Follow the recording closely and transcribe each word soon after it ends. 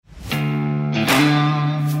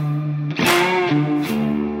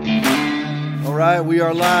right, we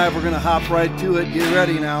are live. We're going to hop right to it. Get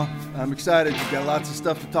ready now. I'm excited. We've got lots of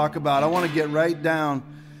stuff to talk about. I want to get right down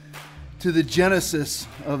to the genesis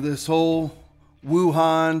of this whole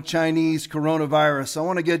Wuhan Chinese coronavirus. I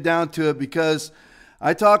want to get down to it because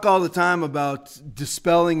I talk all the time about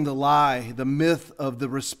dispelling the lie, the myth of the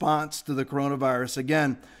response to the coronavirus.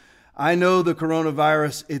 Again, I know the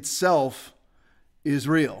coronavirus itself is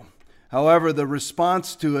real. However, the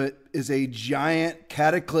response to it is a giant,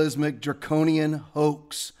 cataclysmic, draconian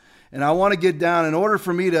hoax. And I want to get down, in order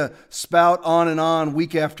for me to spout on and on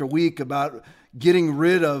week after week about getting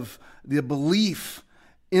rid of the belief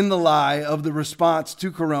in the lie of the response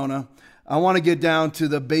to corona, I want to get down to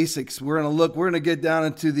the basics. We're going to get down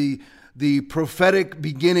into the prophetic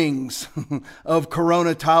beginnings of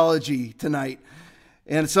coronatology tonight.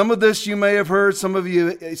 And some of this you may have heard, some of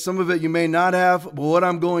it you may not have. But what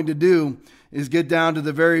I'm going to do is get down to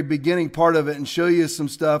the very beginning part of it and show you some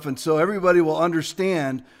stuff. And so everybody will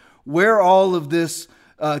understand where all of this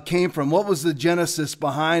came from. What was the genesis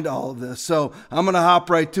behind all of this? So I'm going to hop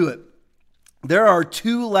right to it. There are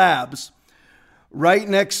two labs right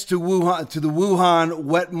next to Wuhan, to the Wuhan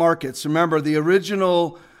wet markets. Remember, the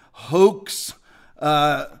original hoax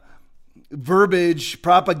verbiage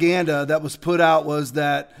propaganda that was put out was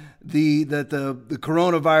that the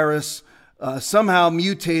coronavirus somehow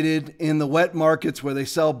mutated in the wet markets where they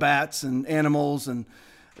sell bats and animals and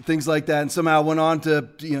things like that, and somehow went on to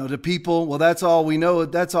people. Well, that's all we know.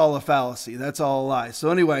 That's all a fallacy. That's all a lie. So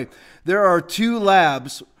anyway, there are two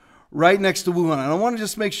labs right next to Wuhan. And I want to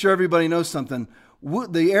just make sure everybody knows something.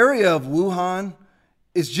 The area of Wuhan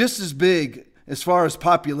is just as big as far as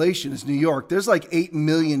population as New York. There's like 8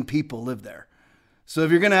 million people live there. So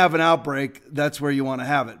if you're going to have an outbreak, that's where you want to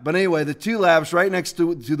have it. But anyway, the two labs right next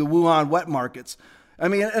to the Wuhan wet markets. I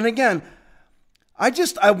mean, and again,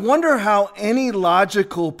 I wonder how any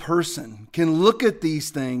logical person can look at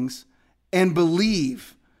these things and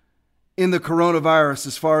believe in the coronavirus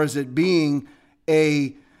as far as it being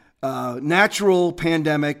a natural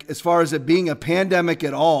pandemic, as far as it being a pandemic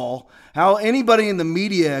at all. How anybody in the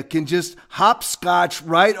media can just hopscotch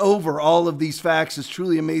right over all of these facts is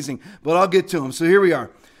truly amazing. But I'll get to them. So here we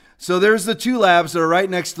are. So there's the two labs that are right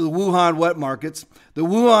next to the Wuhan wet markets, the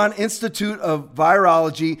Wuhan Institute of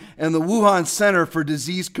Virology and the Wuhan Center for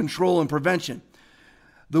Disease Control and Prevention.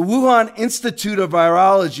 The Wuhan Institute of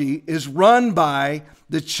Virology is run by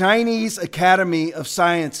the Chinese Academy of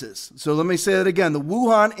Sciences. So let me say that again. The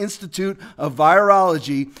Wuhan Institute of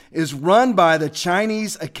Virology is run by the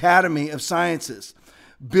Chinese Academy of Sciences.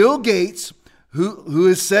 Bill Gates, who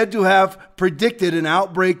is said to have predicted an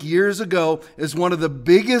outbreak years ago, is one of the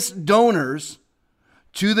biggest donors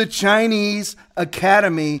to the Chinese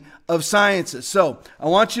Academy of Sciences. So I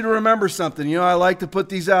want you to remember something. I like to put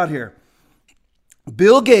these out here.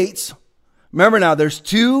 Bill Gates, remember now, there's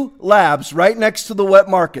two labs right next to the wet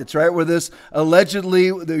markets, right, where this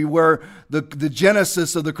allegedly, where the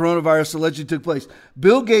genesis of the coronavirus allegedly took place.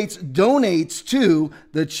 Bill Gates donates to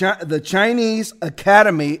the Chinese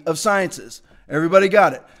Academy of Sciences. Everybody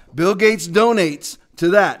got it. Bill Gates donates to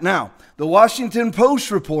that. Now, the Washington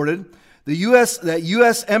Post reported that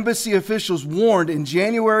U.S. embassy officials warned in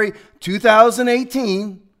January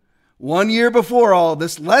 2018, 1 year before all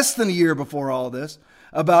this, less than a year before all this,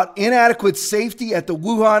 about inadequate safety at the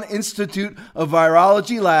Wuhan Institute of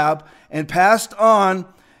Virology lab and passed on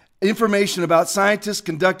information about scientists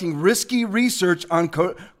conducting risky research on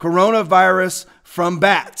coronavirus from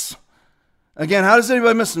bats. Again, how does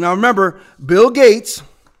anybody miss it? Now remember, Bill Gates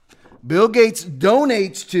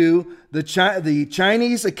donates to the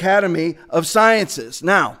Chinese Academy of Sciences.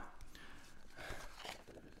 Now,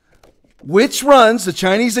 which runs, the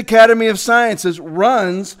Chinese Academy of Sciences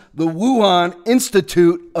runs the Wuhan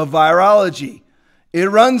Institute of Virology. It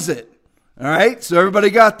runs it. All right, so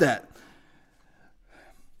everybody got that.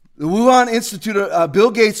 The Wuhan Institute,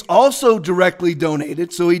 Bill Gates also directly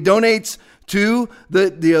donated. So he donates to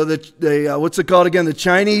the what's it called again? The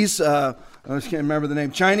Chinese, I just can't remember the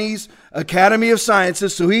name, Chinese Academy of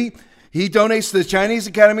Sciences. So he donates to the Chinese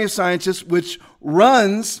Academy of Sciences, which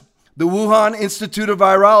runs the Wuhan Institute of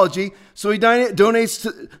Virology. So he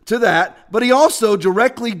donates to that, but he also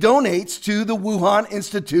directly donates to the Wuhan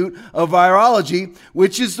Institute of Virology,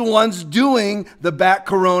 which is the ones doing the bat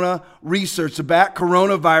corona research, the bat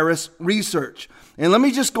coronavirus research. And let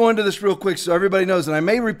me just go into this real quick so everybody knows, and I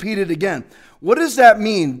may repeat it again. What does that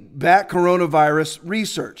mean, bat coronavirus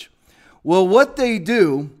research? Well, what they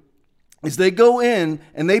do is they go in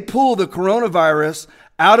and they pull the coronavirus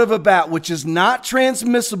out of a bat, which is not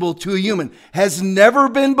transmissible to a human. Has never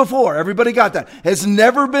been before. Everybody got that? Has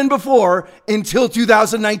never been before until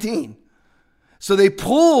 2019. So they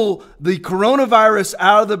pull the coronavirus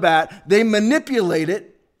out of the bat, they manipulate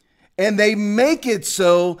it, and they make it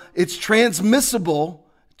so it's transmissible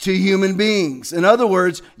to human beings. In other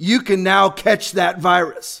words, you can now catch that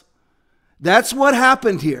virus. That's what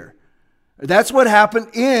happened here. That's what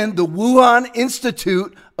happened in the Wuhan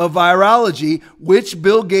Institute of Virology, which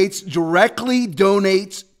Bill Gates directly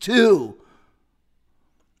donates to.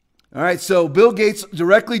 All right, so Bill Gates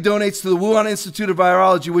directly donates to the Wuhan Institute of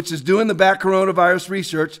Virology, which is doing the bat coronavirus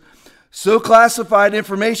research. So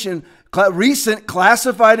recent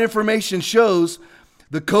classified information shows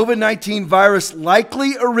the COVID-19 virus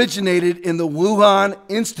likely originated in the Wuhan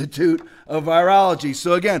Institute of Virology.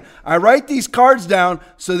 So again, I write these cards down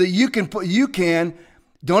so that you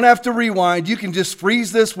don't have to rewind. You can just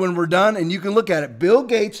freeze this when we're done and you can look at it. Bill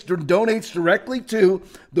Gates donates directly to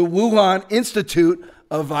the Wuhan Institute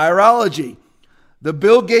of Virology. The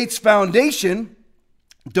Bill Gates Foundation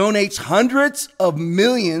donates hundreds of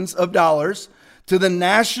millions of dollars to the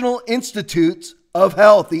National Institutes of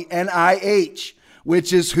Health, the NIH,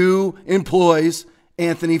 which is who employs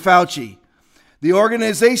Anthony Fauci. The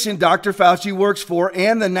organization Dr. Fauci works for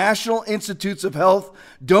and the National Institutes of Health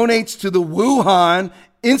donates to the Wuhan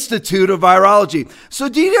Institute of Virology. So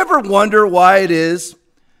do you ever wonder why it is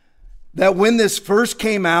that when this first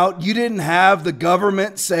came out, you didn't have the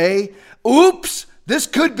government say, oops, this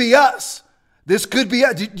could be us. This could be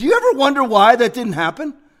us. Do you ever wonder why that didn't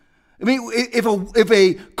happen? I mean, if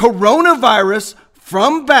a coronavirus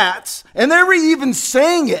from bats, and they were even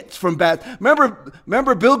saying it from bats.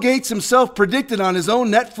 Remember Bill Gates himself predicted on his own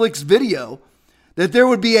Netflix video that there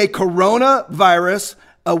would be a coronavirus,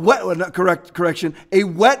 a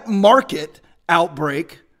wet market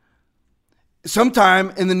outbreak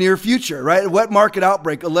sometime in the near future, right? A wet market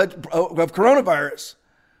outbreak of coronavirus.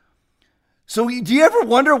 So do you ever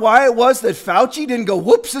wonder why it was that Fauci didn't go,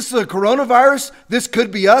 whoops, this is a coronavirus, this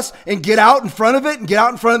could be us, and get out in front of it and get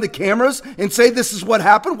out in front of the cameras and say this is what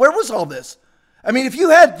happened? Where was all this? I mean, if you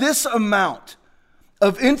had this amount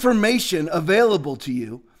of information available to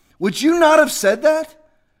you, would you not have said that?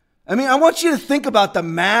 I mean, I want you to think about the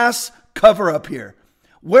mass cover-up here.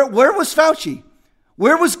 Where was Fauci?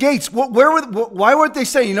 Where was Gates? Why weren't they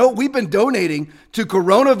saying, we've been donating to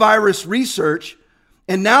coronavirus research,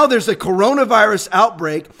 and now there's a coronavirus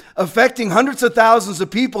outbreak affecting hundreds of thousands of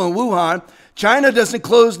people in Wuhan. China doesn't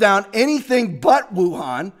close down anything but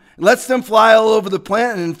Wuhan, lets them fly all over the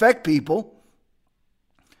planet and infect people.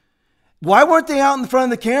 Why weren't they out in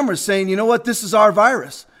front of the cameras saying, you know what, this is our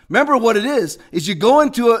virus? Remember what it is you go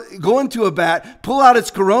into a bat, pull out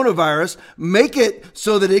its coronavirus, make it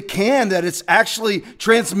so that it's actually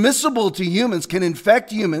transmissible to humans, can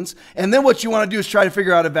infect humans. And then what you want to do is try to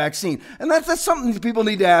figure out a vaccine. And that's something that people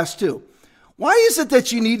need to ask too. Why is it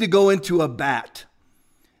that you need to go into a bat,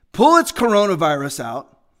 pull its coronavirus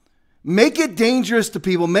out, make it dangerous to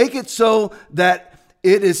people, make it so that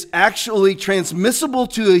it is actually transmissible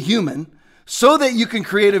to a human, so that you can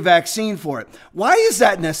create a vaccine for it? Why is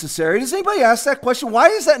that necessary? Does anybody ask that question? Why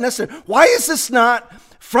is that necessary? Why is this not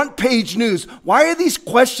front page news? Why are these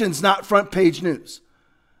questions not front page news?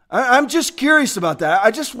 I'm just curious about that.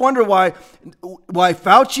 I just wonder why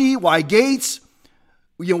Fauci, why Gates,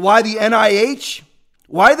 why the NIH,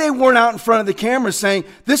 why they weren't out in front of the camera saying,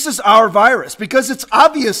 this is our virus, because it's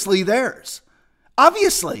obviously theirs.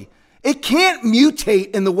 Obviously. It can't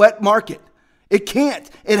mutate in the wet market. It can't.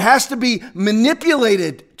 It has to be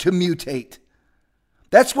manipulated to mutate.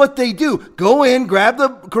 That's what they do. Go in, grab the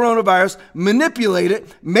coronavirus, manipulate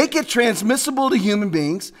it, make it transmissible to human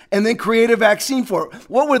beings, and then create a vaccine for it.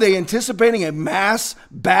 What were they anticipating? A mass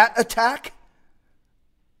bat attack?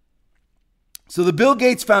 So the Bill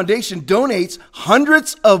Gates Foundation donates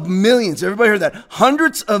hundreds of millions, everybody heard that,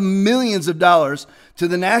 hundreds of millions of dollars to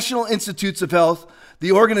the National Institutes of Health,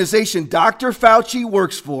 the organization Dr. Fauci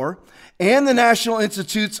works for, and the National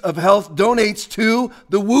Institutes of Health donates to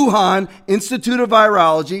the Wuhan Institute of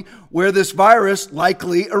Virology, where this virus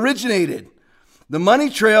likely originated. The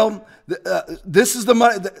money trail, that's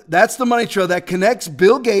the money trail that connects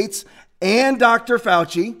Bill Gates and Dr.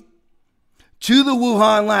 Fauci to the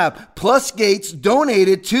Wuhan lab. Plus Gates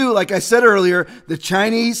donated to, like I said earlier, the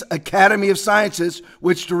Chinese Academy of Sciences,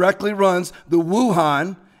 which directly runs the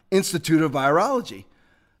Wuhan Institute of Virology.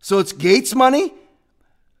 So it's Gates money,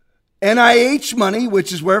 NIH money,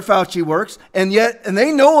 which is where Fauci works, and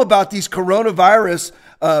they know about these coronavirus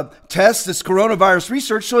tests, this coronavirus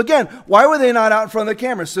research. So again, why were they not out in front of the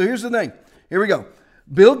camera? So here's the thing. Here we go.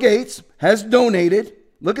 Bill Gates has donated,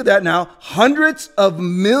 look at that now, hundreds of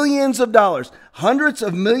millions of dollars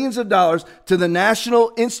to the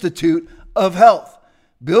National Institute of Health.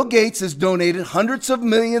 Bill Gates has donated hundreds of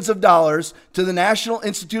millions of dollars to the National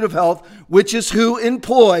Institute of Health, which is who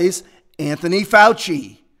employs Anthony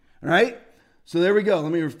Fauci. All right? So there we go.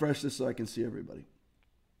 Let me refresh this so I can see everybody.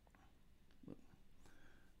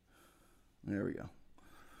 There we go.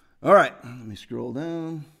 All right. Let me scroll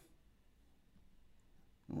down.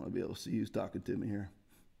 I want to be able to see who's talking to me here.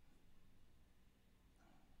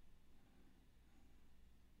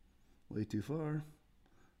 Way too far.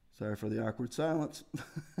 Sorry for the awkward silence.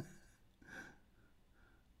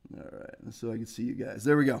 All right, so I can see you guys.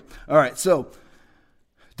 There we go. All right, so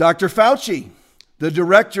Dr. Fauci, the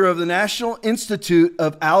director of the National Institute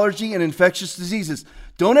of Allergy and Infectious Diseases.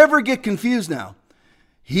 Don't ever get confused now.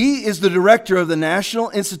 He is the director of the National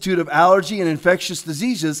Institute of Allergy and Infectious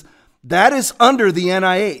Diseases. That is under the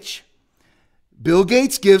NIH. Bill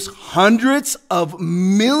Gates gives hundreds of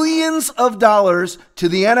millions of dollars to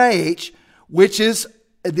the NIH, which is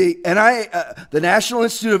the National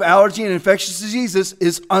Institute of Allergy and Infectious Diseases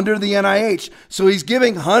is under the NIH. So he's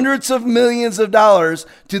giving hundreds of millions of dollars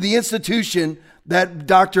to the institution that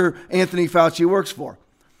Dr. Anthony Fauci works for.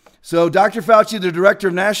 So Dr. Fauci, the director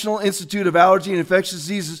of National Institute of Allergy and Infectious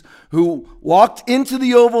Diseases, who walked into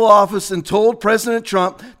the Oval Office and told President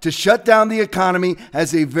Trump to shut down the economy,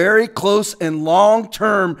 has a very close and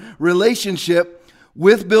long-term relationship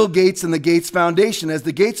with Bill Gates and the Gates Foundation, as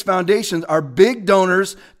the Gates Foundation are big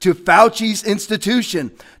donors to Fauci's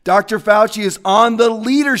institution. Dr. Fauci is on the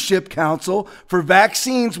leadership council for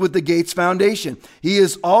vaccines with the Gates Foundation. He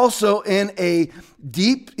was also a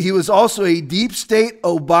deep state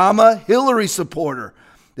Obama-Hillary supporter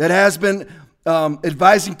that has been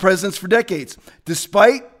advising presidents for decades.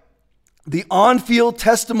 Despite the on-field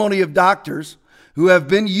testimony of doctors who have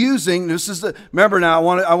been using, remember now,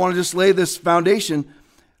 I want to just lay this foundation.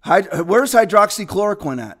 Where's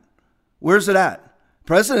hydroxychloroquine at? Where's it at?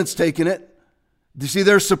 President's taking it. You see,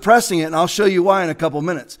 they're suppressing it, and I'll show you why in a couple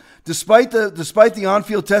minutes. Despite the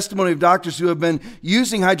on-field testimony of doctors who have been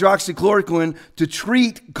using hydroxychloroquine to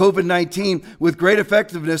treat COVID-19 with great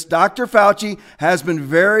effectiveness, Dr. Fauci has been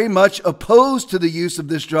very much opposed to the use of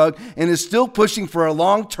this drug and is still pushing for a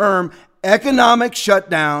long-term economic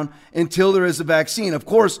shutdown until there is a vaccine. Of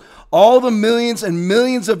course, all the millions and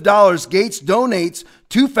millions of dollars Gates donates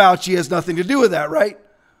to Fauci has nothing to do with that, right?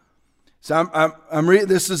 So I'm reading.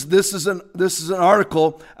 This is an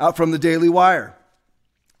article out from the Daily Wire.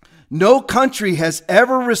 No country has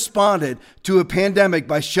ever responded to a pandemic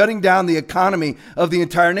by shutting down the economy of the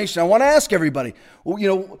entire nation. I want to ask everybody,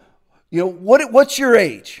 what's your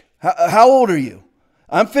age? How old are you?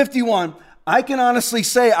 I'm 51. I can honestly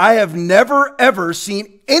say I have never, ever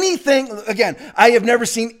seen anything. Again, I have never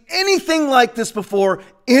seen anything like this before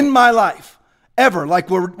in my life, ever, like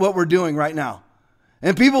what we're doing right now.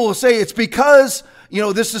 And people will say it's because,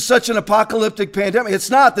 this is such an apocalyptic pandemic. It's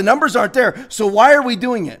not. The numbers aren't there. So why are we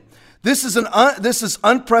doing it? This is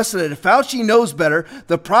unprecedented. Fauci knows better.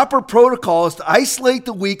 The proper protocol is to isolate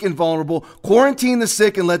the weak and vulnerable, quarantine the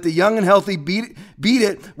sick, and let the young and healthy beat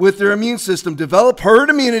it with their immune system, develop herd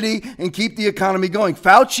immunity, and keep the economy going.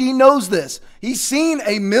 Fauci knows this. He's seen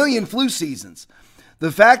a million flu seasons.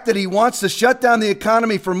 The fact that he wants to shut down the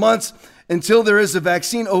economy for months until there is a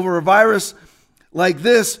vaccine over a virus like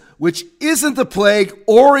this, which isn't the plague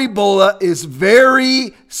or Ebola, is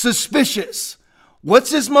very suspicious.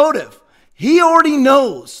 What's his motive? He already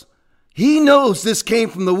knows. He knows this came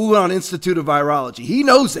from the Wuhan Institute of Virology. He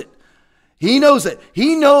knows it. He knows it.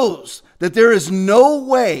 He knows that there is no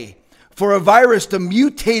way for a virus to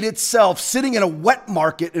mutate itself sitting in a wet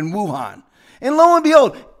market in Wuhan. And lo and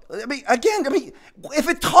behold, if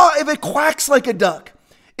it quacks like a duck,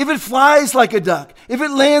 if it flies like a duck, if it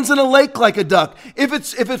lands in a lake like a duck, if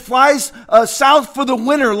it flies south for the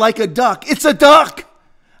winter like a duck, it's a duck.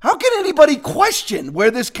 How can anybody question where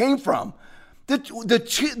this came from?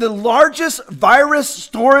 The largest virus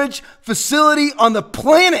storage facility on the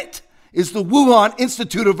planet is the Wuhan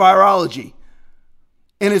Institute of Virology.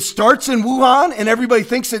 And it starts in Wuhan, and everybody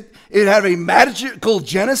thinks it had a magical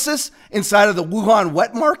genesis inside of the Wuhan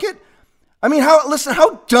wet market. I mean,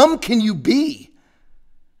 how dumb can you be?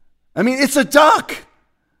 I mean, it's a duck.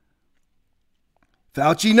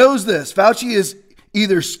 Fauci knows this. Fauci is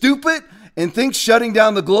either stupid and thinks shutting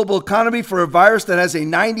down the global economy for a virus that has a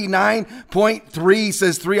 99.3,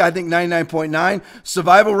 says 3, I think 99.9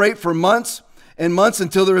 survival rate for months and months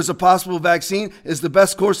until there is a possible vaccine is the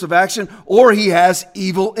best course of action, or he has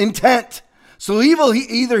evil intent. So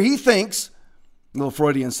either he thinks, a little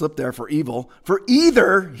Freudian slip there for evil, for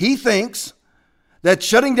either he thinks That's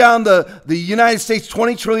shutting down the United States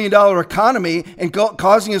 $20 trillion economy and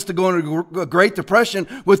causing us to go into a Great Depression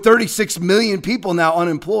with 36 million people now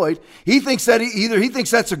unemployed. He thinks that he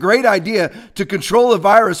thinks that's a great idea to control a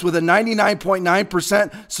virus with a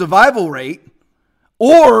 99.9% survival rate,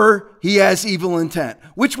 or he has evil intent.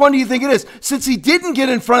 Which one do you think it is? Since he didn't get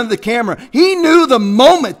in front of the camera, he knew the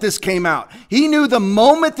moment this came out. He knew the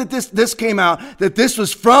moment that this came out, that this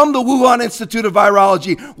was from the Wuhan Institute of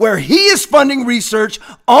Virology, where he is funding research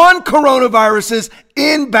on coronaviruses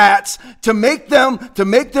in bats to make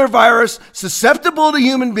their virus susceptible to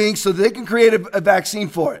human beings so that they can create a vaccine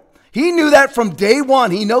for it. He knew that from day one.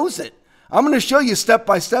 He knows it. I'm going to show you step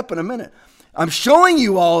by step in a minute. I'm showing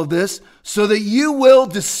you all of this so that you will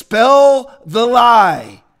dispel the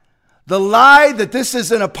lie. The lie that this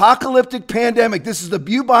is an apocalyptic pandemic. This is the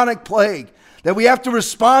bubonic plague, that we have to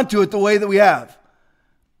respond to it the way that we have.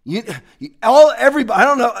 Everybody, I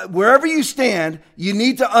don't know, wherever you stand, you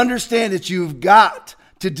need to understand that you've got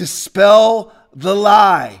to dispel the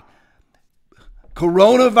lie.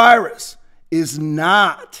 Coronavirus is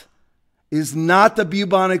not the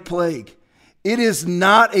bubonic plague. It is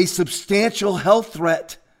not a substantial health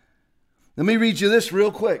threat. Let me read you this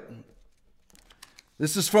real quick.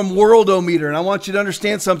 This is from Worldometer, and I want you to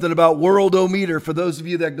understand something about Worldometer for those of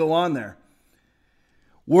you that go on there.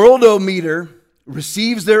 Worldometer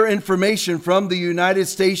receives their information from the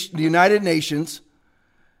United Nations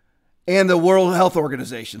and the World Health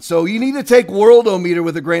Organization. So you need to take Worldometer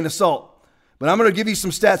with a grain of salt. But I'm going to give you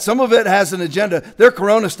some stats. Some of it has an agenda. Their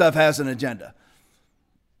corona stuff has an agenda.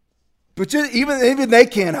 But even they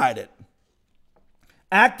can't hide it.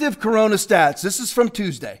 Active corona stats. This is from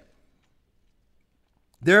Tuesday.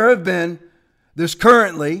 There's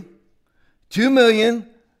currently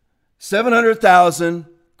 2,700,000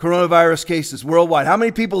 coronavirus cases worldwide. How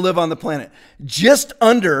many people live on the planet? Just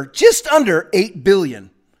under 8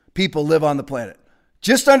 billion people live on the planet.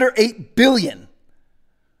 Just under 8 billion.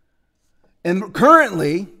 And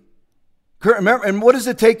currently, remember, and what does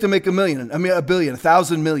it take to make a billion,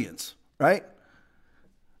 1,000 millions, right?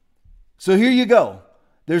 So here you go.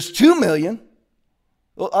 There's 2 million.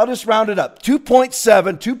 Well, I'll just round it up.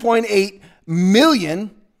 2.7, 2.8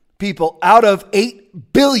 million people out of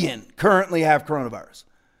 8 billion currently have coronavirus.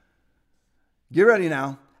 Get ready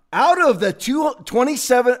now. Out of the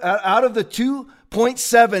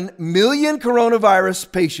 2.7 million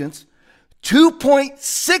coronavirus patients,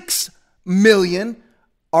 2.6 million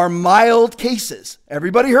are mild cases.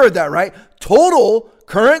 Everybody heard that, right?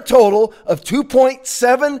 Current total of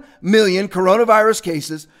 2.7 million coronavirus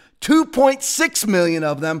cases, 2.6 million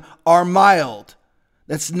of them are mild.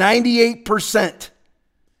 That's 98%.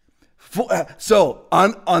 So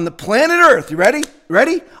on the planet Earth, you ready?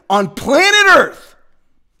 Ready? On planet Earth,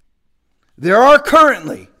 there are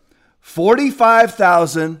currently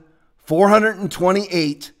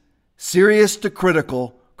 45,428 serious to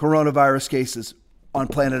critical coronavirus cases on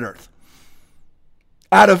planet Earth.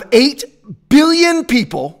 Out of 8 billion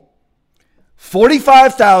people,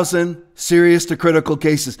 45,000 serious to critical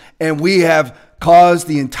cases. And we have caused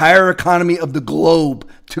the entire economy of the globe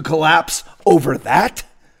to collapse over that.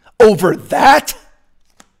 Over that.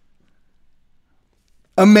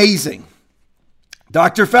 Amazing.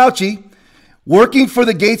 Dr. Fauci, working for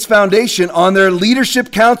the Gates Foundation on their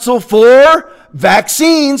leadership council for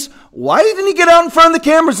vaccines. Why didn't he get out in front of the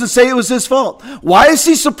cameras and say it was his fault? Why is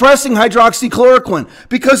he suppressing hydroxychloroquine?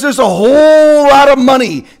 Because there's a whole lot of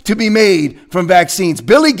money to be made from vaccines.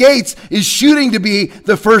 Billy Gates is shooting to be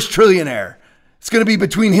the first trillionaire. It's going to be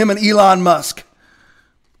between him and Elon Musk.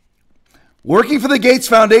 Working for the Gates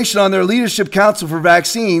Foundation on their leadership council for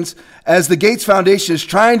vaccines, as the Gates Foundation is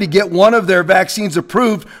trying to get one of their vaccines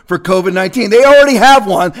approved for COVID-19. They already have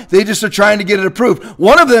one. They just are trying to get it approved.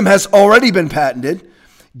 One of them has already been patented.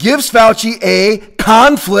 Gives Fauci a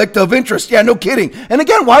conflict of interest. Yeah, no kidding. And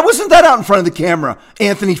again, why wasn't that out in front of the camera,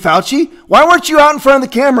 Anthony Fauci? Why weren't you out in front of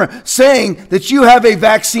the camera saying that you have a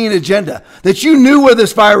vaccine agenda, that you knew where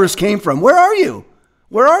this virus came from? Where are you?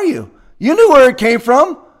 Where are you? You knew where it came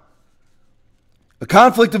from. A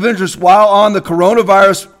conflict of interest while on the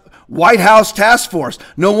coronavirus White House task force.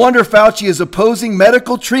 No wonder Fauci is opposing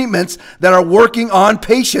medical treatments that are working on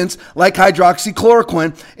patients like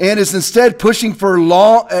hydroxychloroquine and is instead pushing for a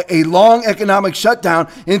long economic shutdown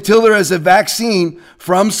until there is a vaccine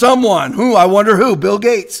from someone. Who? I wonder who? Bill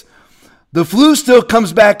Gates. The flu still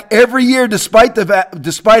comes back every year despite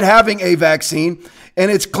having a vaccine, and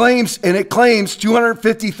it claims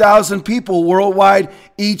 250,000 people worldwide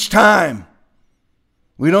each time.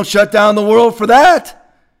 We don't shut down the world for that.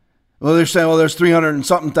 Well, they're saying, well, there's 300 and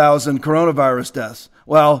something thousand coronavirus deaths.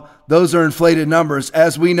 Well, those are inflated numbers.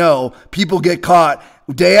 As we know, people get caught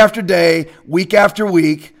day after day, week after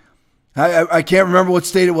week. I can't remember what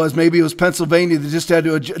state it was. Maybe it was Pennsylvania that just had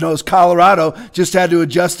to, no, it was Colorado, just had to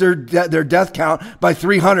adjust their death count by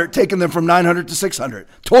 300, taking them from 900 to 600.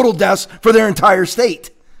 Total deaths for their entire state.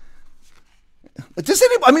 Does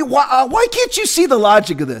anybody, I mean, why can't you see the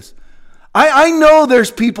logic of this? I know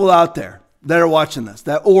there's people out there that are watching this,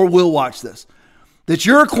 or will watch this, that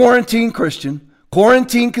you're a quarantine Christian,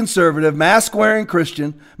 quarantine conservative, mask-wearing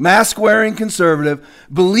Christian, mask-wearing conservative,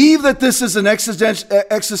 believe that this is an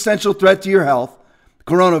existential threat to your health,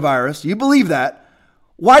 coronavirus. You believe that.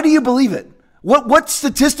 Why do you believe it? What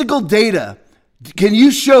statistical data can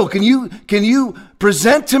you show, can you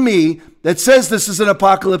present to me that says this is an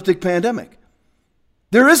apocalyptic pandemic?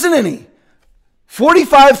 There isn't any.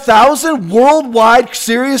 45,000 worldwide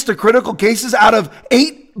serious to critical cases out of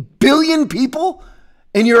 8 billion people?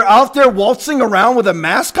 And you're out there waltzing around with a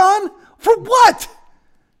mask on? For what?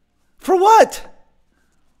 For what?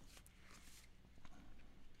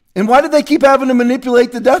 And why did they keep having to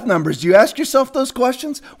manipulate the death numbers? Do you ask yourself those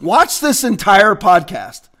questions? Watch this entire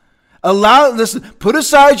podcast. Put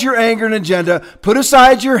aside your anger and agenda. Put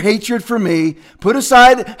aside your hatred for me. Put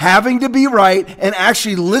aside having to be right and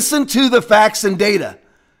actually listen to the facts and data.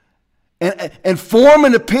 And form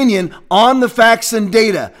an opinion on the facts and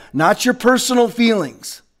data, not your personal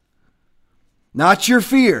feelings, not your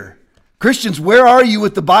fear. Christians, where are you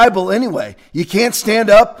with the Bible anyway? You can't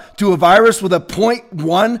stand up to a virus with a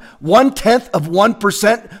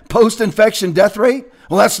 0.1% post-infection death rate?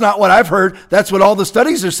 Well, that's not what I've heard. That's what all the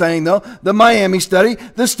studies are saying, though. The Miami study,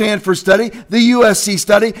 the Stanford study, the USC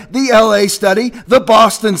study, the LA study, the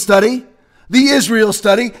Boston study, the Israel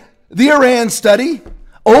study, the Iran study.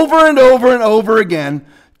 Over and over and over again,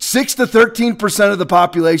 6 to 13% of the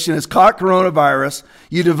population has caught coronavirus.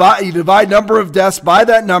 You divide number of deaths by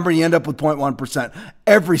that number, you end up with 0.1%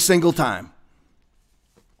 every single time.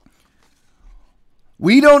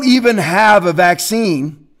 We don't even have a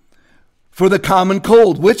vaccine for the common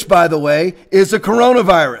cold, which, by the way, is a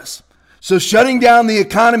coronavirus. So shutting down the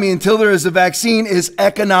economy until there is a vaccine is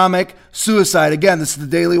economic suicide. Again, this is the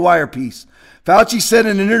Daily Wire piece. Fauci said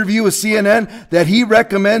in an interview with CNN that he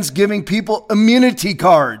recommends giving people immunity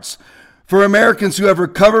cards for Americans who have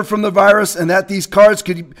recovered from the virus, and that these cards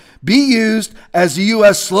could be used as the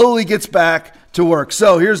U.S. slowly gets back to work.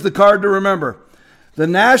 So here's the card to remember. The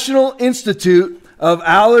National Institute of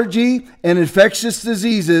Allergy and Infectious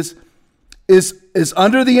Diseases is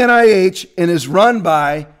under the NIH and is run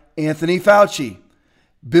by Anthony Fauci.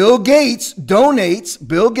 Bill Gates donates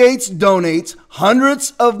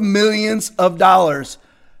hundreds of millions of dollars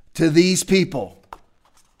to these people.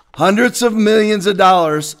 Hundreds of millions of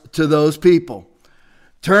dollars to those people.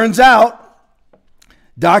 Turns out,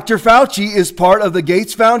 Dr. Fauci is part of the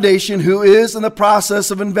Gates Foundation, who is in the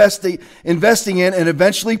process of investing in and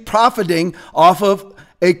eventually profiting off of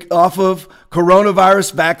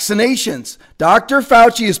coronavirus vaccinations. Dr.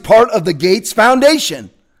 Fauci is part of the Gates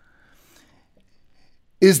Foundation.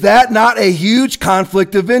 Is that not a huge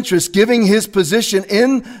conflict of interest? Given his position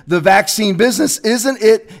in the vaccine business, isn't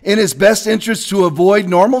it in his best interest to avoid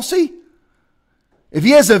normalcy? If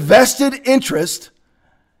he has a vested interest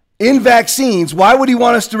in vaccines, why would he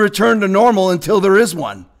want us to return to normal until there is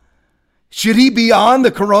one? Should he be on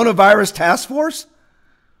the coronavirus task force?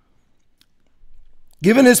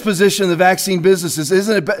 Given his position in the vaccine businesses,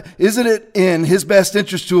 isn't it in his best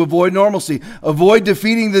interest to avoid normalcy, avoid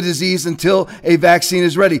defeating the disease until a vaccine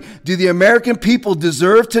is ready? Do the American people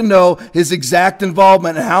deserve to know his exact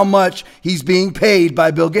involvement and how much he's being paid by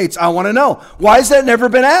Bill Gates? I want to know. Why has that never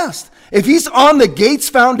been asked? If he's on the Gates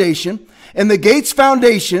Foundation and the Gates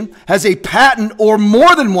Foundation has a patent or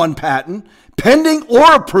more than one patent pending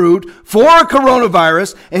or approved for a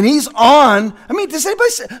coronavirus, and he's on, does anybody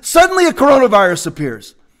say, suddenly a coronavirus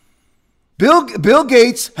appears? Bill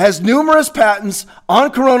Gates has numerous patents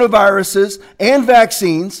on coronaviruses and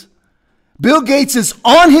vaccines. Bill Gates is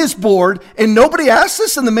on his board, and nobody asks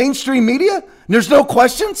this in the mainstream media? And there's no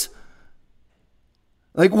questions?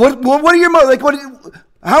 Like, what are your,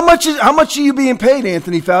 how much are you being paid,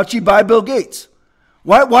 Anthony Fauci, by Bill Gates?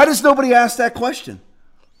 Why does nobody ask that question?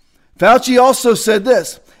 Fauci also said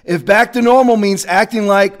this: if back to normal means acting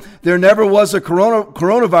like there never was a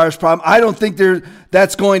coronavirus problem, I don't think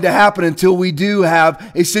that's going to happen until we do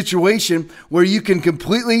have a situation where you can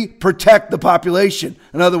completely protect the population.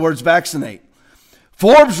 In other words, vaccinate.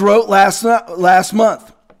 Forbes wrote last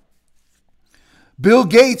month, Bill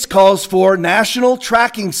Gates calls for national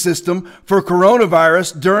tracking system for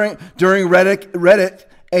coronavirus during Reddit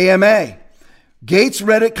AMA. Gates'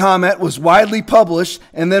 Reddit comment was widely published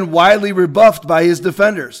and then widely rebuffed by his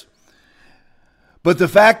defenders. But the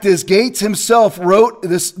fact is, Gates himself wrote,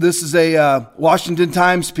 this is a Washington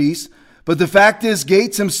Times piece, but the fact is,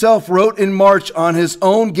 Gates himself wrote in March on his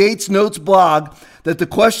own Gates Notes blog that the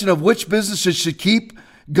question of which businesses should keep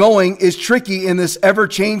going is tricky in this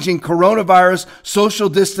ever-changing coronavirus social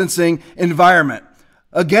distancing environment.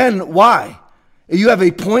 Again, why? You have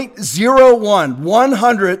a 0.01,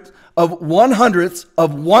 100th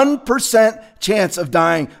of 1% chance of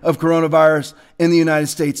dying of coronavirus in the United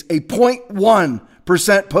States, a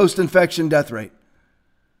 0.1% post-infection death rate.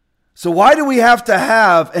 So why do we have to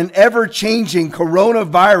have an ever-changing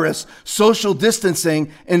coronavirus social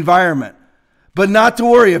distancing environment? But not to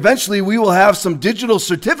worry, eventually we will have some digital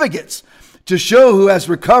certificates to show who has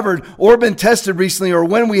recovered or been tested recently, or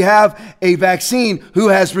when we have a vaccine, who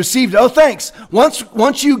has received. Oh, thanks.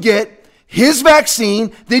 Once you get his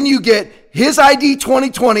vaccine, then you get his ID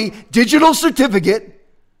 2020 digital certificate.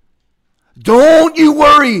 Don't you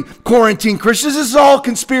worry, quarantine Christians. This is all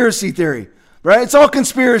conspiracy theory, right? It's all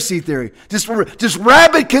conspiracy theory. Just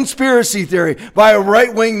rabid conspiracy theory by a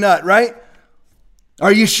right-wing nut, right?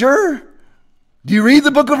 Are you sure? Do you read the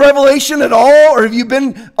book of Revelation at all? Or have you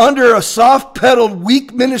been under a soft-pedaled,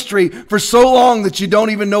 weak ministry for so long that you don't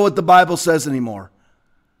even know what the Bible says anymore?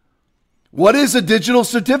 What is a digital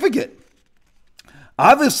certificate?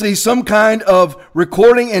 Obviously, some kind of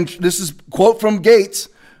recording, and this is a quote from Gates,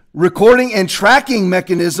 recording and tracking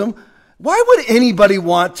mechanism. Why would anybody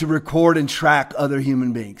want to record and track other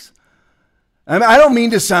human beings? I mean, I don't mean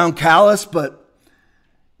to sound callous, but,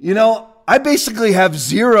 you know, I basically have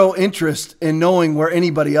zero interest in knowing where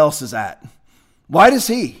anybody else is at. Why does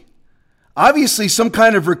he? Obviously, some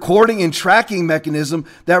kind of recording and tracking mechanism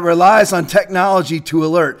that relies on technology to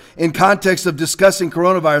alert in context of discussing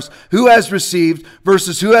coronavirus, who has received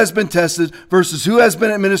versus who has been tested versus who has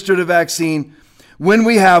been administered a vaccine when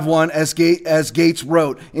we have one, as Gates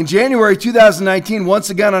wrote. In January 2019, once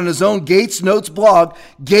again on his own Gates Notes blog,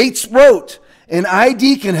 Gates wrote, "An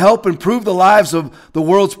ID can help improve the lives of the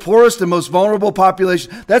world's poorest and most vulnerable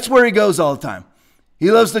population." That's where he goes all the time.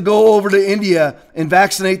 He loves to go over to India and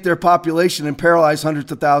vaccinate their population and paralyze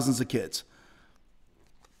hundreds of thousands of kids.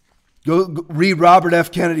 Go read Robert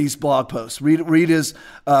F. Kennedy's blog posts. Read his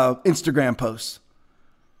Instagram posts.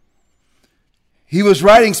 He was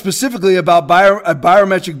writing specifically about a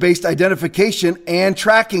biometric-based identification and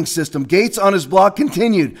tracking system. Gates on his blog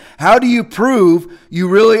continued, "How do you prove you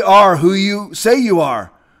really are who you say you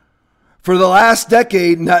are? For the last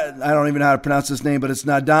decade," I don't even know how to pronounce his name, but it's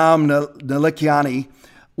Nadam Nalekiani,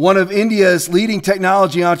 one of India's leading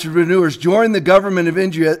technology entrepreneurs, joined the government of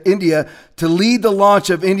India to lead the launch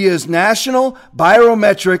of India's national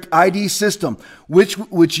biometric ID system,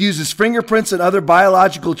 which uses fingerprints and other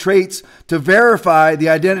biological traits to verify the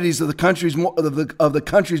identities of the country's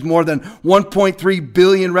more than 1.3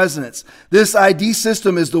 billion residents. This ID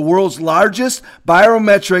system is the world's largest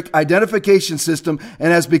biometric identification system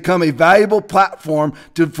and has become a valuable platform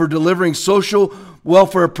for delivering social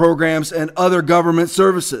welfare programs and other government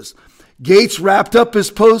services. Gates wrapped up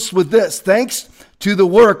his post with this: "Thanks to the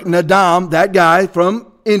work, Nadam," that guy from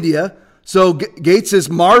India. So Gates is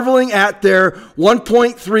marveling at their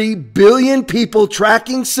 1.3 billion people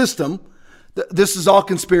tracking system. This is all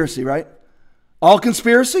conspiracy, right? All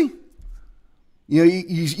conspiracy? You know,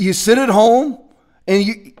 you sit at home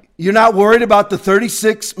and you're not worried about the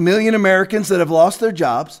 36 million Americans that have lost their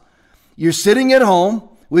jobs. You're sitting at home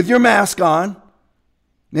with your mask on,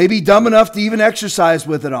 maybe dumb enough to even exercise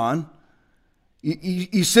with it on.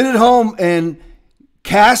 You sit at home and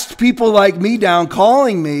cast people like me down,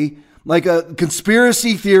 calling me like a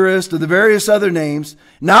conspiracy theorist or the various other names,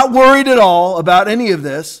 not worried at all about any of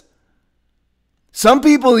this. Some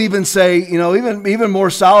people even say, you know, even more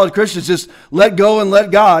solid Christians, just let go and let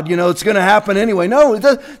God, you know, it's going to happen anyway. No,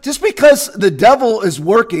 just because the devil is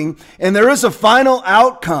working and there is a final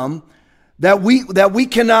outcome that we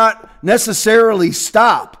cannot necessarily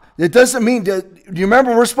stop. It doesn't mean that, do you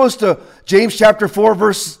remember we're supposed to, James chapter 4,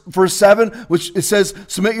 verse 7, which it says,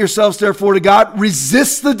 "Submit yourselves therefore to God,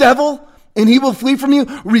 resist the devil and he will flee from you."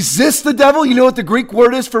 Resist the devil. You know what the Greek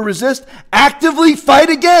word is for resist? Actively fight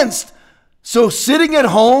against. So sitting at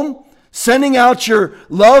home, sending out your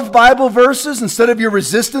love Bible verses instead of your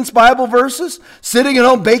resistance Bible verses, sitting at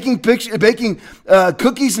home baking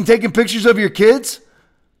cookies and taking pictures of your kids.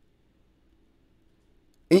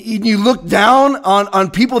 You look down on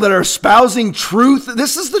people that are espousing truth.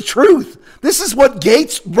 This is the truth. This is what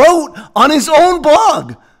Gates wrote on his own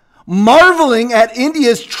blog, marveling at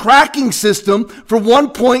India's tracking system for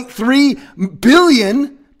 1.3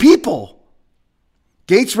 billion people.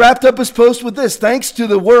 Gates wrapped up his post with this: thanks to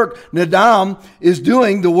the work Nadam is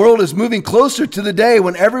doing, the world is moving closer to the day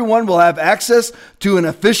when everyone will have access to an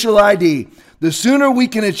official ID. The sooner we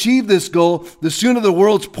can achieve this goal, the sooner the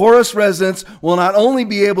world's poorest residents will not only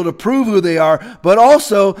be able to prove who they are, but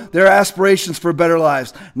also their aspirations for better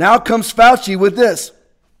lives. Now comes Fauci with this.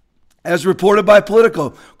 As reported by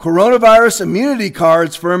Politico, coronavirus immunity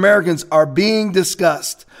cards for Americans are being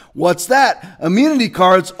discussed. What's that? Immunity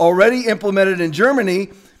cards already implemented in Germany,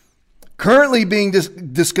 currently being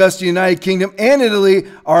discussed in the United Kingdom and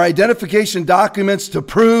Italy, are identification documents to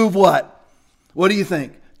prove what? What do you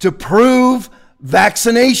think? To prove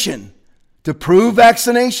vaccination. To prove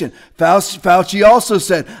vaccination. Fauci also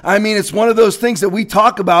said, it's one of those things that we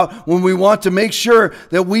talk about when we want to make sure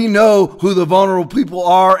that we know who the vulnerable people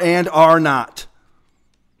are and are not.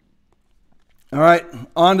 All right,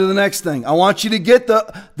 on to the next thing. I want you to get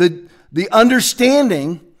the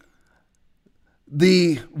understanding,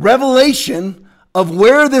 the revelation of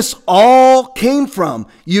where this all came from.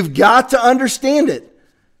 You've got to understand it.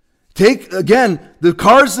 Take, again, the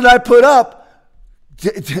cards that I put up,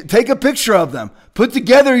 take a picture of them. Put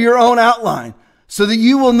together your own outline so that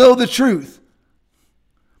you will know the truth.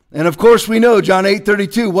 And of course, we know John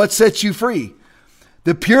 8:32, what sets you free?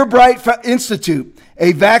 The Pure Bright Institute,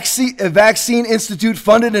 a vaccine institute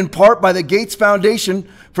funded in part by the Gates Foundation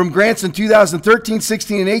from grants in 2013,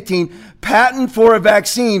 16, and 18, patent for a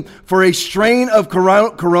vaccine for a strain of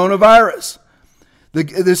coronavirus.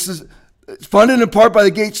 This is funded in part by the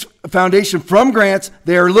Gates Foundation from grants.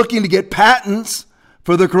 They are looking to get patents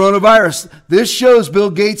for the coronavirus. This shows Bill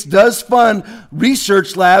Gates does fund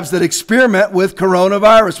research labs that experiment with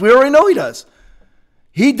coronavirus. We already know he does.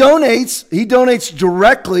 He donates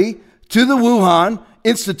directly to the Wuhan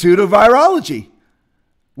Institute of Virology.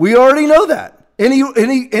 We already know that. And he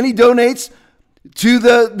donates to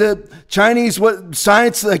the Chinese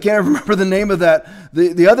science, I can't remember the name of that,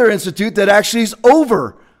 the other institute that actually is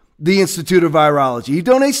over the Institute of Virology. He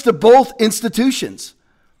donates to both institutions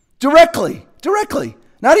directly,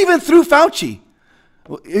 not even through Fauci.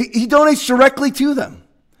 He donates directly to them.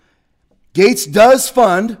 Gates does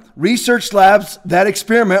fund research labs that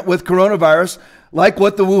experiment with coronavirus, like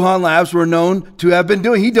what the Wuhan labs were known to have been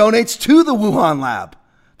doing. He donates to the Wuhan lab.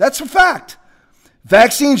 That's a fact.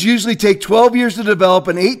 Vaccines usually take 12 years to develop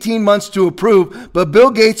and 18 months to approve, but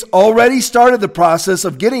Bill Gates already started the process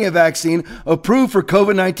of getting a vaccine approved for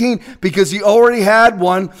COVID-19 because he already had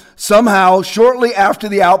one somehow shortly after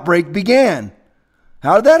the outbreak began.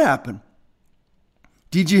 How did that happen?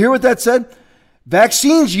 Did you hear what that said?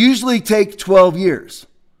 Vaccines usually take 12 years.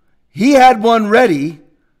 He had one ready.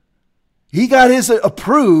 He got his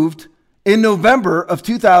approved in November of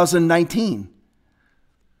 2019.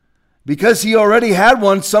 Because he already had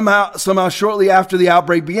one somehow shortly after the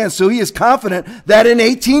outbreak began. So he is confident that in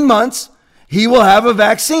 18 months, he will have a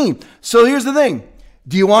vaccine. So here's the thing.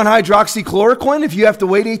 Do you want hydroxychloroquine if you have to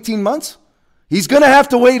wait 18 months? He's going to have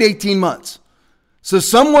to wait 18 months. So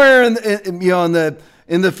somewhere in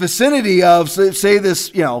the vicinity of, say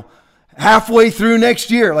this, halfway through next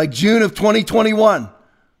year, like June of 2021,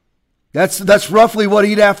 that's roughly what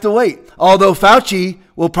he'd have to wait. Although Fauci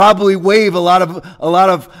will probably waive a lot of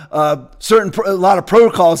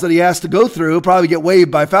protocols that he has to go through. He'll probably get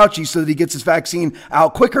waived by Fauci so that he gets his vaccine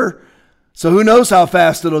out quicker. So who knows how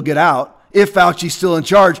fast it'll get out if Fauci's still in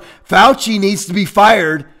charge. Fauci needs to be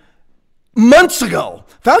fired months ago.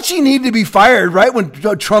 Fauci needed to be fired right when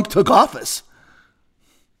Trump took office.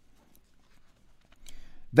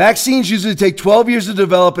 Vaccines usually take 12 years to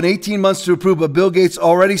develop and 18 months to approve, but Bill Gates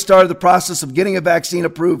already started the process of getting a vaccine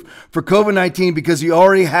approved for COVID-19 because he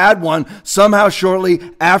already had one somehow shortly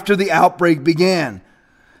after the outbreak began.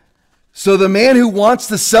 So the man who wants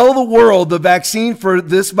to sell the world the vaccine for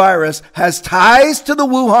this virus has ties to the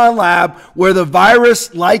Wuhan lab where the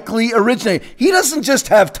virus likely originated. He doesn't just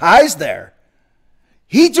have ties there.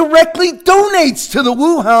 He directly donates to the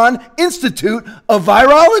Wuhan Institute of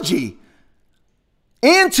Virology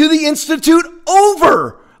and to the institute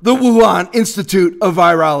over the Wuhan Institute of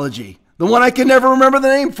Virology, the one I can never remember the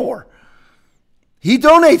name for. He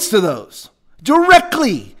donates to those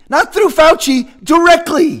directly, not through Fauci,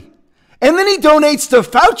 directly. And then he donates to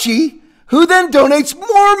Fauci, who then donates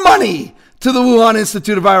more money to the Wuhan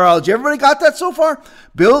Institute of Virology. Everybody got that so far?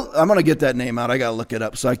 Bill, I'm going to get that name out. I got to look it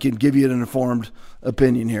up so I can give you an informed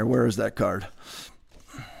opinion here. Where is that card?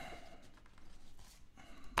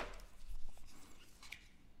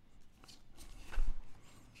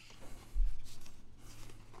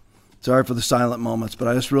 Sorry for the silent moments, but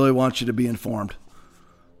I just really want you to be informed.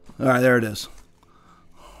 All right, there it is.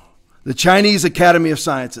 The Chinese Academy of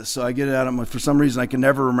Sciences. So I get it out of my, for some reason I can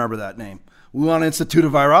never remember that name. Wuhan Institute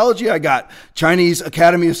of Virology. I got Chinese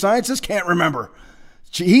Academy of Sciences. Can't remember.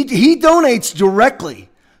 He donates directly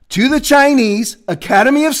to the Chinese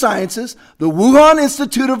Academy of Sciences. The Wuhan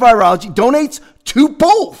Institute of Virology donates to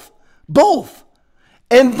both.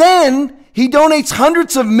 And then he donates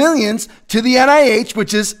hundreds of millions to the NIH,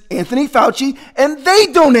 which is Anthony Fauci, and they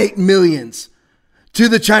donate millions to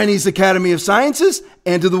the Chinese Academy of Sciences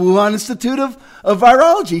and to the Wuhan Institute of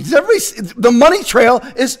Virology. The money trail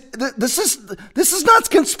is, this is not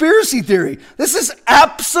conspiracy theory. This is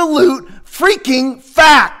absolute freaking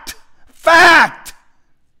fact. Fact.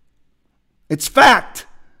 It's fact.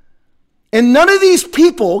 And none of these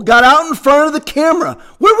people got out in front of the camera.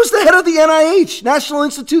 Where was the head of the NIH, National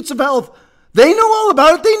Institutes of Health? They know all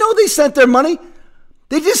about it. They know they sent their money.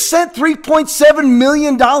 They just sent $3.7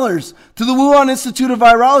 million to the Wuhan Institute of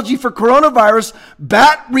Virology for coronavirus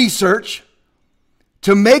bat research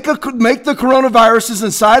to make the coronaviruses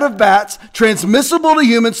inside of bats transmissible to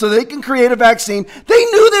humans so they can create a vaccine. They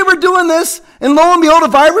knew they were doing this, and lo and behold, a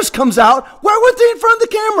virus comes out. Why weren't they in front of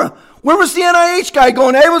the camera? Where was the NIH guy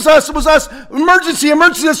going, hey, it was us, emergency,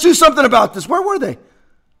 let's do something about this? Where were they?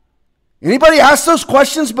 Anybody ask those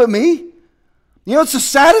questions but me? You know, it's the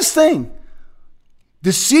saddest thing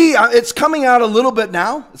to see. It's coming out a little bit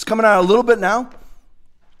now.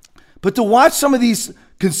 But to watch some of these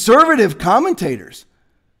conservative commentators,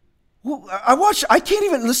 I can't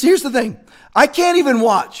even, listen, here's the thing. I can't even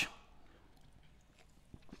watch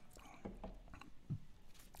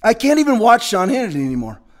Sean Hannity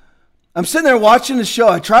anymore. I'm sitting there watching the show.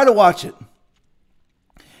 I try to watch it.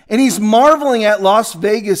 And he's marveling at Las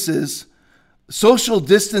Vegas's social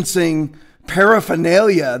distancing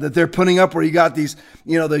paraphernalia that they're putting up, where you got these,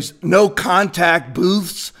 there's no contact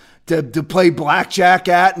booths to play blackjack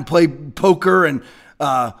at and play poker and,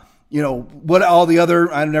 what all the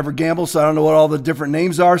other, I never gamble, so I don't know what all the different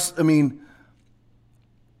names are. I mean,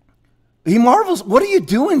 he marvels. What are you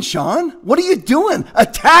doing, Sean? What are you doing?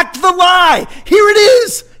 Attack the lie. Here it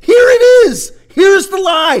is. Here's the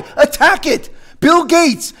lie. Attack it. Bill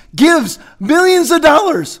Gates gives millions of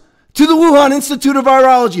dollars to the Wuhan Institute of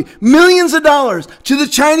Virology, millions of dollars to the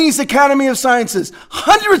Chinese Academy of Sciences,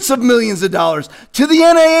 hundreds of millions of dollars to the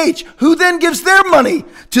NIH, who then gives their money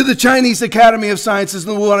to the Chinese Academy of Sciences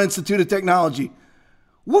and the Wuhan Institute of Technology.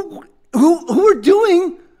 Who are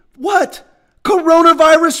doing what?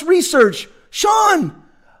 Coronavirus research. Sean,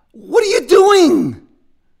 what are you doing?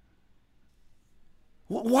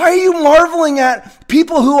 Why are you marveling at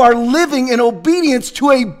people who are living in obedience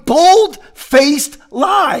to a bold-faced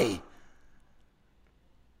lie?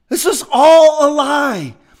 This is all a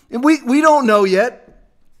lie. And we don't know yet.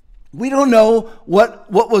 We don't know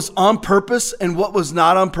what was on purpose and what was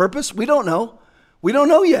not on purpose. We don't know. We don't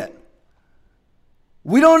know yet.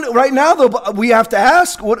 We don't, right now though, we have to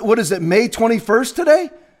ask, what is it, May 21st today?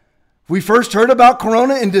 We first heard about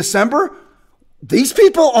Corona in December. These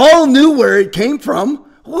people all knew where it came from.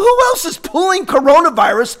 Who else is pulling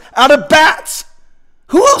coronavirus out of bats?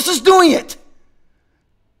 Who else is doing it?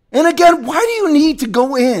 And again, why do you need to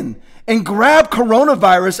go in and grab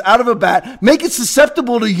coronavirus out of a bat, make it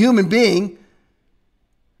susceptible to a human being,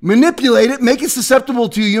 manipulate it, make it susceptible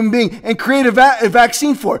to a human being, and create a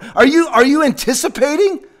vaccine for it? Are you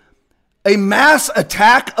anticipating a mass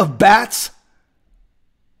attack of bats?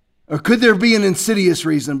 Or could there be an insidious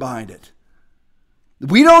reason behind it?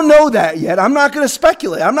 We don't know that yet. I'm not going to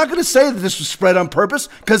speculate. I'm not going to say that this was spread on purpose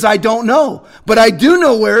because I don't know. But I do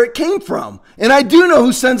know where it came from. And I do know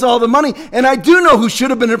who sends all the money. And I do know who should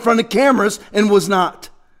have been in front of cameras and was not.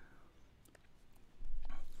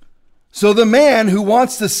 So the man who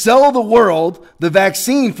wants to sell the world the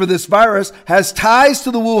vaccine for this virus has ties to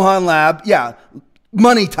the Wuhan lab. Yeah,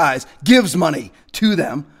 money ties, gives money to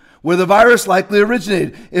them, where the virus likely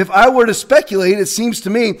originated. If I were to speculate, it seems to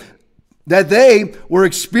me that they were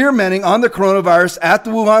experimenting on the coronavirus at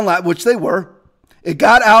the Wuhan lab, which they were. It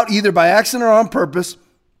got out either by accident or on purpose,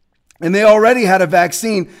 and they already had a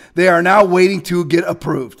vaccine they are now waiting to get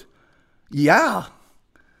approved. Yeah.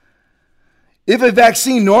 If a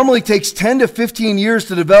vaccine normally takes 10 to 15 years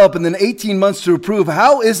to develop and then 18 months to approve,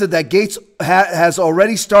 how is it that Gates has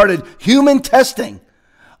already started human testing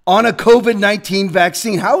on a COVID-19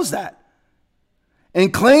 vaccine? How is that?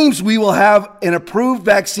 And claims we will have an approved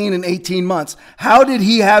vaccine in 18 months. How did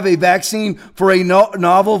he have a vaccine for a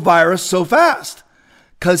novel virus so fast?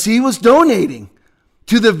 Because he was donating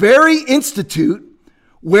to the very institute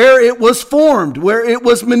where it was formed, where it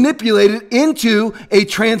was manipulated into a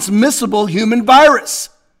transmissible human virus.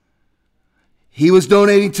 He was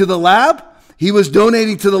donating to the lab. He was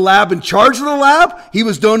donating to the lab in charge of the lab. He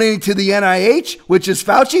was donating to the NIH, which is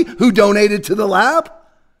Fauci, who donated to the lab.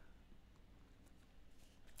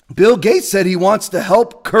 Bill Gates said he wants to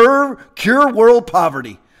help cure world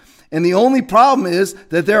poverty. And the only problem is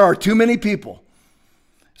that there are too many people.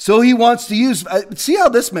 So he wants to use, see how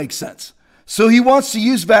this makes sense. So he wants to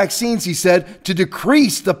use vaccines, he said, to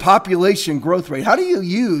decrease the population growth rate. How do you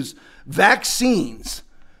use vaccines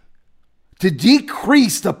to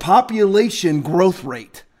decrease the population growth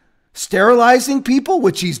rate? Sterilizing people,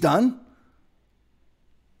 which he's done.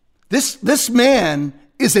 This man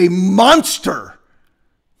is a monster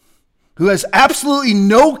who has absolutely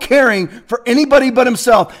no caring for anybody but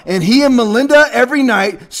himself. And he and Melinda every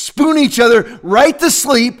night spoon each other right to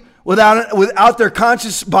sleep without their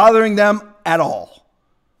conscience bothering them at all.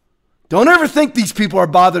 Don't ever think these people are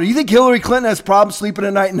bothered. You think Hillary Clinton has problems sleeping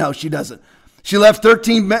at night? No, she doesn't. She left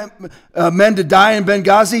 13 men to die in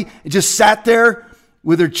Benghazi and just sat there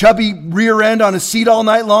with her chubby rear end on a seat all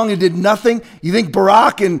night long and did nothing. You think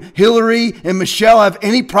Barack and Hillary and Michelle have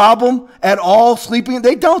any problem at all sleeping?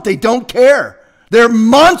 They don't. They don't care. They're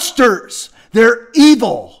monsters. They're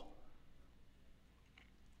evil.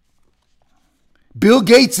 Bill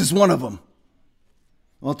Gates is one of them.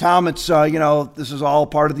 Well, Tom, it's, this is all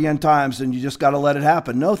part of the end times and you just got to let it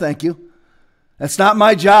happen. No, thank you. That's not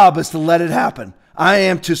my job, is to let it happen. I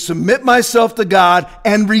am to submit myself to God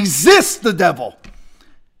and resist the devil.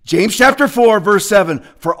 James chapter 4, verse 7,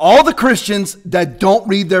 for all the Christians that don't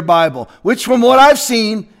read their Bible, which from what I've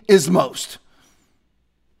seen is most.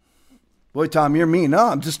 Boy, Tom, you're mean. No,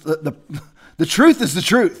 I'm just, the truth is the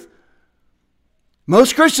truth.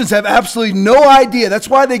 Most Christians have absolutely no idea. That's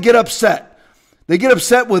why they get upset. They get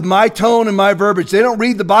upset with my tone and my verbiage. They don't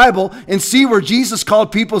read the Bible and see where Jesus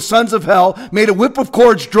called people sons of hell, made a whip of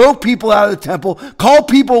cords, drove people out of the temple, called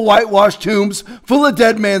people whitewashed tombs full of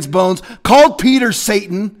dead man's bones, called Peter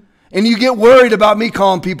Satan, and you get worried about me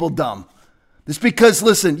calling people dumb. It's because,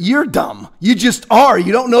 listen, you're dumb. You just are.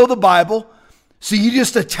 You don't know the Bible, so you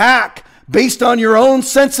just attack based on your own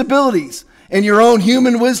sensibilities and your own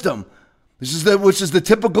human wisdom. Which is the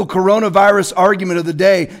typical coronavirus argument of the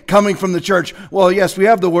day coming from the church. Well, yes, we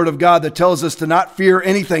have the word of God that tells us to not fear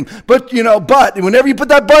anything. But whenever you put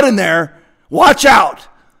that but in there, watch out.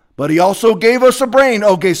 But he also gave us a brain.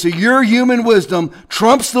 Okay, so your human wisdom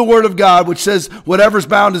trumps the word of God, which says whatever's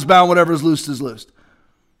bound is bound, whatever's loosed is loosed.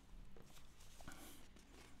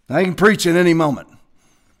 I can preach at any moment.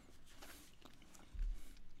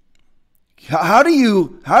 How do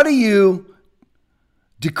you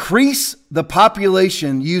decrease the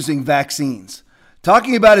population using vaccines?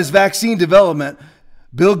 Talking about his vaccine development,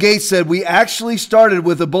 Bill Gates said, we actually started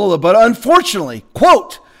with Ebola, but unfortunately,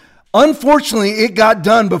 quote, unfortunately, it got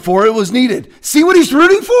done before it was needed. See what he's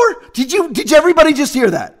rooting for? Did everybody just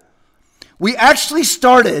hear that? We actually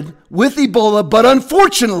started with Ebola, but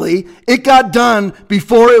unfortunately, it got done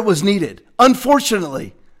before it was needed.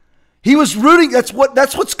 Unfortunately. He was rooting, that's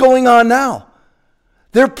what's going on now.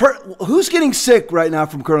 Who's getting sick right now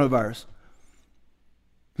from coronavirus?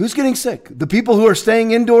 Who's getting sick? The people who are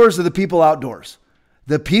staying indoors or the people outdoors?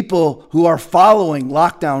 The people who are following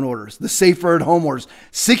lockdown orders, the safer at home orders.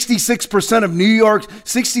 66%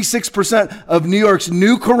 of New York's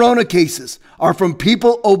new corona cases are from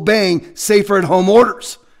people obeying safer at home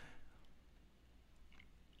orders.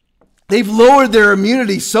 They've lowered their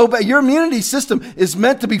immunity so bad. Your immunity system is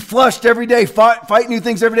meant to be flushed every day, fight new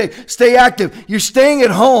things every day, stay active. You're staying at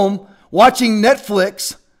home, watching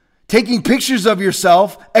Netflix, taking pictures of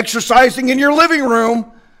yourself, exercising in your living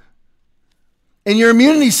room, and your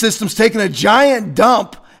immunity system's taking a giant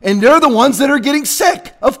dump, and they're the ones that are getting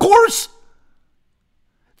sick, of course.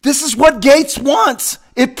 This is what Gates wants.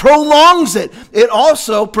 It prolongs it. It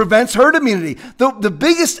also prevents herd immunity. The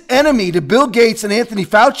biggest enemy to Bill Gates and Anthony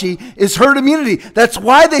Fauci is herd immunity. That's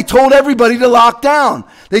why they told everybody to lock down.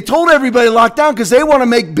 They told everybody to lock down because they want to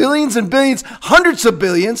make billions and billions, hundreds of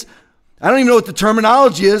billions. I don't even know what the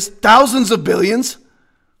terminology is. Thousands of billions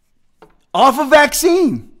off a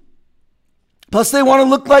vaccine. Plus they want to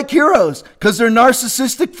look like heroes because they're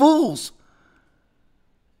narcissistic fools.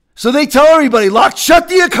 So they tell everybody, shut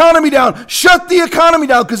the economy down,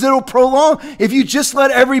 because it'll prolong. If you just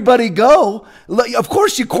let everybody go, of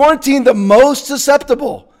course you quarantine the most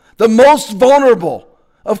susceptible, the most vulnerable,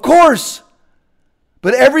 of course.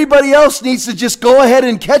 But everybody else needs to just go ahead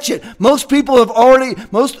and catch it. Most people have already, 6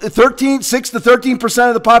 to 13%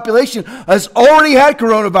 of the population has already had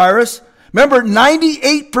coronavirus. Remember,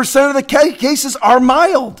 98% of the cases are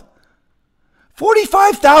mild.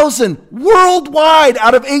 45,000 worldwide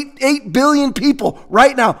out of 8 billion people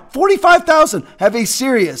right now. 45,000 have a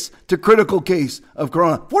serious to critical case of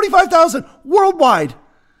corona. 45,000 worldwide.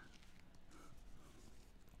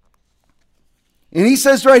 And he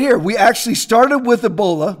says right here, we actually started with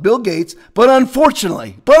Ebola, Bill Gates, but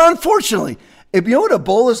unfortunately, if you know what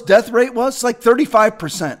Ebola's death rate was? It's like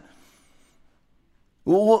 35%.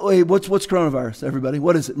 Wait, what's coronavirus, everybody?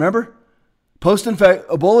 What is it? Remember?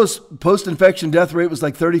 Ebola's post-infection death rate was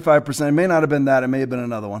like 35%. It may not have been that. It may have been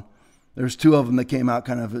another one. There's two of them that came out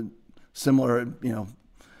kind of similar,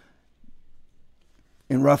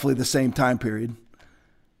 in roughly the same time period.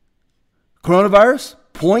 Coronavirus,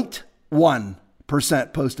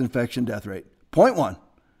 0.1% post-infection death rate. 0.1.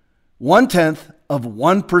 1/10 of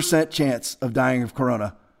 1% chance of dying of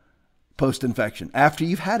corona post-infection after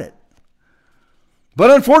you've had it.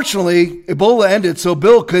 But unfortunately, Ebola ended, so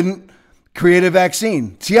Bill couldn't create a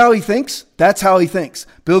vaccine. See how he thinks? That's how he thinks.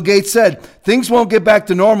 Bill Gates said, things won't get back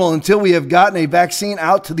to normal until we have gotten a vaccine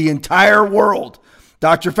out to the entire world.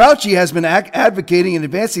 Dr. Fauci has been advocating and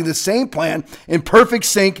advancing the same plan in perfect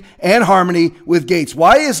sync and harmony with Gates.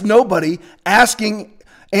 Why is nobody asking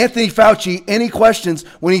Anthony Fauci any questions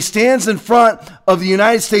when he stands in front of the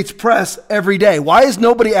United States press every day? Why is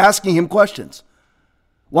nobody asking him questions?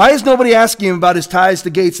 Why is nobody asking him about his ties to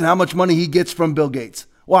Gates and how much money he gets from Bill Gates?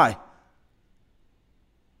 Why?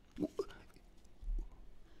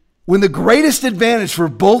 When the greatest advantage for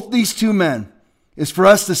both these two men is for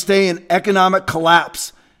us to stay in economic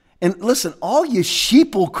collapse. And listen, all you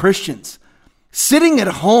sheeple Christians sitting at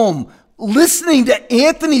home listening to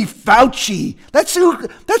Anthony Fauci, that's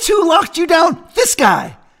who locked you down. This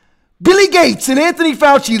guy, Billy Gates and Anthony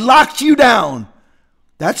Fauci locked you down.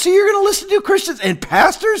 That's who you're going to listen to, Christians. And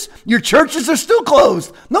pastors, your churches are still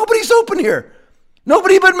closed. Nobody's open here.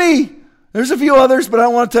 Nobody but me. There's a few others, but I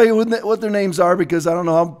don't want to tell you what their names are because I don't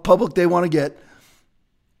know how public they want to get.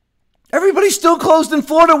 Everybody's still closed in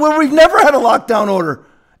Florida where we've never had a lockdown order.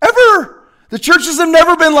 Ever. The churches have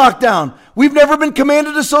never been locked down. We've never been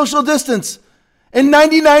commanded to social distance. And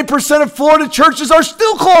 99% of Florida churches are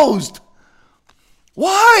still closed.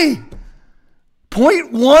 Why?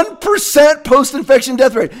 0.1% post-infection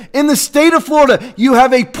death rate. In the state of Florida, you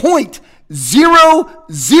have a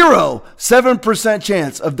 0.007%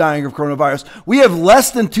 chance of dying of coronavirus. We have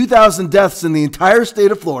less than 2,000 deaths in the entire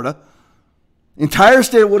state of Florida.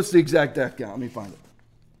 What's the exact death count? Let me find it.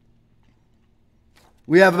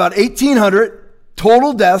 We have about 1,800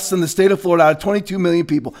 total deaths in the state of Florida out of 22 million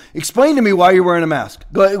people. Explain to me why you're wearing a mask.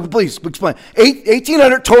 Go ahead, please explain.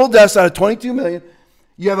 1,800 total deaths out of 22 million.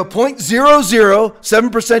 You have a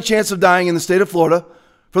 0.007% chance of dying in the state of Florida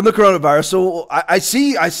from the coronavirus. So I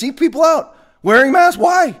see people out wearing masks.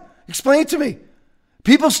 Why? Explain it to me.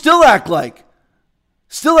 People still act like,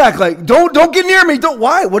 don't get near me.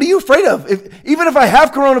 Why? What are you afraid of? Even if I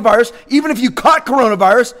have coronavirus, even if you caught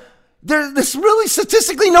coronavirus, there's really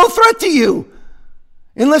statistically no threat to you.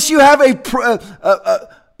 Unless you have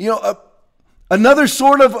another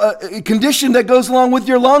sort of condition that goes along with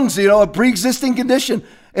your lungs, a pre-existing condition,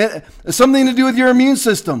 something to do with your immune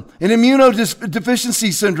system, an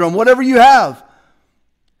immunodeficiency syndrome, whatever you have.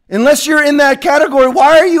 Unless you're in that category,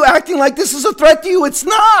 why are you acting like this is a threat to you? It's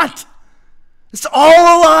not. It's all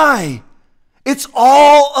a lie. It's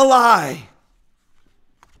all a lie.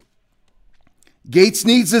 Gates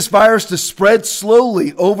needs this virus to spread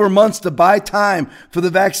slowly over months to buy time for the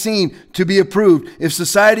vaccine to be approved. If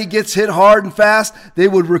society gets hit hard and fast, they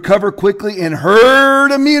would recover quickly, and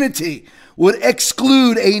herd immunity would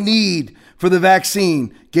exclude a need for the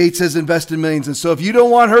vaccine. Gates has invested millions. And so if you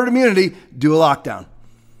don't want herd immunity, do a lockdown.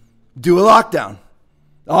 Do a lockdown.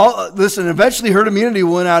 Listen, eventually herd immunity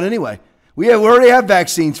will win out anyway. We already have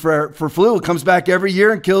vaccines for flu. It comes back every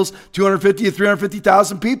year and kills 250 to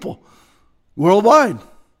 350,000 people. Worldwide.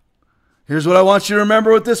 Here's what I want you to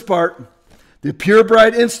remember with this part. The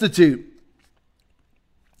Purebright Institute.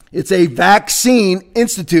 It's a vaccine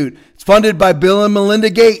institute. It's funded by Bill and Melinda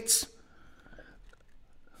Gates.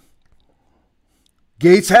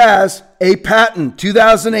 Gates has a patent,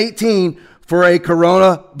 2018, for a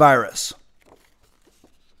coronavirus.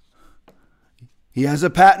 He has a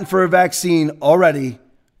patent for a vaccine already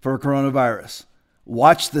for a coronavirus.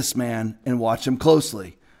 Watch this man and watch him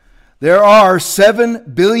closely. There are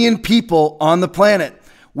 7 billion people on the planet.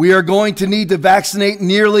 We are going to need to vaccinate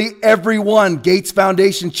nearly everyone. Gates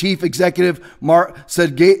Foundation Chief Executive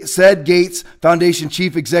said Gates Foundation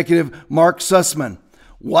Chief Executive Mark Sussman.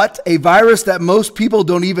 What? A virus that most people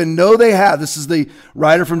don't even know they have. This is the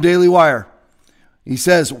writer from Daily Wire. He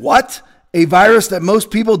says, what? A virus that most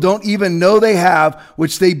people don't even know they have,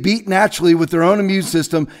 which they beat naturally with their own immune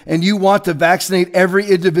system, and you want to vaccinate every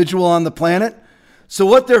individual on the planet? So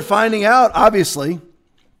what they're finding out, obviously,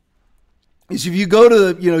 is if you go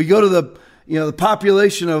to the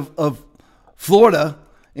population of Florida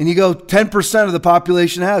And you go 10% of the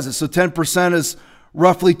population has it. So 10% is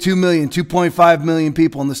roughly 2 million, 2.5 million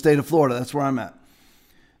people in the state of Florida. That's where I'm at.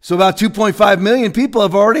 So about 2.5 million people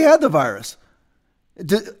have already had the virus.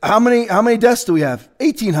 How many deaths do we have?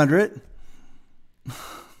 1,800.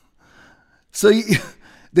 So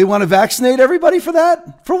they want to vaccinate everybody for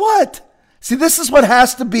that? For what? See, this is what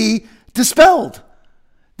has to be dispelled.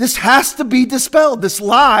 This has to be dispelled. This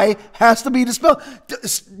lie has to be dispelled.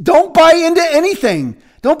 Don't buy into anything.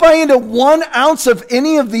 Don't buy into 1 ounce of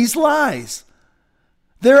any of these lies.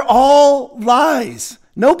 They're all lies.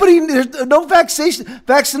 No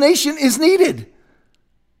vaccination is needed.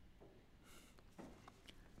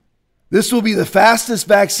 This will be the fastest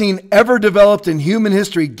vaccine ever developed in human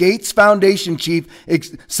history, said Gates Foundation Chief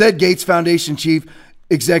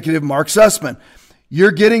Executive Mark Sussman.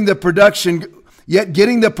 Getting the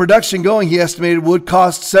production going, he estimated, would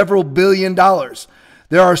cost several $billions.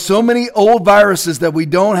 There are so many old viruses that we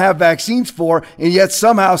don't have vaccines for, and yet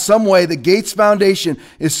somehow, some way, the Gates Foundation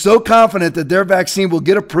is so confident that their vaccine will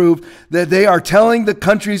get approved that they are telling the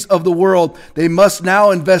countries of the world they must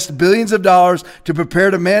now invest billions of dollars to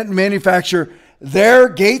prepare to manufacture their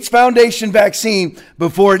Gates Foundation vaccine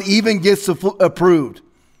before it even gets approved.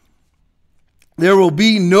 There will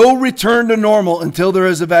be no return to normal until there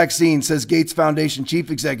is a vaccine, says Gates Foundation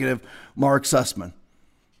Chief Executive Mark Sussman.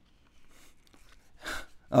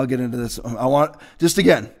 I'll get into this. How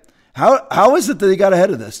is it that they got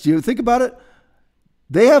ahead of this? Do you think about it?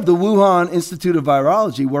 They have the Wuhan Institute of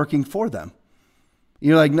Virology working for them.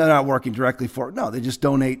 You're like, no, not working directly for it. No, they just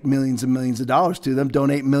donate millions and millions of dollars to them,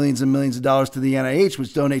 donate millions and millions of dollars to the NIH,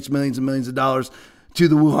 which donates millions and millions of dollars to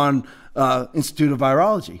the Wuhan Institute of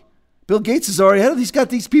Virology. Bill Gates is already ahead of it. He's got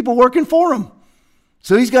these people working for him.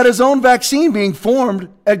 So he's got his own vaccine being formed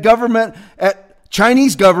at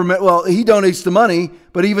Chinese government. Well, he donates the money,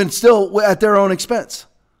 but even still at their own expense.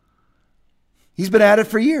 He's been at it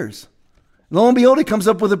for years. Lo and behold, he comes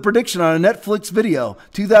up with a prediction on a Netflix video,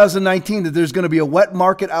 2019, that there's going to be a wet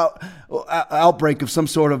market outbreak of some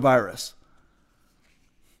sort of virus.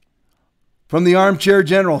 From the Armchair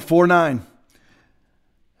General, 4/9.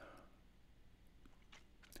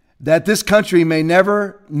 That this country may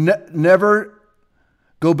never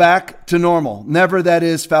go back to normal. Never, that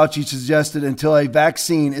is, Fauci suggested, until a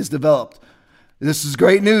vaccine is developed. This is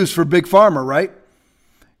great news for Big Pharma, right?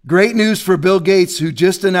 Great news for Bill Gates, who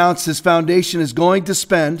just announced his foundation is going to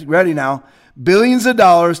spend, ready now, billions of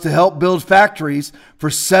dollars to help build factories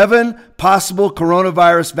for 7 possible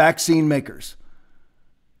coronavirus vaccine makers.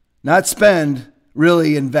 Not spend,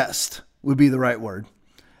 really invest would be the right word.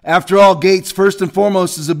 After all, Gates, first and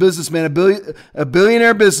foremost, is a businessman, a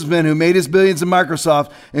billionaire businessman who made his billions in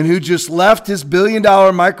Microsoft and who just left his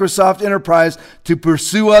billion-dollar Microsoft enterprise to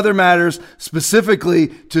pursue other matters, specifically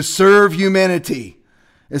to serve humanity,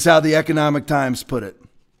 is how the Economic Times put it.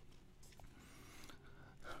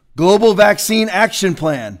 Global Vaccine Action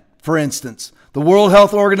Plan, for instance, the World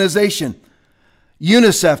Health Organization,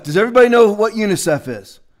 UNICEF. Does everybody know what UNICEF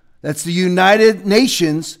is? That's the United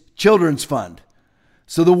Nations Children's Fund.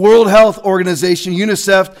 So the World Health Organization,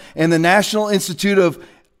 UNICEF, and the National Institute of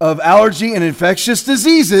Allergy and Infectious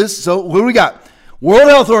Diseases. So what do we got? World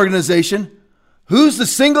Health Organization. Who's the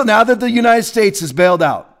single, now that the United States is bailed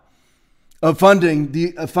out of funding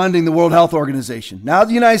the World Health Organization. Now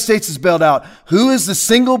the United States is bailed out. Who is the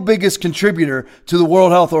single biggest contributor to the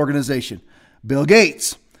World Health Organization? Bill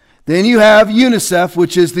Gates. Then you have UNICEF,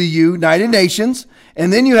 which is the United Nations.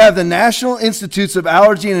 And then you have the National Institutes of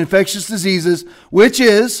Allergy and Infectious Diseases, which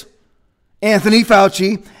is Anthony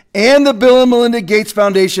Fauci, and the Bill and Melinda Gates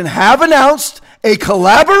Foundation have announced a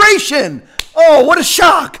collaboration. Oh, what a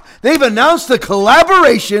shock. They've announced a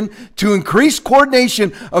collaboration to increase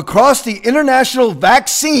coordination across the international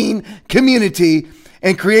vaccine community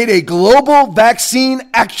and create a global vaccine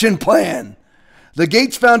action plan. The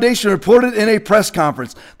Gates Foundation reported in a press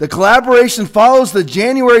conference. The collaboration follows the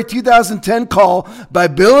January 2010 call by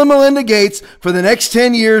Bill and Melinda Gates for the next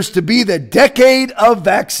 10 years to be the decade of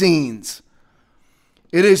vaccines.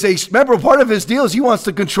 It is remember, part of his deal is he wants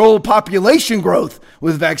to control population growth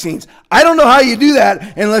with vaccines. I don't know how you do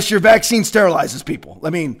that unless your vaccine sterilizes people. I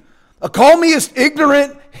mean, call me an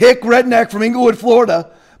ignorant hick redneck from Inglewood,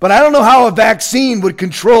 Florida, but I don't know how a vaccine would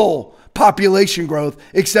control population growth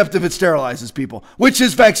except if it sterilizes people, which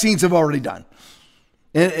his vaccines have already done.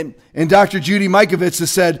 And Dr. Judy Mikovits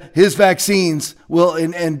has said his vaccines will,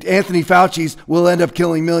 and Anthony Fauci's will end up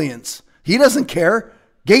killing millions. He doesn't care.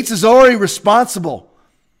 Gates is already responsible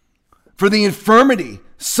for the infirmity,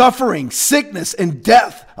 suffering, sickness, and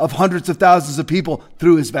death of hundreds of thousands of people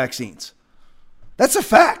through his vaccines. That's a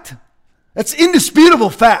fact. That's indisputable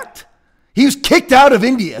fact. He was kicked out of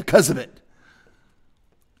India because of it.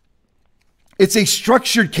 It's a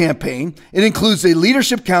structured campaign. It includes a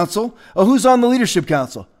leadership council. Oh, who's on the leadership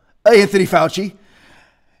council? Anthony Fauci.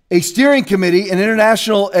 A steering committee, an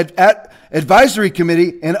international advisory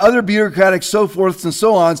committee, and other bureaucratic so forths and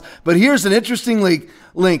so ons. But here's an interesting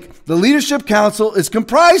link. The leadership council is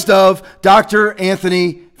comprised of Dr.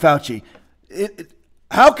 Anthony Fauci.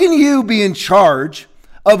 How can you be in charge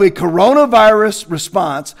of a coronavirus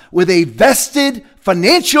response with a vested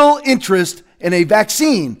financial interest in a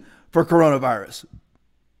vaccine for coronavirus?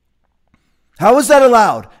 How is that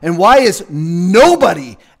allowed? And why is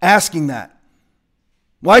nobody asking that?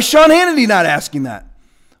 Why is Sean Hannity not asking that?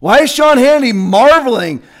 Why is Sean Hannity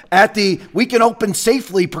marveling at the we can open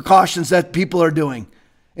safely precautions that people are doing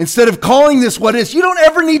instead of calling this what is? You don't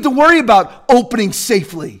ever need to worry about opening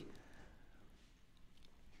safely.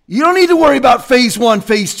 You don't need to worry about phase 1,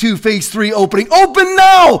 phase 2, phase 3 opening. Open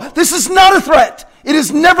now. This is not a threat. It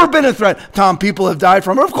has never been a threat. Tom, people have died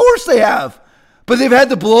from it. Of course they have. But they've had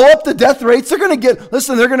to blow up the death rates. They're going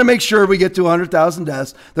to make sure we get to 100,000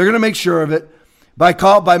 deaths. They're going to make sure of it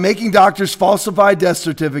by making doctors falsify death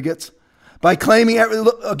certificates, by claiming,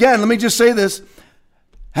 again, let me just say this.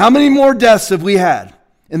 How many more deaths have we had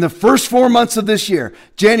in the first 4 months of this year?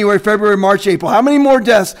 January, February, March, April. How many more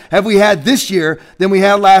deaths have we had this year than we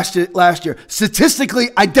had last year? Statistically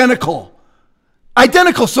identical.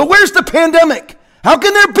 Identical. So where's the pandemic? How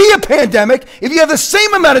can there be a pandemic if you have the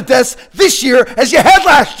same amount of deaths this year as you had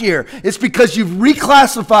last year? It's because you've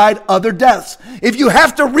reclassified other deaths. If you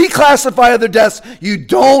have to reclassify other deaths, you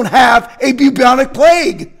don't have a bubonic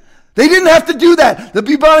plague. They didn't have to do that. The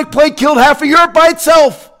bubonic plague killed half of Europe by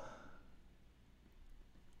itself.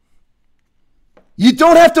 You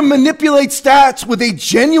don't have to manipulate stats with a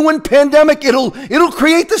genuine pandemic. It'll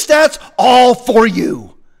create the stats all for you.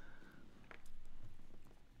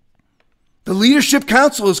 The leadership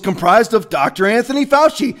council is comprised of Dr. Anthony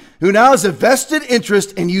Fauci, who now has a vested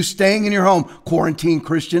interest in you staying in your home. Quarantine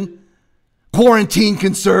Christian, quarantine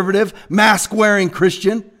conservative, mask-wearing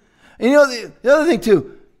Christian. And you know, the other thing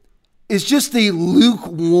too is just the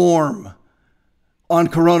lukewarm on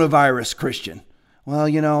coronavirus Christian. Well,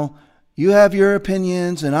 you know, you have your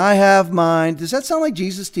opinions and I have mine. Does that sound like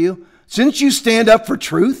Jesus to you? Shouldn't you stand up for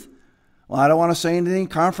truth? Well, I don't want to say anything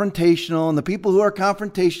confrontational, and the people who are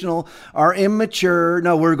confrontational are immature.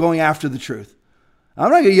 No, we're going after the truth.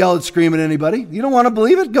 I'm not going to yell and scream at anybody. You don't want to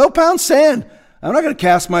believe it? Go pound sand. I'm not going to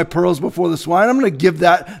cast my pearls before the swine. I'm going to give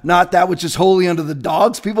not that which is holy unto the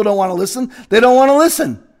dogs. People don't want to listen. They don't want to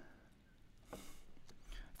listen.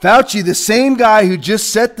 Fauci, the same guy who just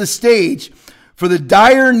set the stage for the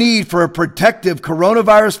dire need for a protective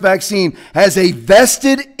coronavirus vaccine, has a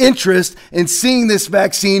vested interest in seeing this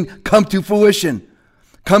vaccine come to fruition,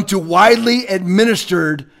 come to widely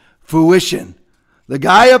administered fruition. The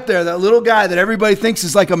guy up there, that little guy that everybody thinks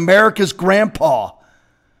is like America's grandpa,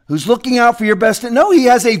 who's looking out for your best. No, he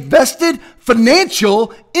has a vested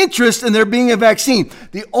financial interest in there being a vaccine.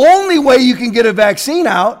 The only way you can get a vaccine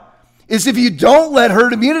out is if you don't let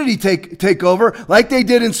herd immunity take over like they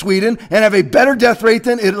did in Sweden and have a better death rate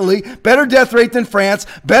than Italy, better death rate than France,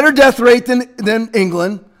 better death rate than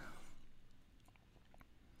England.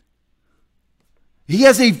 He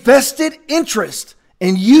has a vested interest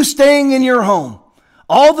in you staying in your home.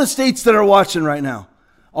 All the states that are watching right now,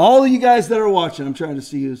 all of you guys that are watching, I'm trying to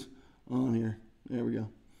see who's on here. There we go.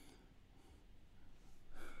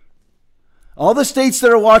 All the states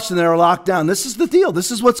that are watching that are locked down, this is the deal.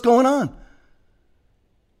 This is what's going on.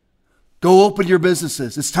 Go open your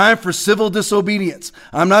businesses. It's time for civil disobedience.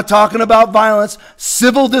 I'm not talking about violence,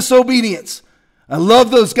 civil disobedience. I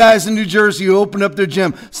love those guys in New Jersey who opened up their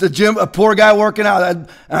gym. It's the gym, a poor guy working out.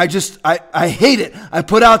 I hate it. I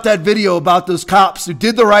put out that video about those cops who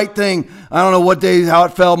did the right thing. I don't know what day, how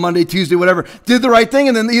it fell, Monday, Tuesday, whatever. Did the right thing,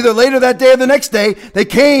 and then either later that day or the next day, they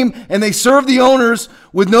came and they served the owners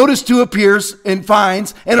with notice to appears and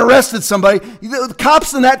fines and arrested somebody. The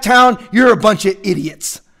cops in that town, you're a bunch of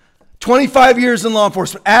idiots. 25 years in law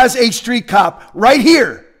enforcement as a street cop right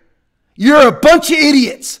here. You're a bunch of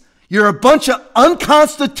idiots. You're a bunch of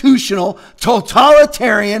unconstitutional,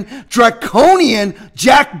 totalitarian, draconian,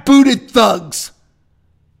 jackbooted thugs.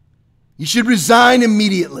 You should resign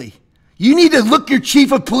immediately. You need to look your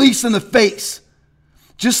chief of police in the face.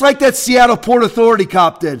 Just like that Seattle Port Authority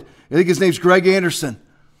cop did. I think his name's Greg Anderson.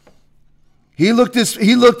 He looked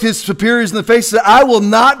his superiors in the face and said, I will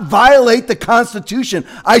not violate the Constitution.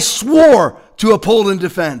 I swore to uphold and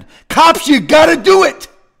defend. Cops, you got to do it.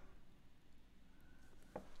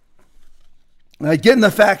 Now, getting the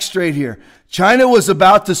facts straight here. China was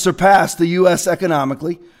about to surpass the U.S.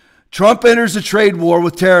 economically. Trump enters a trade war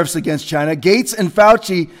with tariffs against China. Gates and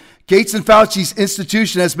Fauci's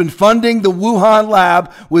institution has been funding the Wuhan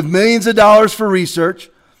lab with millions of dollars for research.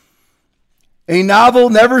 A novel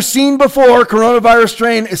never seen before coronavirus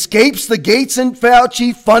strain escapes the Gates and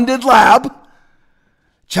Fauci funded lab.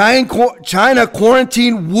 China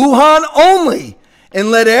quarantined Wuhan only and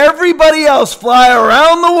let everybody else fly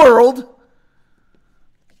around the world.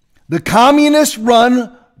 The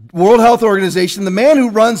communist-run World Health Organization, the man who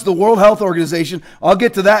runs the World Health Organization, I'll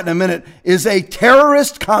get to that in a minute, is a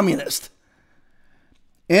terrorist communist.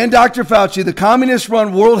 And Dr. Fauci, the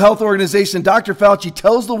communist-run World Health Organization, Dr. Fauci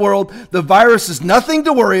tells the world the virus is nothing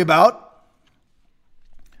to worry about.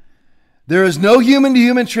 There is no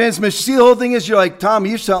human-to-human transmission. See, the whole thing is, you're like, Tom,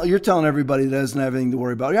 you're telling everybody that doesn't have anything to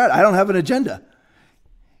worry about. I don't have an agenda.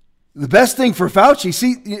 The best thing for Fauci,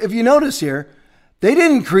 see, if you notice here, they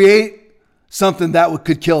didn't create something that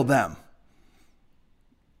could kill them.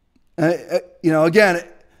 Again,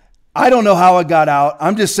 I don't know how it got out.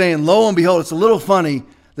 I'm just saying, lo and behold, it's a little funny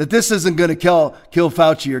that this isn't going to kill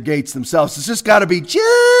Fauci or Gates themselves. It's just got to be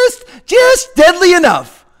just deadly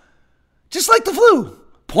enough. Just like the flu,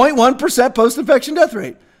 0.1% post-infection death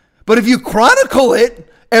rate. But if you chronicle it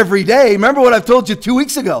every day, remember what I've told you 2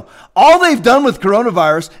 weeks ago, all they've done with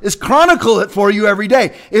coronavirus is chronicle it for you every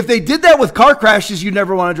day. If they did that with car crashes, you'd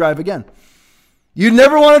never want to drive again. You'd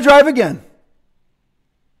never want to drive again.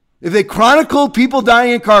 If they chronicled people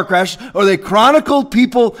dying in car crashes, or they chronicled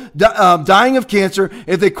people dying of cancer,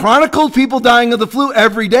 if they chronicled people dying of the flu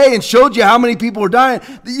every day and showed you how many people were dying,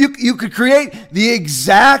 you could create the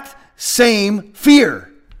exact same fear.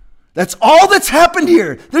 That's all that's happened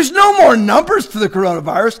here. There's no more numbers to the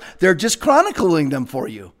coronavirus. They're just chronicling them for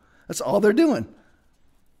you. That's all they're doing.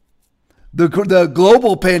 The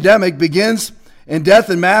global pandemic begins, and death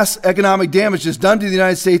and mass economic damage is done to the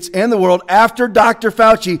United States and the world after Dr.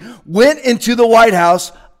 Fauci went into the White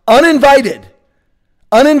House uninvited,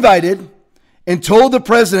 and told the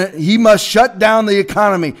president he must shut down the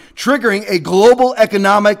economy, triggering a global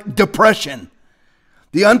economic depression.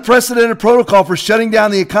 The unprecedented protocol for shutting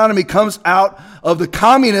down the economy comes out of the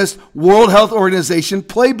communist World Health Organization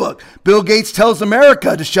playbook. Bill Gates tells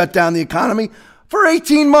America to shut down the economy for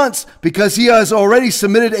 18 months because he has already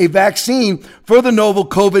submitted a vaccine for the novel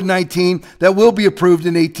COVID-19 that will be approved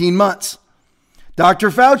in 18 months. Dr.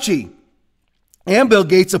 Fauci and Bill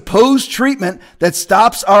Gates oppose treatment that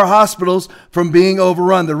stops our hospitals from being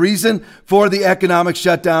overrun. The reason for the economic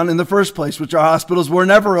shutdown in the first place, which our hospitals were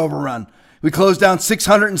never overrun. We closed down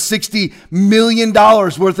 $660 million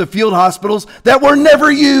worth of field hospitals that were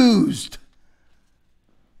never used.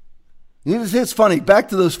 It's funny. Back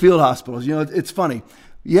to those field hospitals. It's funny.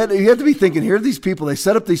 You have to be thinking, here are these people. They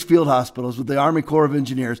set up these field hospitals with the Army Corps of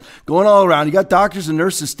Engineers going all around. You got doctors and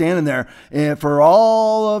nurses standing there and for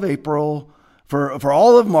all of April, for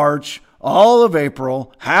all of March, all of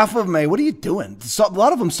April, half of May. What are you doing? A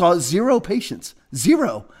lot of them saw 0 patients.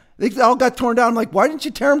 0. They all got torn down. I'm like, why didn't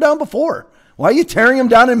you tear them down before? Why are you tearing them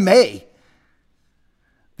down in May?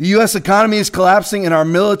 The U.S. economy is collapsing and our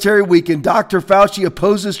military weakened. Dr. Fauci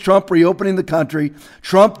opposes Trump reopening the country.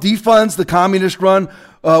 Trump defunds the communist-run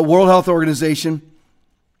World Health Organization.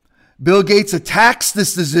 Bill Gates attacks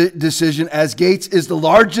this decision as Gates is the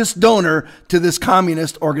largest donor to this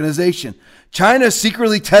communist organization. China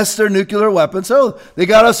secretly tests their nuclear weapons. Oh, they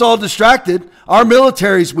got us all distracted. Our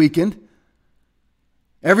military's weakened.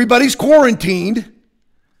 Everybody's quarantined.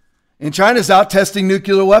 And China's out testing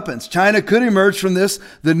nuclear weapons. China could emerge from this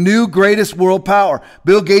the new greatest world power.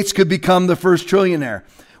 Bill Gates could become the first trillionaire.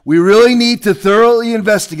 We really need to thoroughly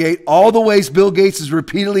investigate all the ways Bill Gates is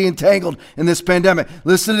repeatedly entangled in this pandemic.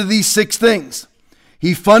 Listen to these 6 things.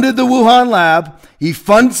 He funded the Wuhan lab. He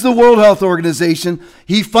funds the World Health Organization.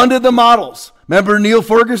 He funded the models. Remember Neil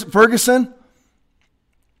Ferguson?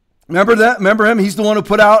 Remember that? Remember him? He's the one who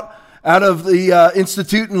put out of the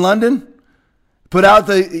institute in London.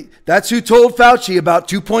 That's who told Fauci about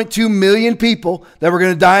 2.2 million people that were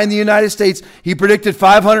going to die in the United States. He predicted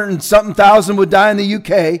 500 and something thousand would die in the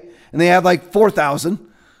UK, and they had like 4,000.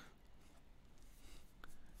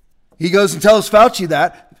 He goes and tells Fauci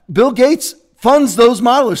that. Bill Gates funds those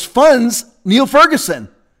modelers, funds Neil Ferguson.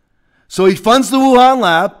 So he funds the Wuhan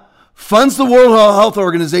lab, funds the World Health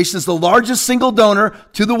Organization, is the largest single donor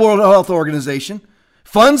to the World Health Organization,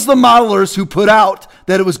 funds the modelers who put out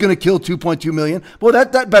that it was going to kill 2.2 million. Well,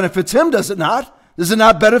 that benefits him, does it not? Does it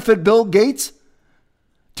not benefit Bill Gates?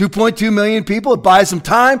 2.2 million people. It buys him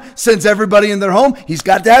time, sends everybody in their home. He's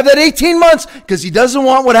got to have that 18 months because he doesn't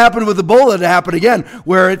want what happened with Ebola to happen again,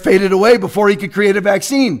 where it faded away before he could create a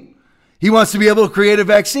vaccine. He wants to be able to create a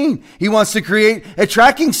vaccine. He wants to create a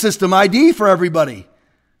tracking system, ID for everybody.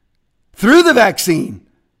 through the vaccine.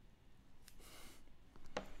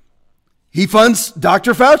 He funds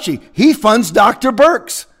Dr. Fauci. He funds Dr.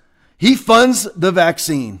 Birx. He funds the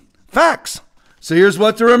vaccine. Facts. So here's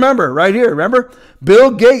what to remember right here. Remember,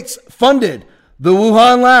 Bill Gates funded the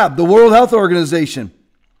Wuhan lab, the World Health Organization,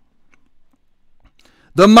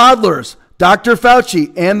 the modelers, Dr.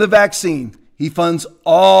 Fauci, and the vaccine. He funds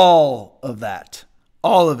all of that.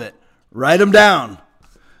 All of it. Write them down.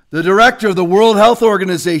 The director of the World Health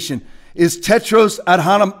Organization is Tedros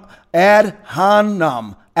Adhanom.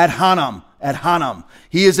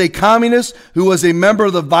 He is a communist who was a member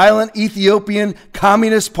of the violent Ethiopian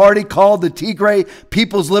Communist Party called the Tigray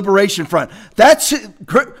People's Liberation Front. That's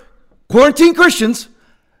quarantine Christians.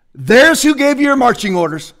 There's who gave you your marching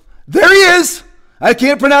orders. There he is. I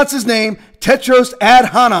can't pronounce his name. Tedros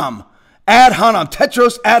Adhanom.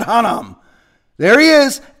 Tedros Adhanom. There he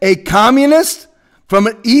is, a communist from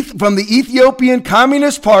the Ethiopian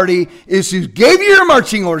Communist Party is who gave you your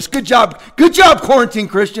marching orders. Good job, quarantine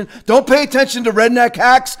Christian. Don't pay attention to redneck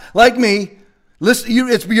hacks like me. Listen,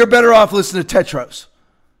 you're better off listening to Tedros.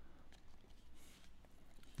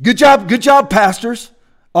 Good job, pastors.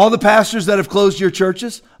 All the pastors that have closed your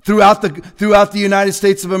churches throughout the United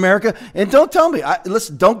States of America. And don't tell me,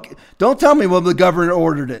 don't tell me when the governor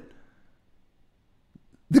ordered it.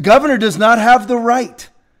 The governor does not have the right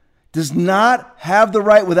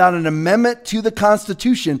without an amendment to the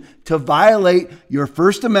Constitution to violate your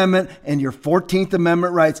First Amendment and your 14th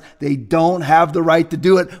Amendment rights. They don't have the right to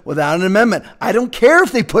do it without an amendment. I don't care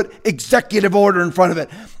if they put executive order in front of it.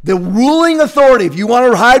 The ruling authority, if you want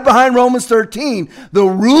to hide behind Romans 13, the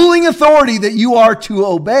ruling authority that you are to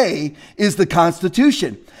obey is the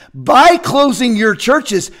Constitution. By closing your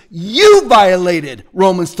churches, you violated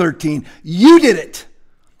Romans 13. You did it.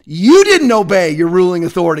 You didn't obey your ruling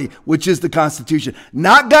authority, which is the Constitution.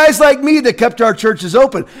 Not guys like me that kept our churches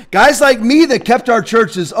open. Guys like me that kept our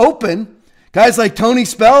churches open, guys like Tony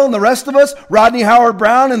Spell and the rest of us, Rodney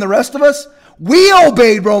Howard-Browne and the rest of us, we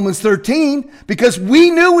obeyed Romans 13 because we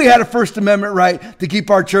knew we had a First Amendment right to keep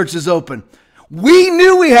our churches open. We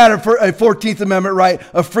knew we had a 14th Amendment right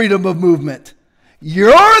of freedom of movement.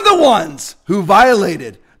 You're the ones who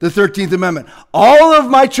violated the 13th Amendment. All of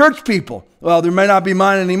my church people, well, there may not be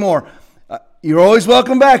mine anymore. You're always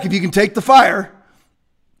welcome back if you can take the fire.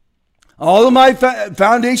 All of my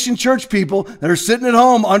foundation church people that are sitting at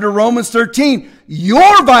home under Romans 13,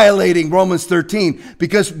 you're violating Romans 13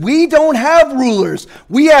 because we don't have rulers.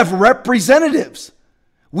 We have representatives.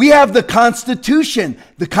 We have the Constitution.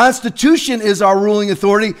 The Constitution is our ruling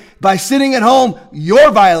authority. By sitting at home, you're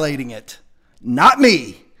violating it, not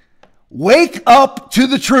me. Wake up to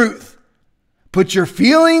the truth. Put your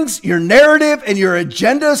feelings, your narrative, and your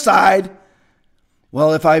agenda aside.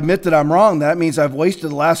 Well, if I admit that I'm wrong, that means I've wasted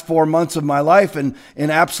the last 4 months of my life in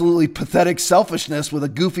absolutely pathetic selfishness with a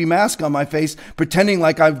goofy mask on my face, pretending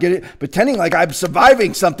like I'm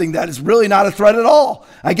surviving something that is really not a threat at all.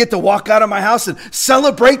 I get to walk out of my house and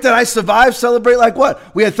celebrate that I survived. Celebrate like what?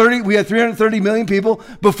 We had 330 million people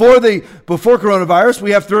before coronavirus.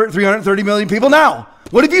 We have 330 million people now.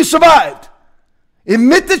 What have you survived?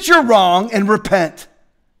 Admit that you're wrong and repent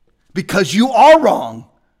because you are wrong.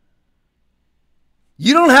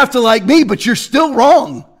 You don't have to like me, but you're still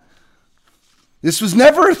wrong. This was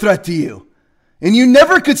never a threat to you. And you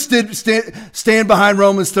never could stand behind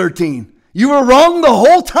Romans 13. You were wrong the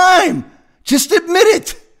whole time. Just admit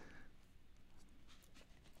it.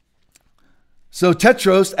 So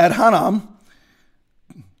Tedros Adhanom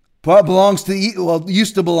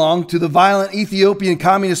used to belong to the violent Ethiopian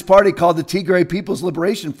Communist Party called the Tigray People's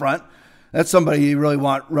Liberation Front. That's somebody you really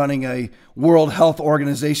want running a World Health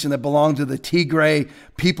Organization that belonged to the Tigray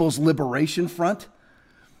People's Liberation Front.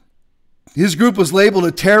 His group was labeled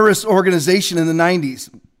a terrorist organization in the 90s.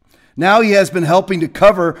 Now he has been helping to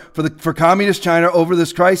cover for Communist China over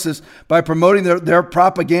this crisis by promoting their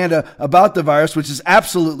propaganda about the virus, which is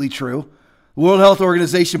absolutely true. The World Health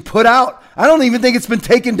Organization put out, I don't even think it's been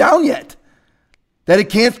taken down yet, that it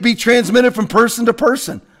can't be transmitted from person to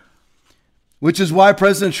person, which is why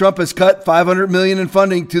President Trump has cut $500 million in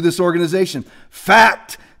funding to this organization.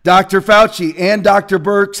 Fact, Dr. Fauci and Dr.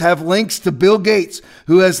 Birx have links to Bill Gates,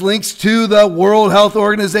 who has links to the World Health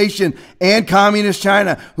Organization and Communist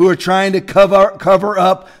China, who are trying to cover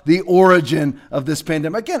up the origin of this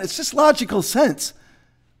pandemic. Again, it's just logical sense.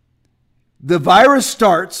 The virus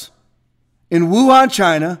starts in Wuhan,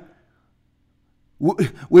 China,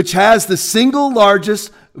 which has the single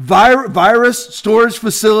largest virus storage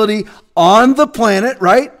facility on the planet,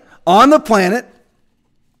 right? On the planet.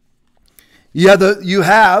 You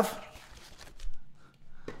have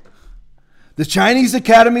the Chinese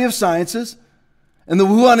Academy of Sciences and the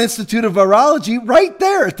Wuhan Institute of Virology right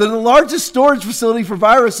there. It's the largest storage facility for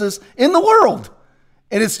viruses in the world.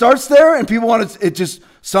 And it starts there, and people want it just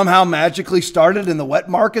somehow magically started in the wet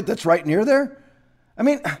market that's right near there. I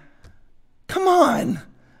mean, come on.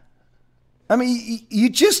 I mean,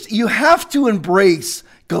 you have to embrace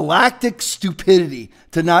galactic stupidity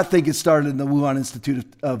to not think it started in the Wuhan Institute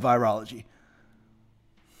of Virology.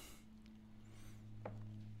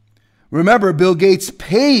 Remember, Bill Gates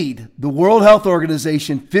paid the World Health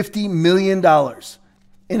Organization $50 million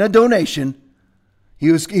in a donation.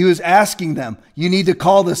 He was asking them, you need to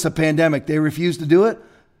call this a pandemic. They refused to do it.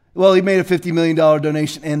 Well, he made a $50 million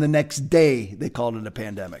donation, and the next day they called it a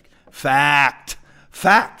pandemic. Fact.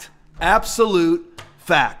 Absolute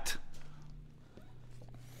fact.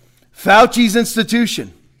 Fauci's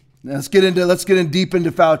institution. Now let's get in deep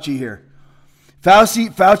into Fauci here.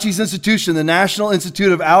 Fauci's institution, the National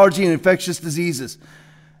Institute of Allergy and Infectious Diseases.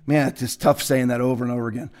 Man, it's just tough saying that over and over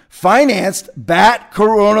again. Financed bat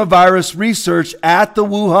coronavirus research at the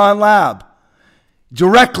Wuhan lab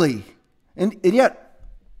directly. And yet,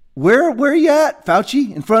 where are you at,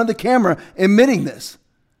 Fauci, in front of the camera admitting this?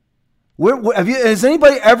 Has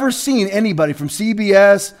anybody ever seen anybody from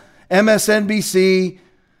CBS, MSNBC,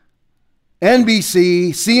 NBC,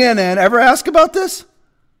 CNN ever ask about this?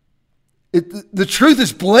 The truth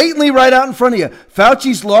is blatantly right out in front of you.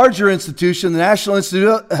 Fauci's larger institution, the National Institute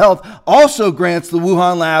of Health, also grants the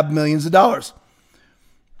Wuhan lab millions of dollars.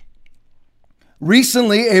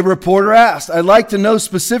 Recently, a reporter asked, I'd like to know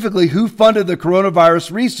specifically who funded the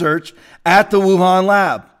coronavirus research at the Wuhan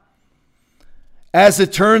lab. As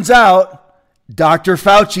it turns out, Dr.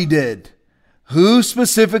 Fauci did. Who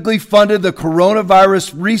specifically funded the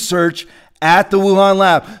coronavirus research at the Wuhan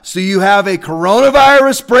lab? So you have a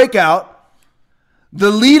coronavirus breakout. The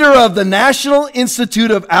leader of the National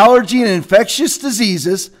Institute of Allergy and Infectious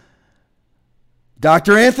Diseases,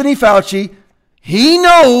 Dr. Anthony Fauci, he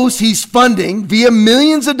knows he's funding via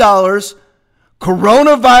millions of dollars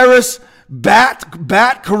coronavirus, bat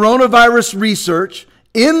coronavirus research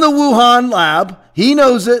in the Wuhan lab. He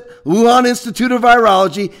knows it. Wuhan Institute of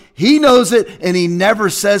Virology. He knows it, and he never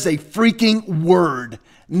says a freaking word.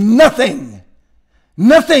 Nothing.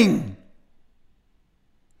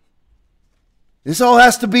 This all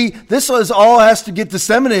has to get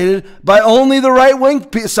disseminated by only the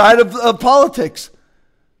right-wing side of politics.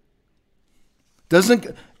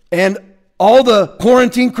 And all the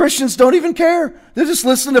quarantine Christians don't even care. They'll just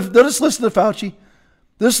listen to Fauci.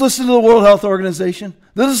 They'll just listen to the World Health Organization.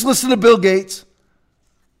 They'll just listen to Bill Gates.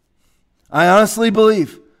 I honestly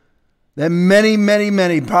believe that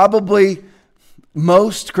many, probably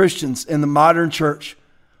most Christians in the modern church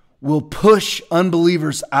will push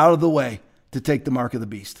unbelievers out of the way to take the mark of the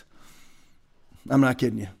beast. I'm not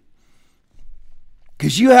kidding you.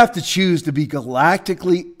 Because you have to choose to be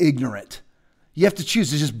galactically ignorant. You have to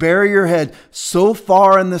choose to just bury your head so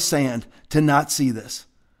far in the sand to not see this.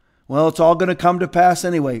 Well, it's all going to come to pass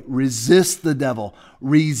anyway. Resist the devil.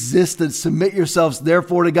 Resist it. Submit yourselves,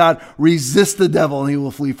 therefore, to God. Resist the devil, and he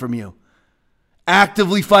will flee from you.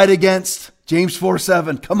 Actively fight against. James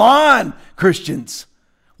 4:7. Come on, Christians.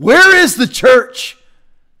 Where is the church?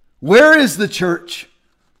 Where is the church?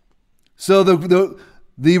 So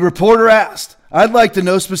the reporter asked, I'd like to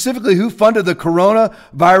know specifically who funded the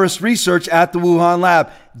coronavirus research at the Wuhan lab.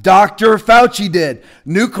 Dr. Fauci did.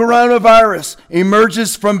 New coronavirus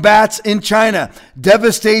emerges from bats in China,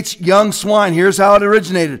 devastates young swine. Here's how it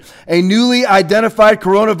originated. A newly identified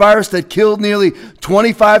coronavirus that killed nearly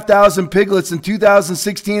 25,000 piglets in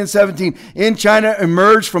 2016 and 17 in China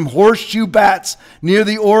emerged from horseshoe bats near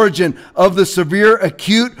the origin of the severe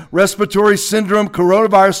acute respiratory syndrome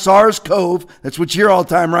coronavirus SARS-CoV. That's what you hear all the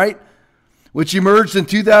time, right? Which emerged in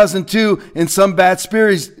 2002 in some bat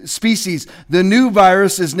species. The new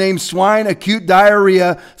virus is named swine acute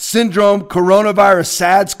diarrhea syndrome coronavirus,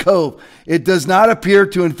 SARS-CoV. It does not appear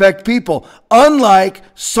to infect people, unlike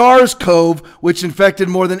SARS-CoV, which infected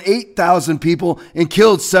more than 8,000 people and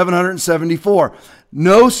killed 774.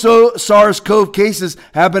 No SARS-CoV cases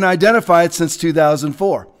have been identified since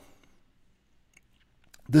 2004.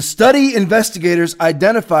 The study investigators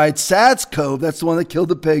identified SARS-CoV, that's the one that killed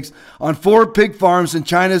the pigs, on 4 pig farms in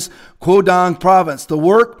China's Guangdong province. The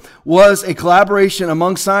work was a collaboration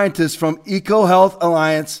among scientists from EcoHealth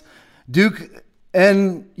Alliance, Duke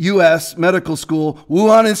NUS Medical School,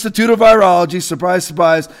 Wuhan Institute of Virology, surprise,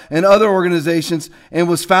 surprise, and other organizations, and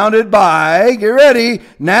was founded by, get ready,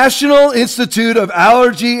 National Institute of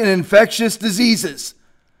Allergy and Infectious Diseases.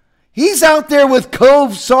 He's out there with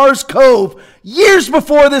SARS-CoV years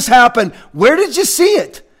before this happened. Where did you see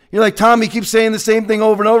it? You're like, Tom, he keeps saying the same thing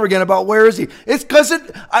over and over again about where is he? It's because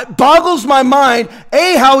it boggles my mind,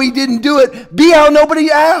 A, how he didn't do it, B, how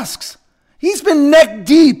nobody asks. He's been neck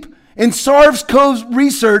deep in SARS-CoV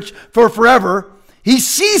research for forever. He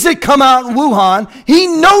sees it come out in Wuhan. He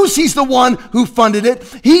knows he's the one who funded it.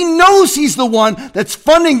 He knows he's the one that's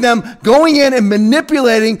funding them going in and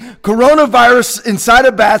manipulating coronavirus inside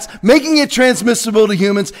of bats, making it transmissible to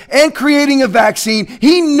humans, and creating a vaccine.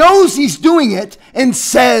 He knows he's doing it and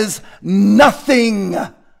says nothing.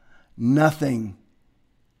 Nothing.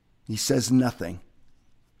 He says nothing.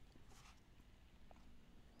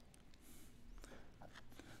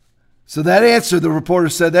 So that answer, the reporter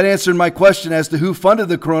said, that answered my question as to who funded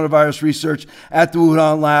the coronavirus research at the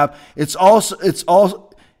Wuhan lab. It's also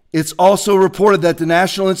reported that the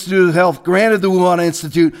National Institute of Health granted the Wuhan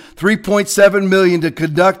Institute $3.7 million to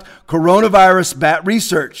conduct coronavirus bat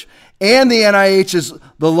research. And the NIH is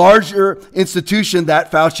the larger institution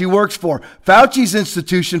that Fauci works for. Fauci's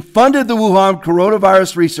institution funded the Wuhan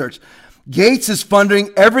coronavirus research. Gates is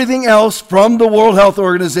funding everything else from the World Health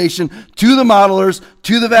Organization to the modelers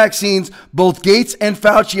to the vaccines. Both Gates and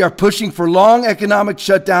Fauci are pushing for long economic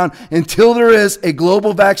shutdown until there is a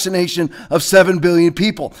global vaccination of 7 billion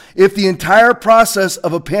people. If the entire process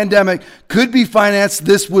of a pandemic could be financed,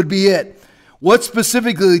 this would be it. What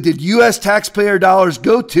specifically did U.S. taxpayer dollars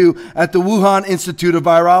go to at the Wuhan Institute of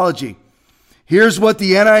Virology? Here's what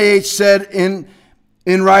the NIH said in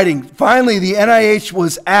writing. Finally, the NIH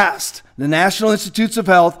was asked, the National Institutes of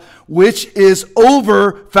Health, which is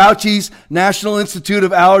over Fauci's National Institute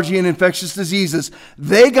of Allergy and Infectious Diseases.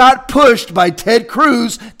 They got pushed by Ted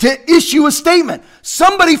Cruz to issue a statement.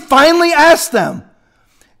 Somebody finally asked them.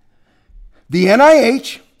 The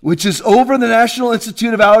NIH, which is over the National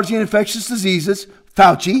Institute of Allergy and Infectious Diseases,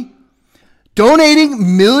 Fauci,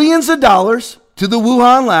 donating millions of dollars to the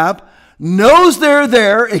Wuhan lab, knows they're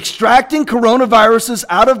there extracting coronaviruses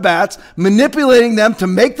out of bats, manipulating them to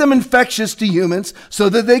make them infectious to humans so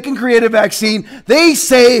that they can create a vaccine. They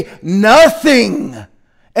say nothing.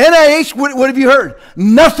 NIH, what have you heard?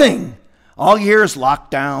 Nothing. All you hear is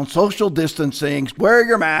lockdown, social distancing, wear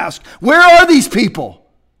your mask. Where are these people?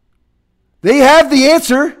 They have the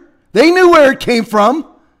answer. They knew where it came from.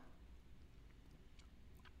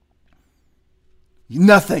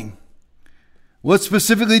 Nothing. What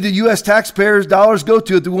specifically did U.S. taxpayers' dollars go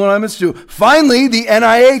to at the Wuhan Institute? Finally, the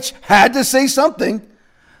NIH had to say something.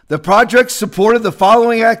 The project supported the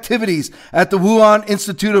following activities at the Wuhan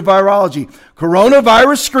Institute of Virology.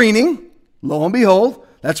 Coronavirus screening, lo and behold,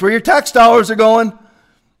 that's where your tax dollars are going.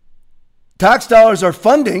 Tax dollars are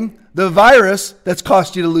funding the virus that's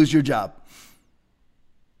cost you to lose your job.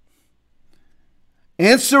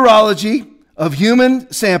 And serology of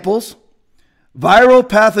human samples. Viral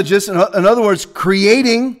pathogens, in other words,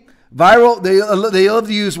 creating viral, they love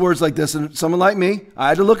to use words like this. And someone like me, I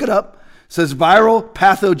had to look it up, says viral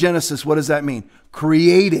pathogenesis. What does that mean?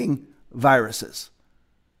 Creating viruses.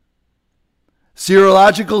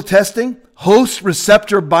 Serological testing, host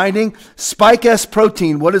receptor binding, spike S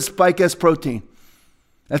protein. What is spike S protein?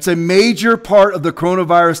 That's a major part of the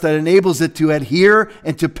coronavirus that enables it to adhere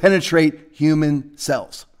and to penetrate human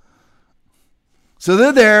cells. So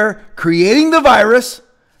they're there creating the virus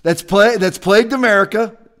that's plagued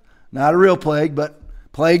America. Not a real plague, but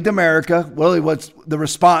plagued America. Really, what's the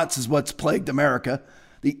response is what's plagued America.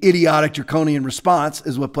 The idiotic draconian response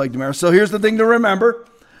is what plagued America. So here's the thing to remember.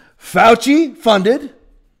 Fauci funded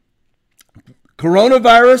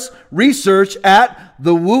coronavirus research at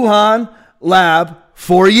the Wuhan lab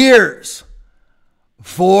for years.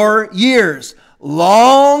 4 years.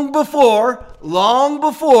 Long before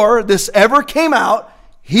this ever came out,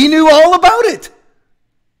 he knew all about it.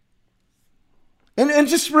 And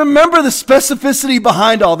just remember the specificity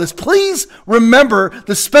behind all this. Please remember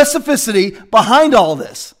the specificity behind all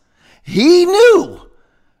this. He knew.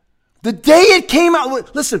 The day it came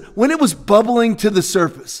out, listen, when it was bubbling to the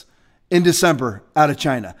surface in December out of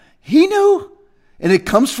China, he knew. And it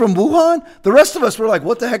comes from Wuhan. The rest of us were like,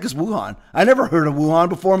 what the heck is Wuhan? I never heard of Wuhan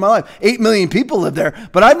before in my life. 8 million people live there,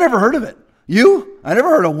 but I've never heard of it. You? I never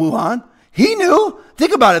heard of Wuhan. He knew.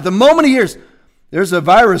 Think about it. The moment he hears, there's a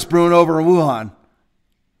virus brewing over in Wuhan,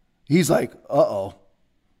 he's like, uh-oh.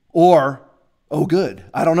 Or, oh, good.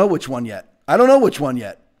 I don't know which one yet.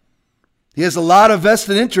 He has a lot of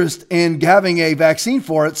vested interest in having a vaccine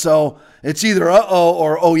for it, so it's either uh-oh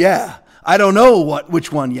or oh, yeah. I don't know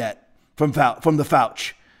which one yet. From the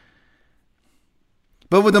Fauci.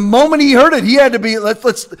 But with the moment he heard it, he had to be,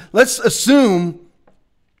 let's assume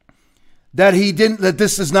that that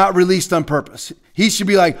this is not released on purpose. He should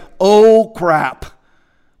be like, oh crap,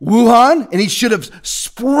 Wuhan, and he should have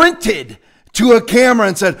sprinted to a camera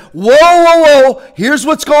and said, whoa, whoa, whoa, here's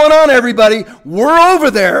what's going on, everybody. We're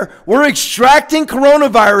over there. We're extracting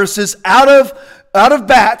coronaviruses out of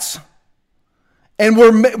bats, and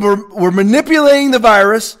we're manipulating the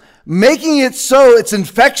virus, making it so it's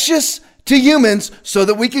infectious to humans so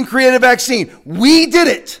that we can create a vaccine. We did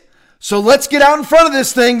it. So let's get out in front of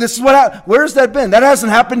this thing. This is where's that been? That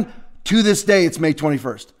hasn't happened to this day. It's May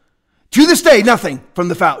 21st. To this day, nothing from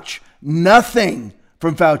the Fauci. Nothing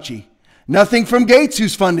from Fauci. Nothing from Gates,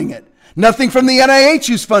 who's funding it. Nothing from the NIH,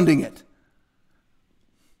 who's funding it.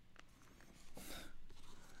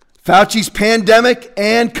 Fauci's pandemic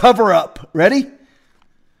and cover-up. Ready?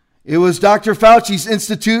 It was Dr. Fauci's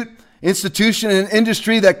institution and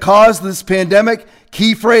industry that caused this pandemic.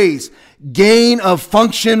 Key phrase, gain of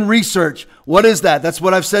function research. What is that? That's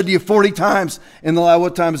what I've said to you 40 times in the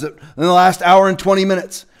last hour and 20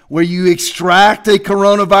 minutes, where you extract a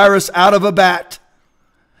coronavirus out of a bat.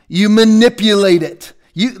 You manipulate it.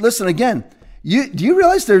 Listen again. Do you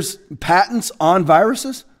realize there's patents on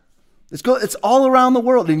viruses? It's all around the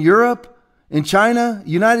world. In Europe, in China,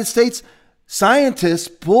 United States, scientists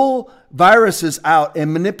pull viruses out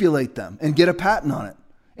and manipulate them and get a patent on it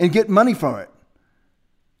and get money from it.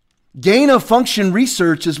 Gain of function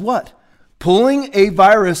research is what? Pulling a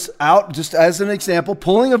virus out, just as an example,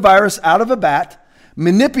 pulling a virus out of a bat,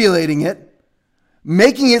 manipulating it,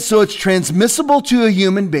 making it so it's transmissible to a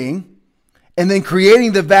human being, and then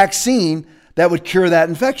creating the vaccine that would cure that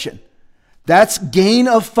infection. That's gain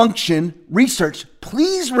of function research.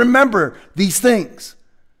 Please remember these things.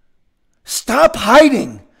 Stop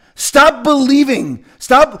hiding. Stop believing.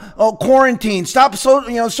 Stop quarantine. Stop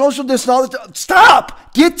social distance.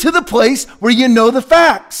 Stop. Get to the place where you know the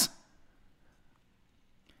facts.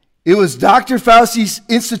 It was Dr. Fauci's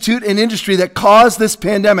institute and industry that caused this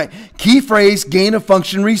pandemic. Key phrase, gain of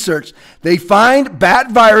function research. They find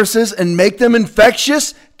bat viruses and make them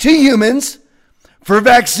infectious to humans for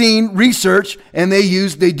vaccine research, and they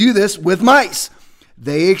do this with mice.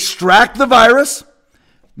 They extract the virus,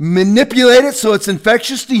 manipulate it so it's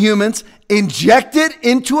infectious to humans, inject it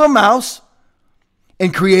into a mouse,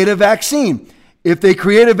 and create a vaccine. If they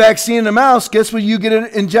create a vaccine in a mouse, guess what you get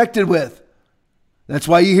it injected with? That's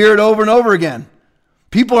why you hear it over and over again.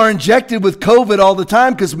 People are injected with COVID all the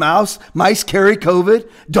time because mice carry COVID,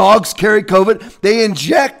 dogs carry COVID. They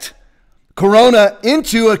inject corona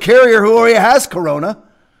into a carrier who already has corona,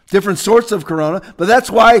 different sorts of corona. But that's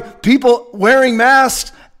why people wearing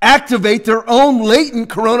masks activate their own latent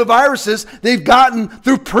coronaviruses they've gotten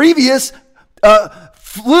through previous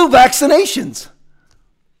flu vaccinations.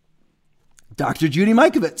 Dr. Judy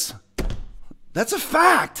Mikovits. That's a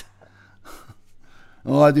fact.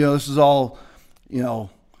 Oh, this is all,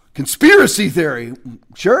 conspiracy theory.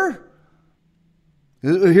 Sure.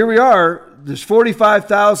 Here we are. There's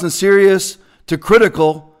 45,000 serious to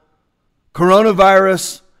critical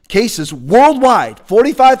coronavirus cases worldwide.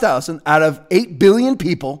 45,000 out of 8 billion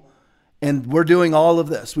people. And we're doing all of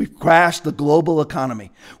this. We've crashed the global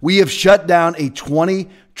economy. We have shut down a $20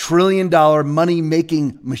 trillion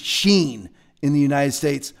money-making machine in the United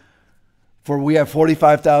States. We have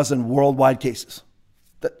 45,000 worldwide cases.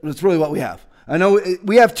 That's really what we have. I know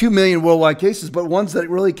we have 2 million worldwide cases, but ones that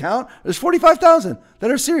really count, there's 45,000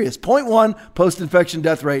 that are serious. 0.1 post-infection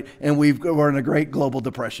death rate, and we're in a great global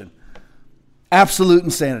depression. Absolute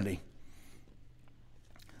insanity.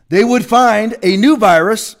 They would find a new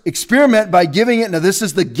virus, experiment by giving it, now this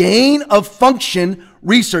is the gain of function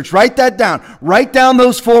research. Write that down. Write down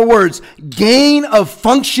those 4 words. Gain of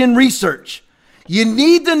function research. You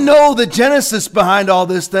need to know the genesis behind all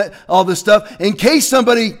this stuff in case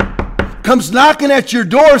somebody comes knocking at your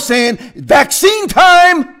door saying, vaccine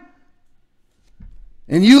time.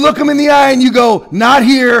 And you look them in the eye and you go, not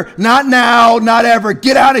here, not now, not ever.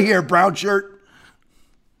 Get out of here, brown shirt.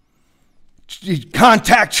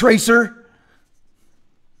 Contact tracer.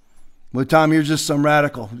 Well, Tom, you're just some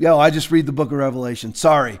radical. I just read the book of Revelation.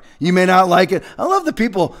 Sorry. You may not like it. I love the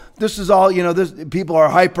people. This is all, people are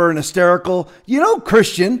hyper and hysterical.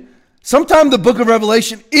 Christian, sometime the book of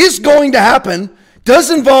Revelation is going to happen.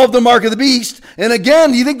 Does involve the mark of the beast. And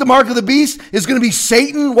again, do you think the mark of the beast is going to be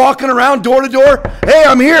Satan walking around door to door? Hey,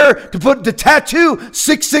 I'm here to put the tattoo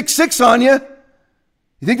 666 on you.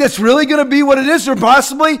 You think that's really going to be what it is? Or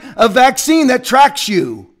possibly a vaccine that tracks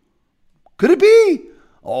you? Could it be?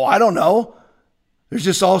 Oh, I don't know. There's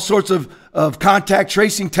just all sorts of contact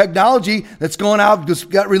tracing technology that's going out,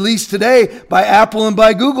 just got released today by Apple and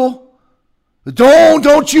by Google.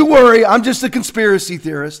 Don't you worry. I'm just a conspiracy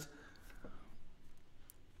theorist.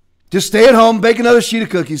 Just stay at home, bake another sheet of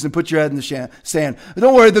cookies, and put your head in the sand.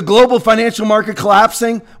 Don't worry. The global financial market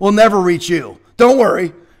collapsing will never reach you. Don't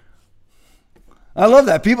worry. I love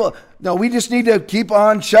that. People, no, we just need to keep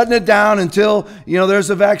on shutting it down until, there's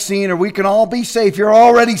a vaccine or we can all be safe. You're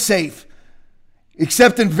already safe.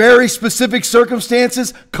 Except in very specific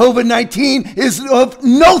circumstances, COVID-19 is of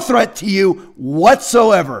no threat to you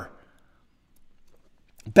whatsoever.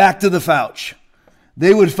 Back to the Fauci.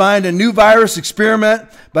 They would find a new virus, experiment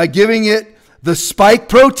by giving it the spike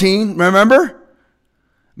protein, remember?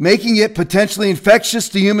 Making it potentially infectious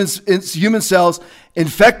to human cells,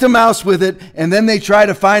 infect a mouse with it, and then they try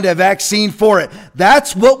to find a vaccine for it.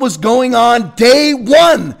 That's what was going on day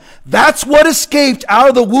one. That's what escaped out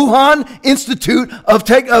of the Wuhan Institute of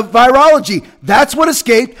Virology. That's what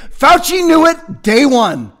escaped. Fauci knew it day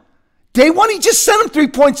one. Day one, he just sent him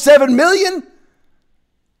 $3.7 million.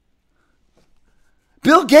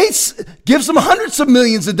 Bill Gates gives them hundreds of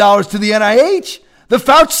millions of dollars to the NIH. The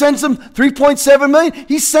Fauci sends them $3.7 million.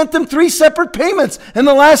 He sent them 3 separate payments in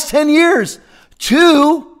the last 10 years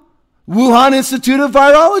to Wuhan Institute of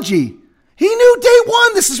Virology. He knew day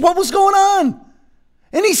one this is what was going on.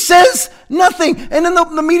 And he says nothing. And then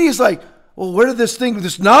the media's like, well, where did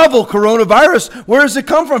this novel coronavirus, where does it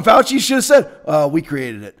come from? Fauci should have said, we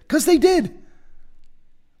created it. Because they did.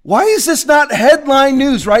 Why is this not headline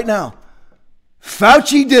news right now?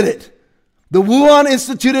 Fauci did it. The Wuhan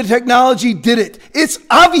Institute of Technology did it. It's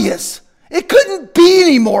obvious. It couldn't be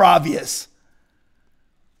any more obvious.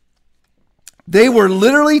 They were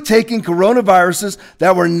literally taking coronaviruses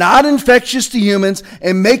that were not infectious to humans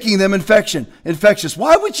and making them infectious.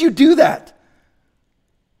 Why would you do that?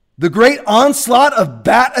 The great onslaught of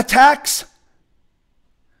bat attacks?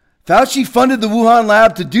 Fauci funded the Wuhan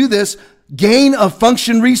lab to do this gain of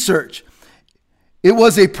function research. It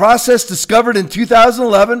was a process discovered in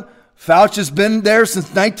 2011. Fauci's been there since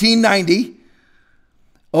 1990.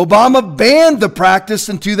 Obama banned the practice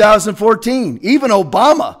in 2014. Even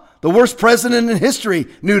Obama, the worst president in history,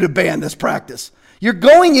 knew to ban this practice. You're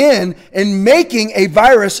going in and making a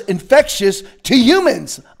virus infectious to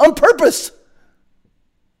humans on purpose.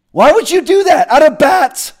 Why would you do that out of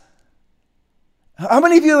bats? How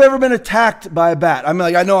many of you have ever been attacked by a bat? I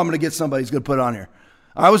know I'm going to get somebody who's going to put it on here.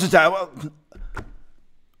 I was attacked. Well,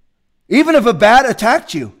 even if a bat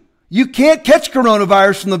attacked you, you can't catch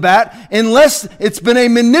coronavirus from the bat unless it's been a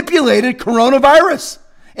manipulated coronavirus.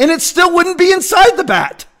 And it still wouldn't be inside the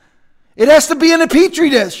bat. It has to be in a petri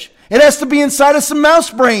dish. It has to be inside of some mouse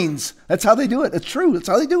brains. That's how they do it. It's true. That's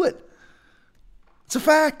how they do it. It's a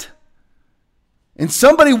fact. And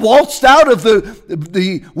somebody waltzed out of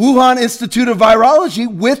the Wuhan Institute of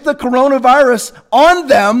Virology with the coronavirus on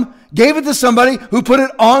them, gave it to somebody who put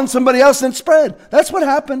it on somebody else and spread. That's what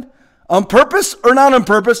happened. On purpose or not on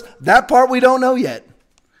purpose, that part we don't know yet.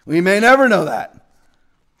 We may never know that.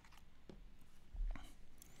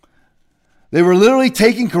 They were literally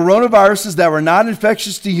taking coronaviruses that were not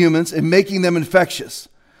infectious to humans and making them infectious.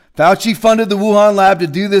 Fauci funded the Wuhan lab to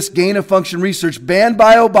do this gain-of-function research banned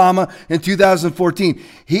by Obama in 2014.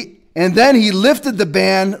 Then he lifted the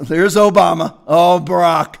ban. There's Obama. Oh,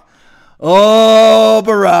 Barack. Oh,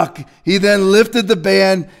 Barack. He then lifted the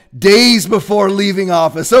ban days before leaving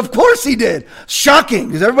office. Of course he did.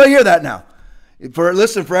 Shocking. Does everybody hear that now? For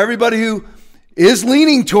everybody who is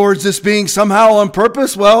leaning towards this being somehow on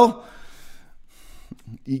purpose, well,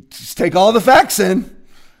 you just take all the facts in.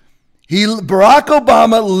 Barack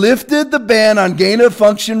Obama lifted the ban on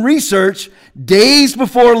gain-of-function research days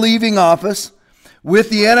before leaving office, with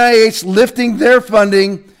the NIH lifting their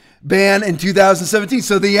funding ban in 2017.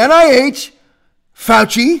 So the NIH,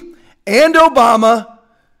 Fauci, and Obama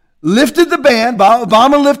lifted the ban.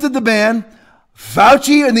 Obama lifted the ban.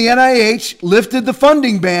 Fauci and the NIH lifted the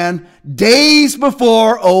funding ban days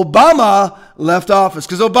before Obama left office.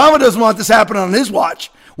 Because Obama doesn't want this happening on his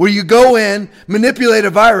watch, where you go in, manipulate a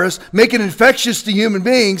virus, make it infectious to human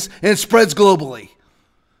beings, and it spreads globally.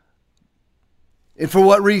 And for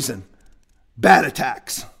what reason? Bat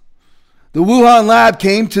attacks. The Wuhan lab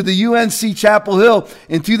came to the UNC Chapel Hill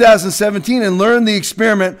in 2017 and learned the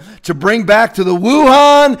experiment to bring back to the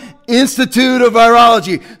Wuhan Institute of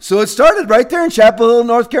Virology. So it started right there in Chapel Hill,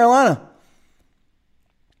 North Carolina.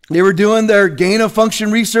 They were doing their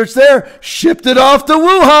gain-of-function research there, shipped it off to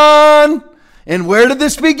Wuhan. And where did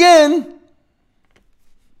this begin?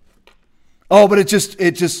 Oh, but it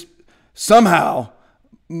just somehow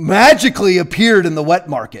magically appeared in the wet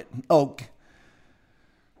market. Oh,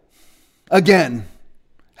 again,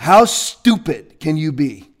 how stupid can you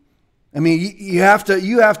be? I mean, you have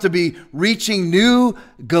to be reaching new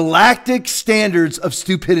galactic standards of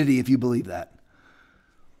stupidity if you believe that.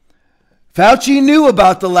 Fauci knew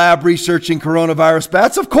about the lab researching coronavirus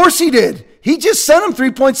bats. Of course he did. He just sent him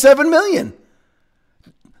 $3.7 million.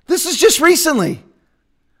 This is just recently.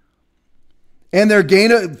 And their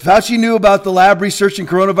Fauci knew about the lab research in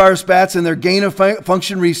coronavirus bats and their gain of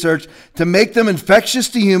function research to make them infectious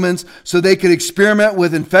to humans so they could experiment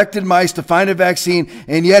with infected mice to find a vaccine.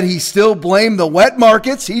 And yet he still blamed the wet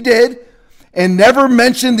markets, he did, and never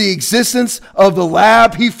mentioned the existence of the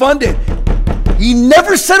lab he funded. He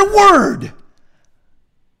never said a word.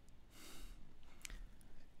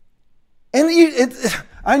 And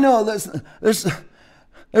I know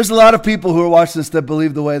there's a lot of people who are watching this that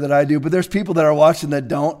believe the way that I do, but there's people that are watching that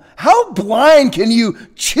don't. How blind can you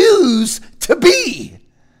choose to be?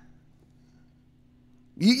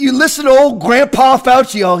 You listen to old Grandpa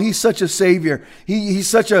Fauci. Oh, he's such a savior. He's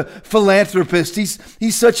such a philanthropist.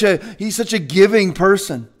 He's such a giving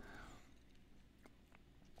person.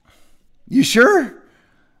 You sure?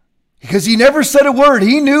 Because he never said a word.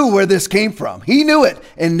 He knew where this came from. He knew it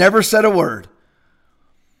and never said a word.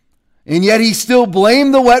 And yet he still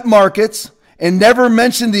blamed the wet markets and never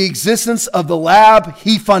mentioned the existence of the lab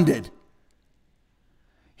he funded.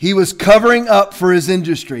 He was covering up for his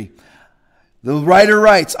industry. The writer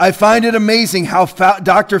writes, I find it amazing how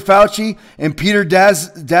Dr. Fauci and Peter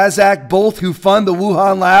Daszak, both who fund the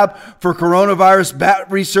Wuhan lab for coronavirus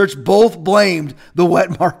bat research, both blamed the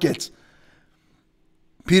wet markets.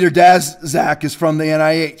 Peter Daszak is from the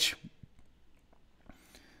NIH.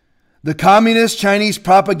 The communist Chinese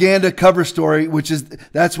propaganda cover story,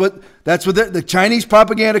 that's what the Chinese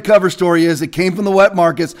propaganda cover story is. It came from the wet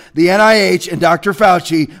markets. The NIH and Dr.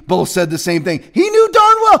 Fauci both said the same thing. He knew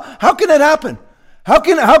darn well. How can that happen? How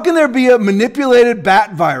can there be a manipulated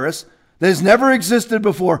bat virus that has never existed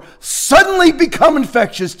before suddenly become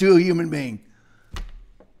infectious to a human being?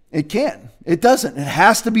 It can't. It doesn't. It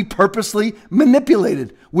has to be purposely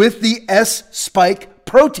manipulated with the S spike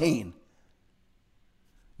protein.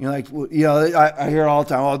 I hear all the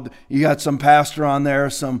time, oh, you got some pastor on there,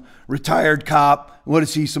 some retired cop. What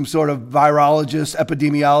is he, some sort of virologist,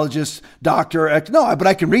 epidemiologist, doctor? No, but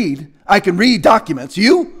I can read. I can read documents.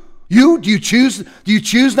 Do you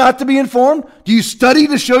choose not to be informed? Do you study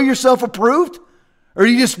to show yourself approved? Or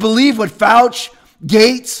do you just believe what Fauci,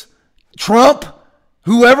 Gates, Trump,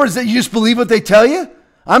 whoever is that you just believe what they tell you?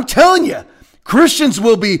 I'm telling you, Christians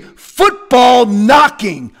will be football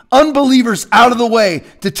knocking unbelievers out of the way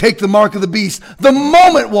to take the mark of the beast the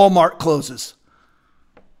moment Walmart closes.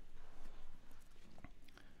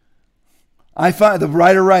 The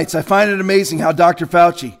writer writes, I find it amazing how Dr.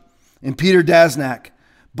 Fauci and Peter Daszak,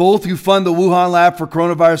 both who fund the Wuhan lab for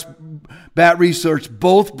coronavirus bat research,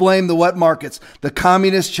 both blame the wet markets, the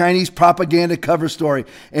communist Chinese propaganda cover story,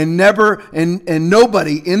 and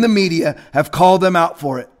nobody in the media have called them out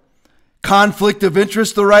for it. Conflict of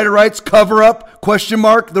interest, the writer writes. Cover up, question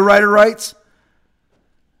mark, the writer writes.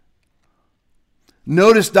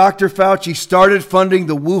 Notice Dr. Fauci started funding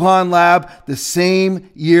the Wuhan lab the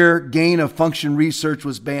same year gain of function research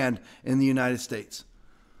was banned in the United States,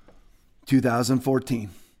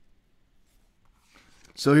 2014.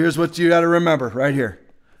 So here's what you got to remember right here.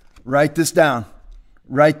 Write this down.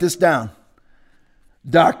 Write this down.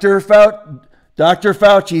 Dr.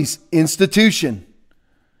 Fauci's institution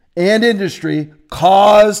and industry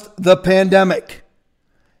caused the pandemic.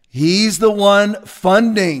 He's the one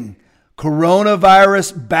funding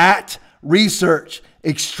coronavirus bat research,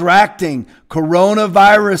 extracting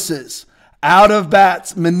coronaviruses out of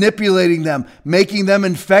bats, manipulating them, making them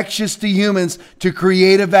infectious to humans to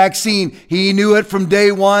create a vaccine. He knew it from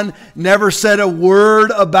day one, never said a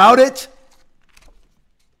word about it.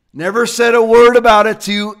 Never said a word about it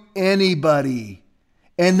to anybody.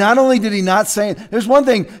 And not only did he not say it, there's one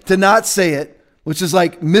thing to not say it, which is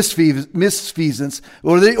like misfeasance,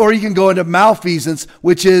 or you can go into malfeasance,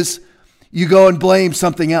 which is you go and blame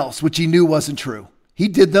something else, which he knew wasn't true. He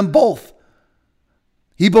did them both.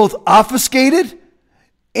 He both obfuscated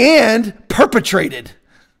and perpetrated.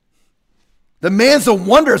 The man's a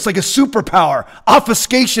wonder. It's like a superpower.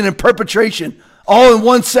 Obfuscation and perpetration, all in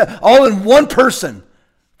one person.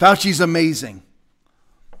 Fauci's amazing.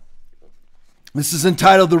 This is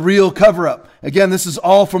entitled The Real Cover-Up. Again, this is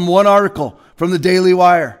all from one article from the Daily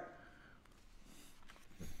Wire.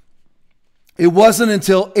 It wasn't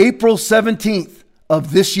until April 17th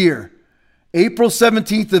of this year,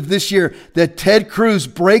 that Ted Cruz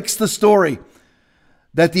breaks the story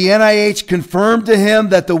that the NIH confirmed to him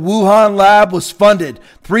that the Wuhan lab was funded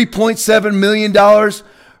 $3.7 million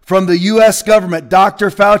from the U.S. government, Dr.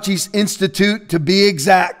 Fauci's institute to be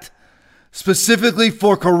exact. Specifically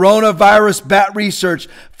for coronavirus bat research,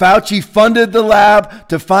 Fauci funded the lab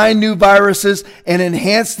to find new viruses and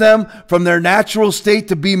enhance them from their natural state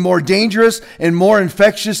to be more dangerous and more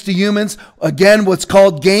infectious to humans. Again, what's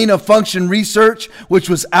called gain of function research, which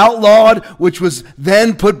was outlawed, which was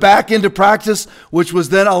then put back into practice, which was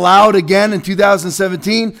then allowed again in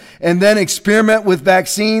 2017, and then experiment with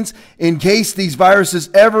vaccines in case these viruses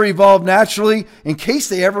ever evolve naturally, in case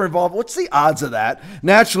they ever evolve. What's the odds of that?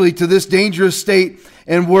 Naturally to this dangerous state,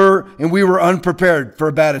 and we were unprepared for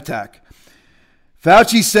a bad attack.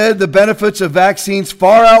 Fauci said the benefits of vaccines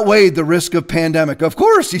far outweighed the risk of pandemic. Of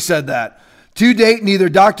course he said that. To date, neither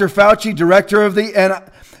Dr. Fauci, director of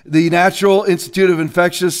the National Institute of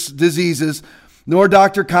Infectious Diseases, nor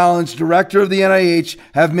Dr. Collins, director of the NIH,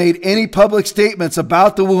 have made any public statements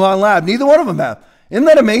about the Wuhan lab. Neither one of them have. Isn't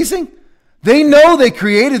that amazing? They know they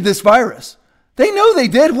created this virus. They know they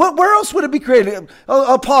did. Where else would it be created?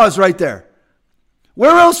 I'll pause right there.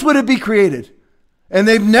 Where else would it be created? And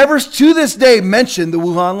they've never, to this day, mentioned the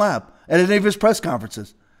Wuhan lab at any of his press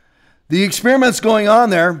conferences. The experiments going on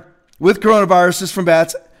there with coronaviruses from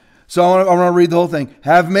bats, so I want to read the whole thing,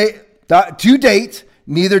 have made, to date,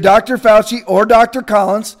 neither Dr. Fauci or Dr.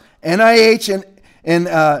 Collins, NIH and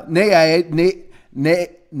NIAID,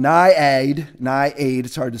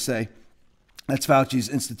 it's hard to say, that's Fauci's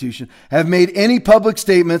institution, have made any public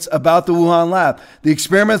statements about the Wuhan lab, the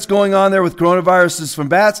experiments going on there with coronaviruses from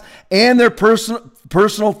bats, and their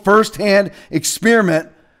personal firsthand experiment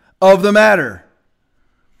of the matter.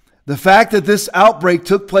 The fact that this outbreak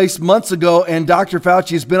took place months ago and Dr.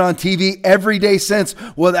 Fauci has been on TV every day since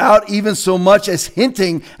without even so much as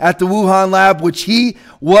hinting at the Wuhan lab, which he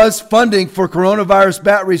was funding for coronavirus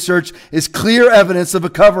bat research, is clear evidence of a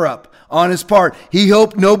cover-up on his part. He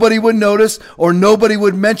hoped nobody would notice or nobody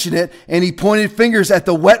would mention it, and he pointed fingers at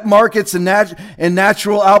the wet markets and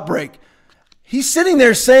natural outbreak. He's sitting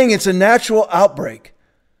there saying it's a natural outbreak,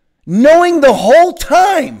 knowing the whole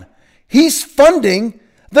time he's funding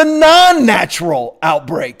the non-natural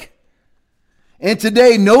outbreak. And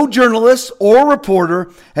today, no journalist or reporter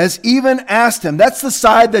has even asked him. That's the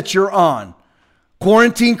side that you're on,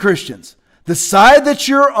 quarantine Christians. The side that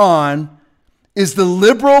you're on is the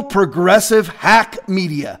liberal, progressive hack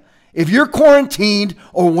media. If you're quarantined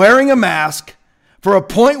or wearing a mask for a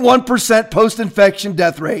 0.1% post-infection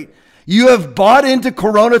death rate, you have bought into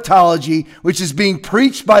coronatology, which is being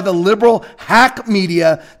preached by the liberal hack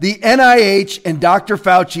media, the NIH, and Dr.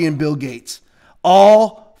 Fauci and Bill Gates,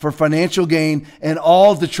 all for financial gain and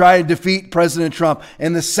all to try to defeat President Trump.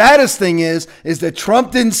 And the saddest thing is that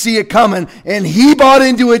Trump didn't see it coming and he bought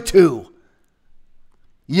into it too.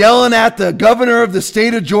 Yelling at the governor of the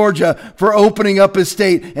state of Georgia for opening up his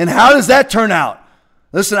state. And how does that turn out?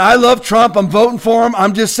 Listen, I love Trump. I'm voting for him.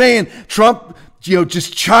 I'm just saying Trump,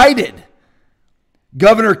 just chided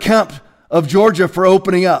Governor Kemp of Georgia for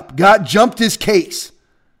opening up. Jumped his case.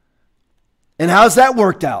 And how's that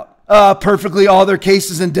worked out? Perfectly. All their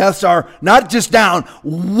cases and deaths are not just down,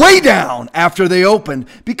 way down after they opened,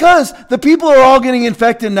 because the people who are all getting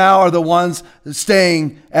infected now are the ones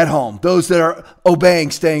staying at home, those that are obeying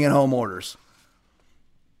staying at home orders.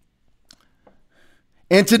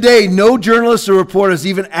 And today, no journalist or reporter has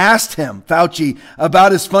even asked him, Fauci,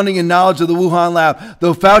 about his funding and knowledge of the Wuhan lab,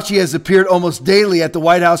 though Fauci has appeared almost daily at the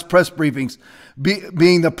White House press briefings,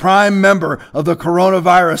 being the prime member of the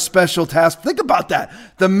coronavirus special task. Think about that.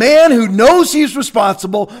 The man who knows he's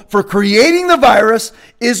responsible for creating the virus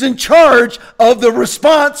is in charge of the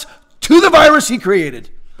response to the virus he created.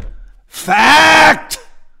 Fact!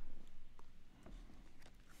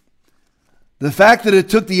 The fact that it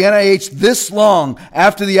took the NIH this long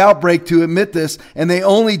after the outbreak to admit this, and they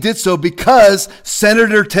only did so because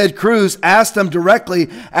Senator Ted Cruz asked them directly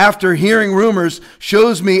after hearing rumors,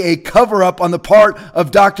 shows me a cover-up on the part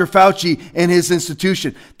of Dr. Fauci and his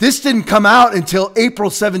institution. This didn't come out until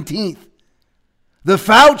April 17th. The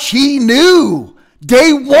Fauci knew.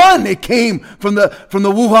 Day one, it came from the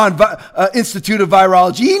Wuhan Institute of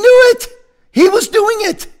Virology. He knew it. He was doing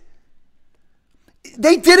it.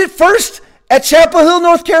 They did it first at Chapel Hill,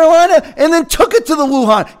 North Carolina, and then took it to the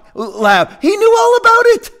Wuhan lab. He knew all about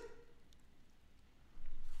it.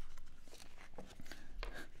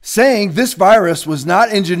 Saying this virus was not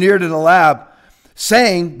engineered in a lab, as a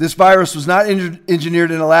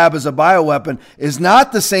bioweapon is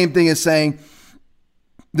not the same thing as saying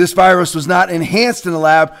this virus was not enhanced in a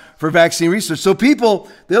lab for vaccine research. So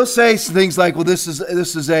people, they'll say things like, well, this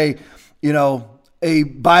is a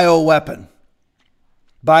bioweapon.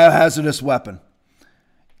 Biohazardous weapon.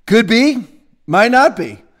 Could be, might not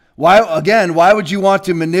be. Why would you want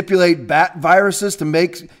to manipulate bat viruses to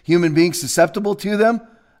make human beings susceptible to them?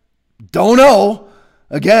 Don't know.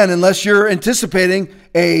 Again, unless you're anticipating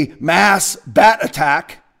a mass bat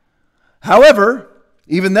attack. However,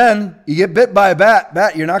 even then, you get bit by a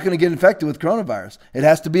bat, you're not going to get infected with coronavirus. It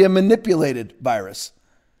has to be a manipulated virus.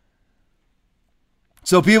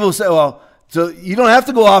 So people say, well, so you don't have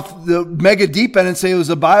to go off the mega deep end and say it was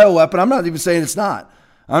a bioweapon. I'm not even saying it's not.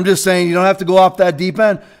 I'm just saying you don't have to go off that deep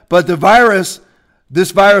end. But the virus,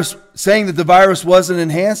 this virus, saying that the virus wasn't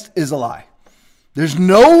enhanced is a lie. There's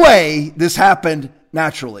no way this happened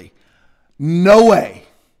naturally. No way.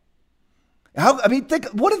 Think,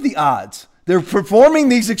 what are the odds? They're performing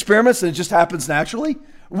these experiments and it just happens naturally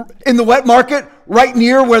in the wet market right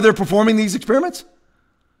near where they're performing these experiments.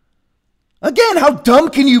 Again, how dumb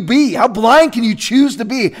can you be? How blind can you choose to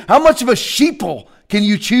be? How much of a sheeple can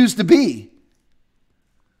you choose to be?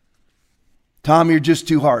 Tom, you're just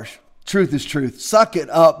too harsh. Truth is truth. Suck it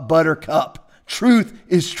up, buttercup. Truth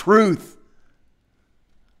is truth.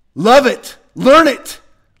 Love it. Learn it.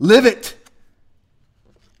 Live it.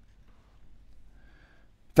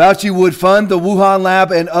 Fauci would fund the Wuhan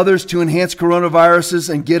lab and others to enhance coronaviruses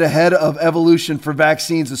and get ahead of evolution for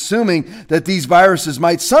vaccines, assuming that these viruses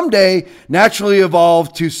might someday naturally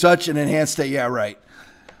evolve to such an enhanced state. Yeah, right.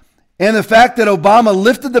 And the fact that Obama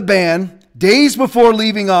lifted the ban days before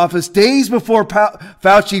leaving office, days before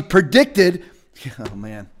Fauci predicted, oh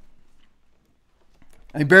man.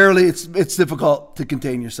 It's difficult to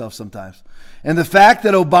contain yourself sometimes. And the fact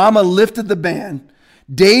that Obama lifted the ban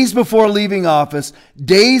days before leaving office,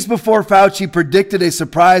 days before Fauci predicted a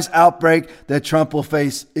surprise outbreak that Trump will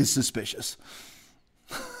face is suspicious.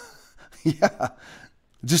 Yeah,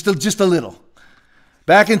 just a little.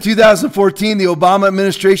 Back in 2014, the Obama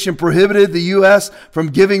administration prohibited the U.S. from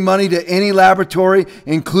giving money to any laboratory,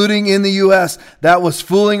 including in the U.S., that was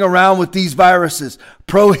fooling around with these viruses.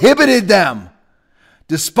 Prohibited them.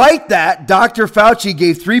 Despite that, Dr. Fauci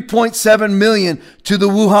gave $3.7 million to the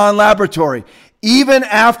Wuhan laboratory, even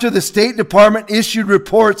after the State Department issued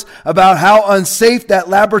reports about how unsafe that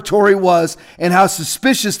laboratory was and how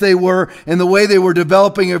suspicious they were in the way they were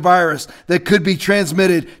developing a virus that could be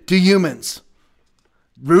transmitted to humans.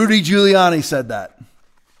 Rudy Giuliani said that.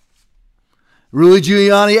 Rudy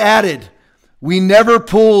Giuliani added, "We never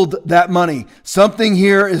pulled that money. Something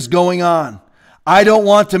here is going on. I don't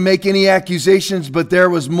want to make any accusations, but there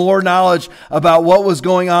was more knowledge about what was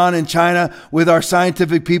going on in China with our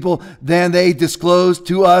scientific people than they disclosed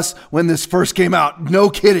to us when this first came out." No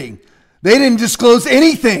kidding. They didn't disclose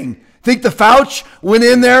anything. Think the Fauci went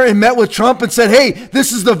in there and met with Trump and said, "Hey,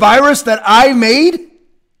 this is the virus that I made,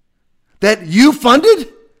 that you funded?"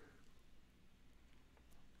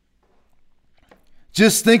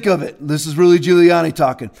 Just think of it. This is Rudy Giuliani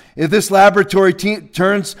talking. If this laboratory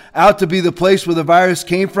turns out to be the place where the virus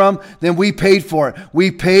came from, then we paid for it. We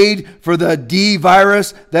paid for the D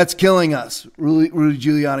virus that's killing us, Rudy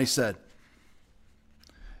Giuliani said.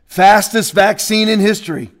 Fastest vaccine in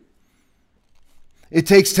history. It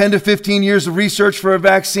takes 10 to 15 years of research for a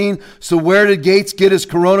vaccine. So where did Gates get his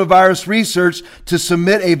coronavirus research to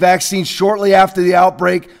submit a vaccine shortly after the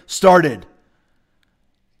outbreak started?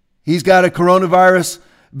 He's got a coronavirus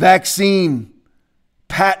vaccine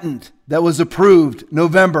patent that was approved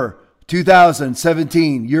November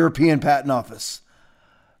 2017, European Patent Office.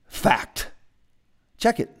 Fact.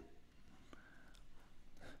 Check it.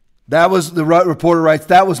 That was, the reporter writes,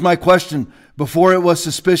 that was my question before it was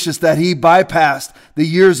suspicious that he bypassed the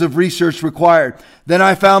years of research required. Then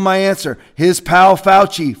I found my answer. His pal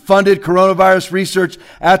Fauci funded coronavirus research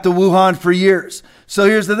at the Wuhan for years. So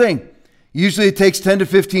here's the thing. Usually it takes 10 to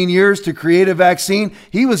 15 years to create a vaccine.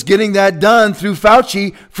 He was getting that done through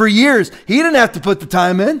Fauci for years. He didn't have to put the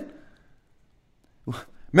time in.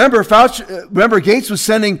 Remember, Gates was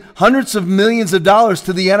sending hundreds of millions of dollars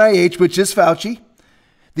to the NIH, which is Fauci.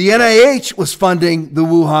 The NIH was funding the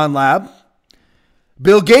Wuhan lab.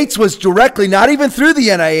 Bill Gates was directly, not even through the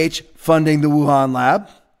NIH, funding the Wuhan lab.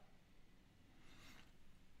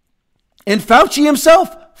 And Fauci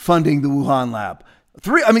himself funding the Wuhan lab.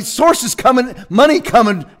 Sources coming, money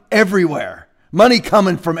coming everywhere. Money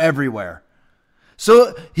coming from everywhere.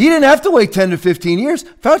 So he didn't have to wait 10 to 15 years.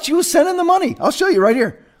 Fauci was sending the money. I'll show you right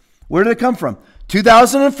here. Where did it come from?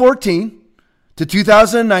 2014 to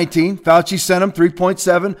 2019, Fauci sent him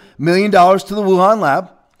 $3.7 million to the Wuhan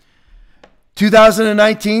lab.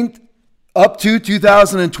 2019 up to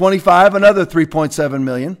 2025, another $3.7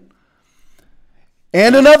 million.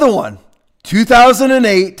 And another one.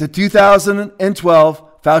 2008 to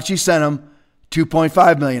 2012, Fauci sent him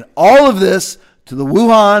 $2.5 million. All of this to the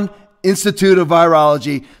Wuhan Institute of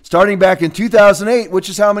Virology, starting back in 2008, which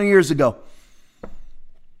is how many years ago?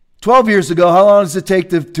 12 years ago. How long does it take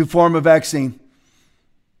to form a vaccine?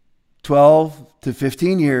 12 to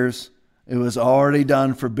 15 years, it was already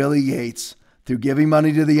done for Billy Gates through giving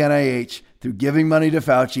money to the NIH, through giving money to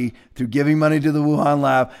Fauci, through giving money to the Wuhan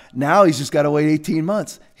lab. Now he's just got to wait 18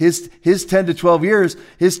 months. His 10 to 12 years,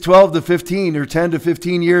 his 12 to 15 or 10 to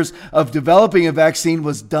 15 years of developing a vaccine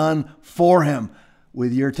was done for him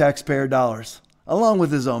with your taxpayer dollars, along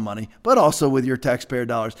with his own money, but also with your taxpayer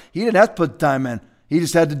dollars. He didn't have to put the time in. He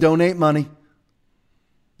just had to donate money.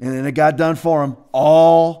 And then it got done for him,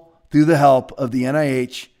 all through the help of the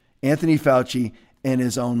NIH, Anthony Fauci, and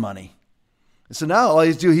his own money. So now all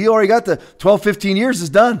he's doing, he already got the 12, 15 years is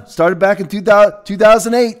done. Started back in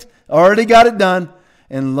 2008, already got it done.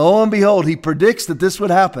 And lo and behold, he predicts that this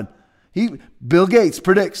would happen. Bill Gates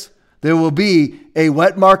predicts there will be a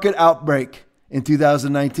wet market outbreak in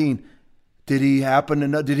 2019. Did he happen to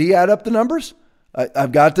know? Did he add up the numbers?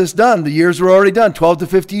 I've got this done. The years were already done, 12 to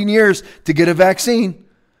 15 years to get a vaccine.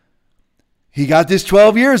 He got this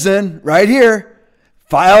 12 years in right here.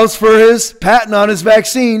 Files for his patent on his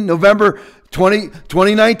vaccine, November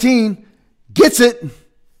 2019, gets it.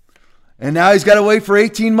 And now he's got to wait for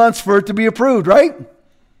 18 months for it to be approved, right?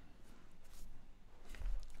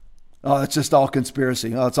 Oh, it's just all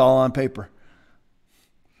conspiracy. Oh, it's all on paper.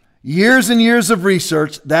 Years and years of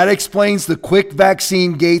research, that explains the quick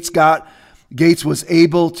vaccine Gates was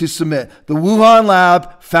able to submit. The Wuhan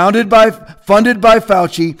lab, funded by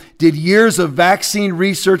Fauci, did years of vaccine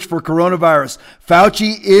research for coronavirus.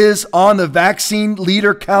 Fauci is on the Vaccine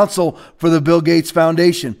Leader Council for the Bill Gates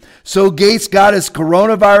Foundation. So Gates got his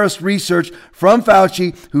coronavirus research from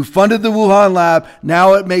Fauci, who funded the Wuhan lab.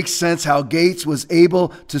 Now it makes sense how Gates was able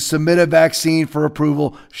to submit a vaccine for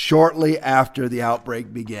approval shortly after the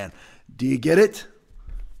outbreak began. Do you get it?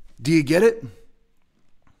 Do you get it?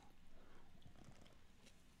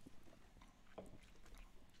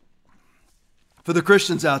 For the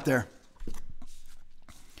Christians out there,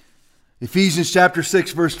 Ephesians chapter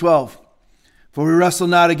 6, verse 12. For we wrestle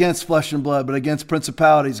not against flesh and blood, but against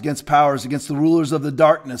principalities, against powers, against the rulers of the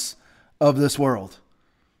darkness of this world.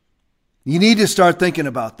 You need to start thinking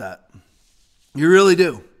about that. You really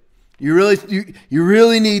do. You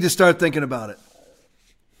really need to start thinking about it.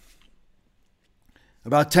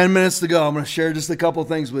 About 10 minutes to go, I'm going to share just a couple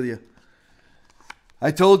things with you. I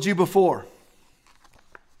told you before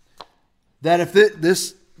that if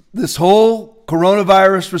this whole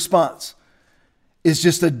coronavirus response is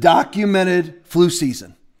just a documented flu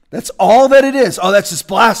season, that's all that it is. Oh, that's just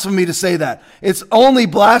blasphemy to say that. It's only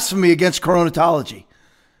blasphemy against coronatology.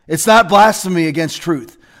 It's not blasphemy against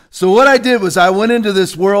truth. So what I did was I went into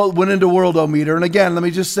Worldometer. And again, let me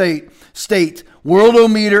just state,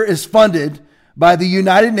 Worldometer is funded by the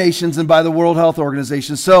United Nations and by the World Health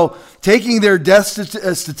Organization. So taking their death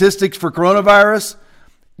statistics for coronavirus,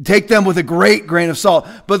 take them with a great grain of salt.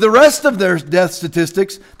 But the rest of their death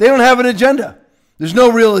statistics, they don't have an agenda. There's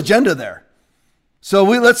no real agenda there. So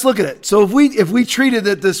let's look at it. So if we treated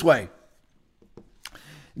it this way,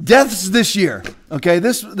 deaths this year, okay,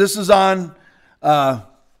 this is on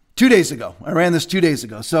 2 days ago. I ran this 2 days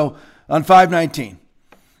ago. So on 5/19.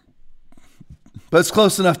 But it's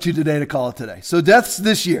close enough to today to call it today. So deaths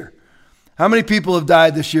this year. How many people have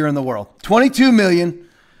died this year in the world?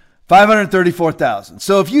 22,534,000.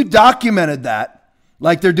 So if you documented that,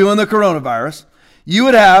 like they're doing the coronavirus, you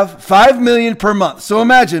would have 5 million per month. So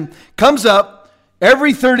imagine, comes up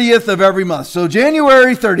every 30th of every month. So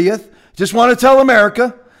January 30th, just want to tell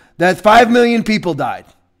America that 5 million people died.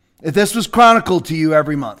 If this was chronicled to you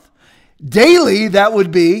every month. Daily, that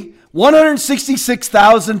would be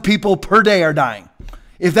 166,000 people per day are dying.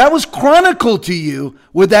 If that was chronicled to you,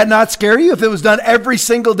 would that not scare you if it was done every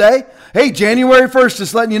single day? Hey, January 1st,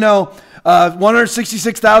 just letting you know,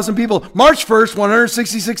 166,000 people. March 1st,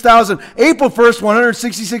 166,000. April 1st,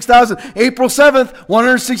 166,000. April 7th,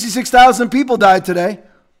 166,000 people died today.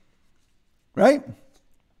 Right?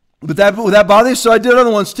 Would that bother you? So I did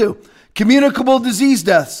other ones too. Communicable disease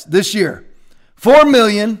deaths this year,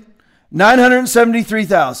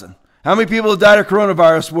 4,973,000. How many people have died of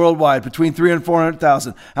coronavirus worldwide? Between 300,000 and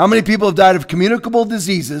 400,000. How many people have died of communicable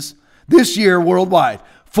diseases this year worldwide?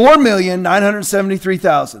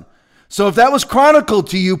 4,973,000. So if that was chronicled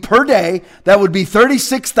to you per day, that would be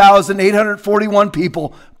 36,841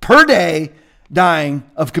 people per day dying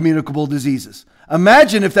of communicable diseases.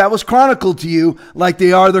 Imagine if that was chronicled to you like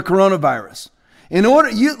they are the coronavirus.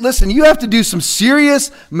 You have to do some serious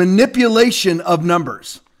manipulation of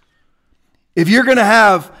numbers. If you're going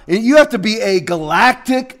to you have to be a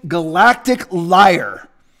galactic liar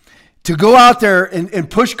to go out there and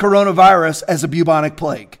push coronavirus as a bubonic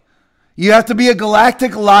plague. You have to be a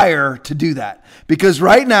galactic liar to do that, because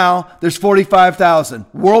right now there's 45,000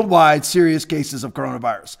 worldwide serious cases of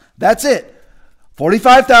coronavirus. That's it.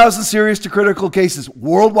 45,000 serious to critical cases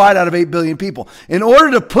worldwide out of 8 billion people. In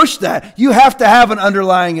order to push that, you have to have an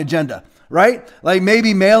underlying agenda, right? Like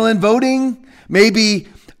maybe mail-in voting, maybe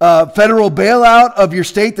federal bailout of your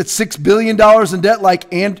state that's $6 billion in debt,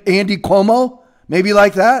 like Andy Cuomo, maybe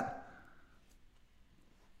like that.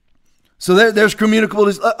 So there's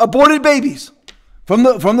communicable aborted babies from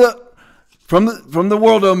the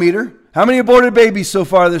worldometer. How many aborted babies so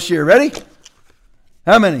far this year? Ready?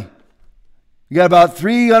 How many? You got about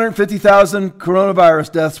 350,000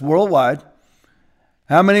 coronavirus deaths worldwide.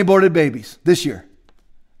 How many aborted babies this year?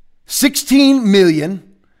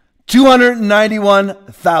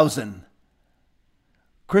 16,291,000.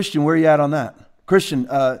 Christian, where are you at on that? Christian,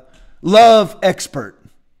 love expert.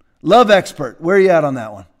 Love expert. Where are you at on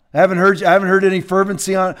that one? I haven't heard any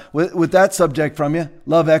fervency on with that subject from you.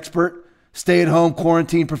 Love expert, stay at home,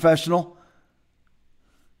 quarantine professional.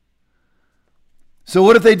 So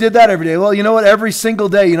what if they did that every day? Well, you know what? Every single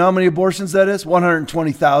day, you know how many abortions that is?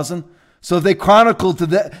 120,000. So if they chronicled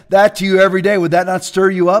that to you every day, would that not stir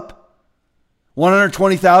you up?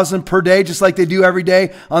 120,000 per day, just like they do every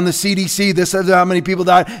day on the CDC. This is how many people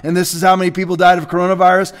died, and this is how many people died of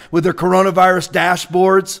coronavirus with their coronavirus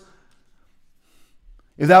dashboards.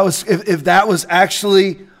 If that was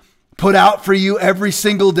actually put out for you every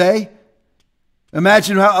single day,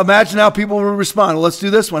 imagine how people would respond. Well, let's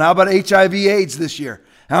do this one. How about HIV/AIDS this year?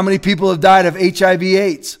 How many people have died of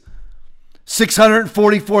HIV/AIDS?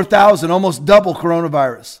 644,000, almost double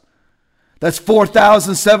coronavirus. That's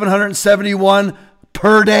 4,771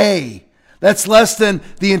 per day. That's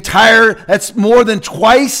that's more than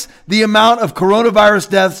twice the amount of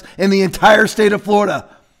coronavirus deaths in the entire state of Florida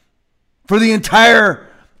for the entire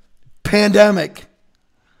pandemic.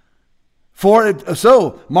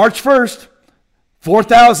 So March 1st,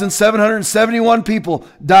 4,771 people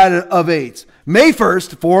died of AIDS. May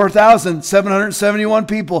 1st, 4,771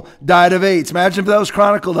 people died of AIDS. Imagine if that was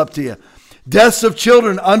chronicled up to you. Deaths of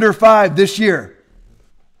children under 5 this year.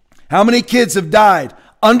 How many kids have died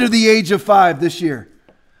under the age of 5 this year?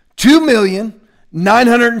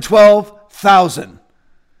 2,912,000.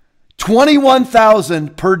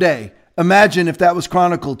 21,000 per day. Imagine if that was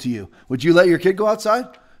chronicled to you. Would you let your kid go outside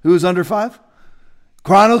who is under 5?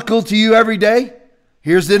 Chronicled to you every day?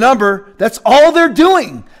 Here's the number. That's all they're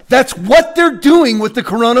doing. That's what they're doing with the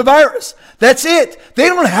coronavirus. That's it. They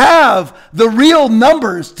don't have the real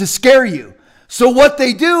numbers to scare you. So what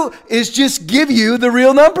they do is just give you the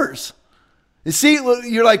real numbers. You see,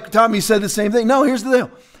 you're like, Tom, you said the same thing. No, here's the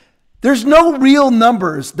deal. There's no real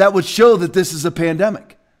numbers that would show that this is a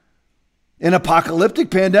pandemic, an apocalyptic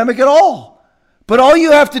pandemic at all. But all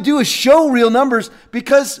you have to do is show real numbers,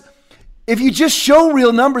 because if you just show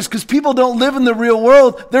real numbers, because people don't live in the real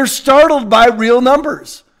world, they're startled by real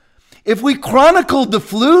numbers. If we chronicled the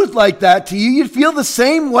flu like that to you, you'd feel the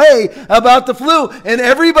same way about the flu, and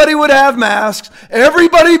everybody would have masks,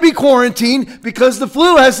 everybody would be quarantined, because the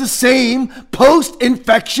flu has the same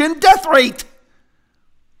post-infection death rate.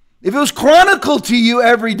 If it was chronicled to you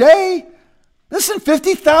every day, listen,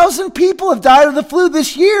 50,000 people have died of the flu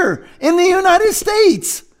this year in the United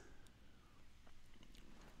States.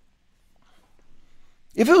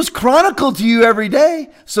 If it was chronicled to you every day,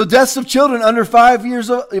 so deaths of children under 5 years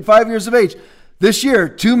of age this year,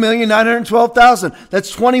 2,912,000.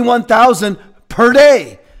 That's 21,000 per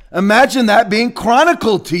day. Imagine that being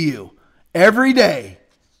chronicled to you every day.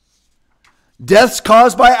 Deaths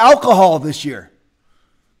caused by alcohol this year.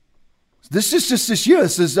 This is just this year.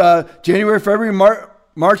 This is January, February,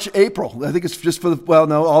 March, April. I think it's just all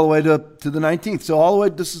the way to the 19th. So all the way,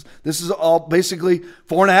 this is all basically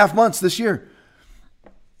 4.5 months this year.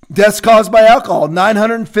 Deaths caused by alcohol,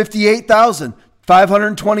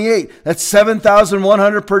 958,528. That's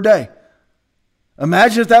 7,100 per day.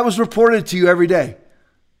 Imagine if that was reported to you every day.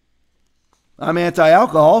 I'm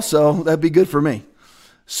anti-alcohol, so that'd be good for me.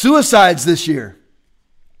 Suicides this year,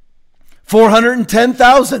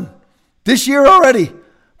 410,000. This year already,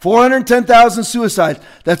 410,000 suicides.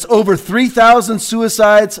 That's over 3,000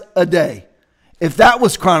 suicides a day. If that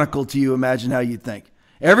was chronicled to you, imagine how you'd think.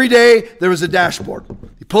 Every day there was a dashboard.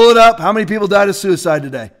 You pull it up, how many people died of suicide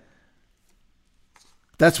today?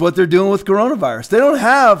 That's what they're doing with coronavirus. They don't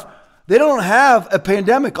have a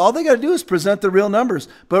pandemic. All they got to do is present the real numbers.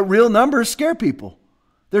 But real numbers scare people.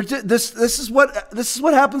 This is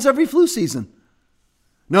what happens every flu season.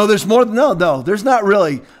 No, there's more. No, there's not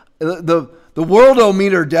really. The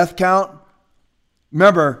worldometer death count.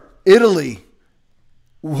 Remember, Italy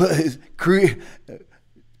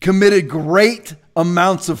committed great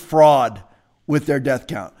amounts of fraud with their death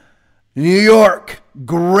count. New York,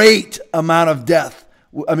 great amount of death.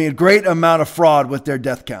 I mean, a great amount of fraud with their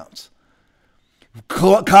death counts.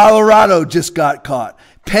 Colorado just got caught.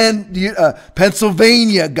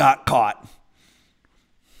 Pennsylvania got caught.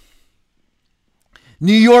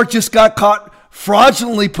 New York just got caught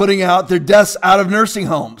fraudulently putting out their deaths out of nursing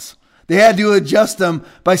homes. They had to adjust them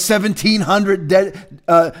by 1,700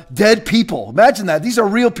 dead people. Imagine that. These are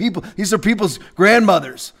real people. These are people's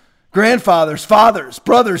grandmothers, grandfathers, fathers,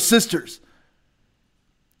 brothers, sisters.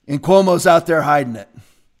 And Cuomo's out there hiding it.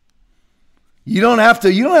 You don't have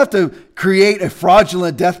to create a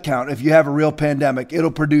fraudulent death count if you have a real pandemic.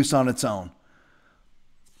 It'll produce on its own.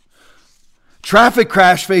 Traffic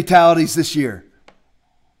crash fatalities this year.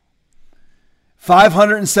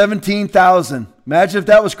 517,000. Imagine if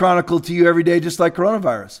that was chronicled to you every day, just like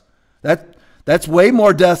coronavirus. That's way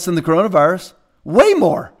more deaths than the coronavirus. Way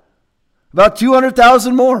more. About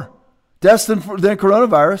 200,000 more deaths than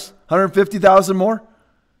coronavirus. 150,000 more.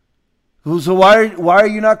 So why are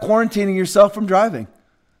you not quarantining yourself from driving?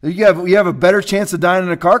 You have a better chance of dying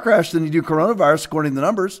in a car crash than you do coronavirus, according to the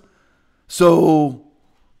numbers. So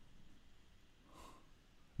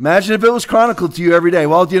imagine if it was chronicled to you every day.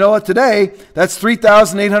 Well, you know what? Today, that's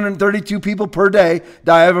 3,832 people per day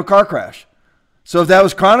die of a car crash. So if that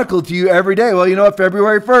was chronicled to you every day, well, you know what?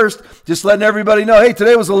 February 1st, just letting everybody know, hey,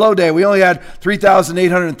 today was a low day. We only had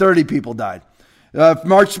 3,830 people died.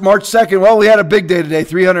 March 2nd, well, we had a big day today.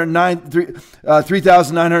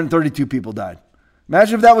 3,932 people died.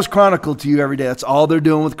 Imagine if that was chronicled to you every day. That's all they're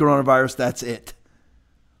doing with coronavirus. That's it.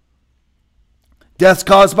 Deaths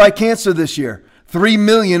caused by cancer this year.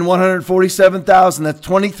 3,147,000. That's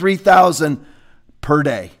 23,000 per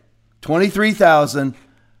day. 23,000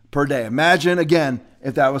 per day. Imagine, again,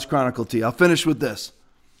 if that was chronicled to you. I'll finish with this.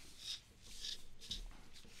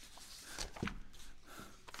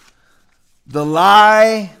 The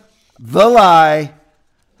lie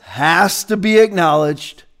has to be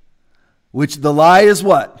acknowledged, which the lie is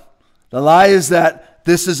what? The lie is that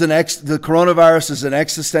the coronavirus is an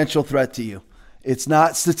existential threat to you. It's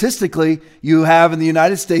not. Statistically, you have in the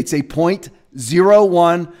United States a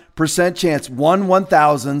 0.01% chance,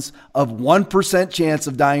 1/1000th of 1% chance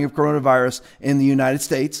of dying of coronavirus in the United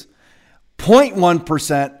States.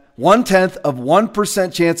 0.1%, 1/10 of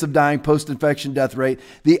 1% chance of dying post-infection death rate.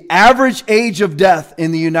 The average age of death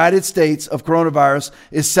in the United States of coronavirus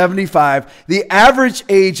is 75. The average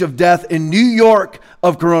age of death in New York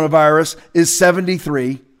of coronavirus is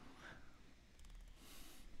 73.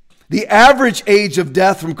 The average age of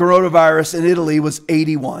death from coronavirus in Italy was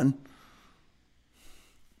 81.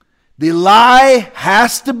 The lie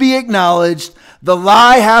has to be acknowledged. The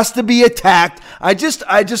lie has to be attacked. I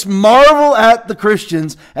just marvel at the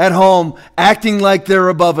Christians at home acting like they're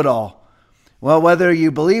above it all. Well, whether you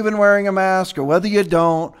believe in wearing a mask or whether you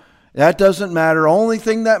don't, that doesn't matter. Only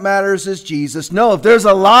thing that matters is Jesus. No, if there's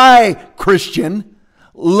a lie, Christian,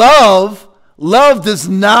 love does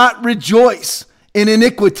not rejoice in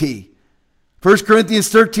iniquity. 1 Corinthians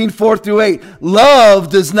 13, 4-8. Love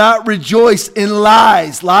does not rejoice in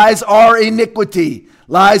lies. Lies are iniquity.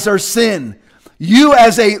 Lies are sin. You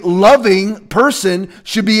as a loving person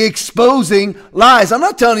should be exposing lies. I'm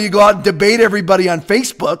not telling you to go out and debate everybody on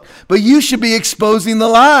Facebook, but you should be exposing the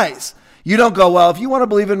lies. You don't go, well, if you want to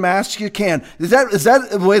believe in masks, you can. Is that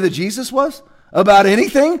the way that Jesus was about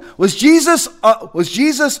anything? Was Jesus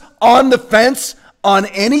on the fence on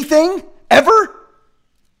anything ever?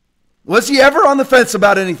 Was he ever on the fence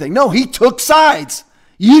about anything? No, he took sides.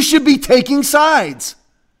 You should be taking sides.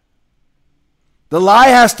 The lie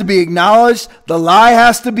has to be acknowledged. The lie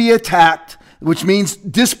has to be attacked, which means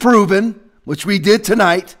disproven, which we did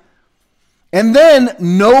tonight, and then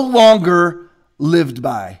no longer lived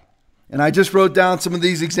by. And I just wrote down some of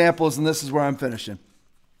these examples, and this is where I'm finishing.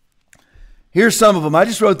 Here's some of them. I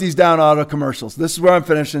just wrote these down out of commercials. This is where I'm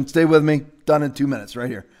finishing. Stay with me. Done in 2 minutes right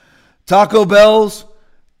here. Taco Bell's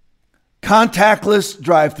contactless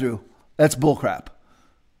drive-through. That's bullcrap.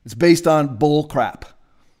 It's based on bullcrap.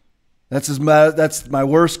 That's my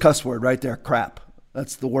worst cuss word right there. Crap.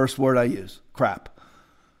 That's the worst word I use. Crap.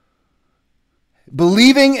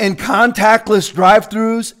 Believing in contactless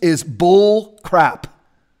drive-thrus is bull crap.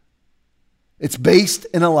 It's based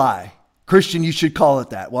in a lie. Christian, you should call it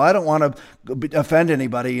that. Well, I don't want to offend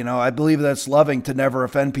anybody. You know, I believe that's loving to never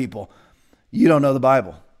offend people. You don't know the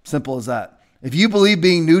Bible. Simple as that. If you believe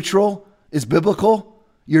being neutral is biblical,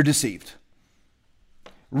 you're deceived.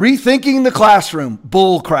 Rethinking the classroom,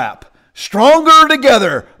 bull crap. Stronger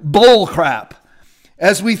together, bull crap.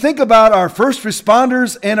 As we think about our first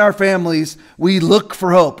responders and our families, we look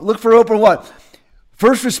for hope. Look for hope in what?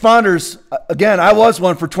 First responders, again, I was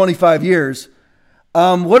one for 25 years.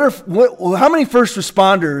 How many first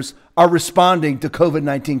responders are responding to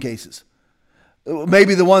COVID-19 cases?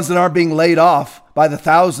 Maybe the ones that aren't being laid off by the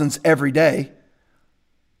thousands every day.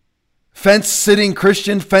 Fence-sitting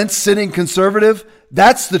Christian, fence-sitting conservative.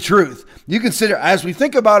 That's the truth. You consider, as we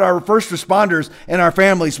think about our first responders and our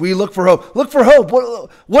families, we look for hope. Look for hope.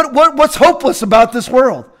 What's hopeless about this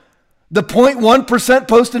world? The 0.1%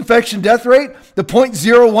 post-infection death rate, the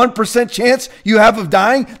 0.01% chance you have of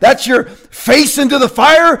dying, that's your face into the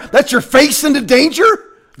fire, that's your face into danger?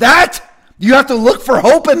 That? You have to look for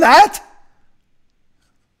hope in that?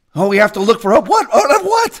 Oh, we have to look for hope. What?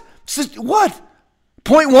 What?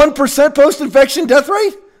 0.1% post-infection death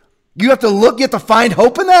rate? You have to look, you have to find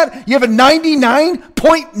hope in that? You have a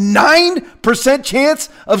 99.9% chance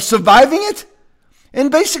of surviving it? And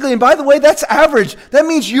basically, and by the way, that's average. That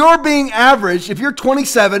means you're being averaged. If you're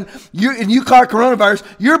 27 and you caught coronavirus,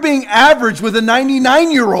 you're being averaged with a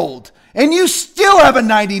 99-year-old. And you still have a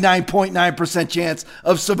 99.9% chance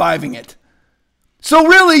of surviving it. So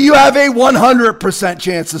really, you have a 100%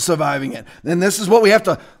 chance of surviving it. And this is what we have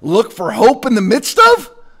to look for hope in the midst of?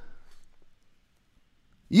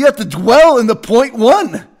 You have to dwell in the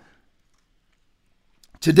 0.1.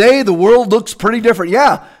 Today, the world looks pretty different.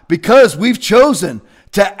 Yeah, because we've chosen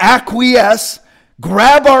to acquiesce,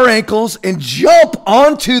 grab our ankles, and jump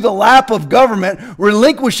onto the lap of government,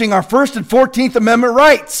 relinquishing our First and 14th Amendment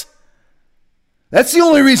rights. That's the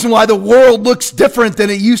only reason why the world looks different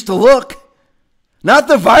than it used to look. Not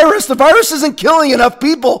the virus. The virus isn't killing enough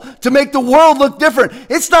people to make the world look different.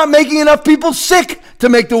 It's not making enough people sick to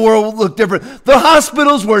make the world look different. The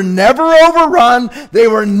hospitals were never overrun. They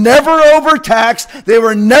were never overtaxed. They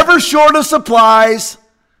were never short of supplies.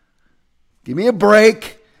 Give me a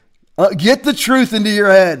break. Get the truth into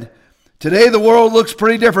your head. Today, the world looks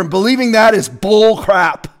pretty different. Believing that is bull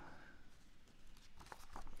crap.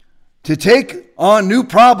 To take on new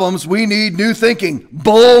problems, we need new thinking.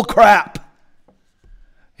 Bull crap.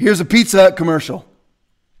 Here's a Pizza Hut commercial.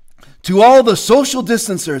 To all the social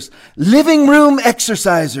distancers, living room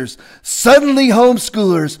exercisers, suddenly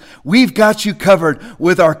homeschoolers, we've got you covered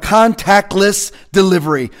with our contactless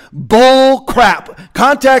delivery. Bull crap.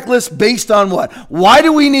 Contactless based on what? Why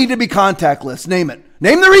do we need to be contactless? Name it.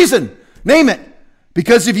 Name the reason. Name it.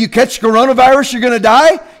 Because if you catch coronavirus, you're going to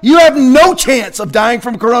die? You have no chance of dying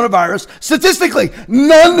from coronavirus. Statistically,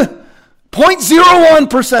 none.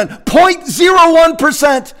 0.01%.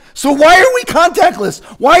 0.01%. So why are we contactless?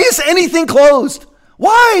 Why is anything closed?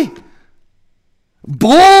 Why?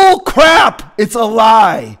 Bull crap. It's a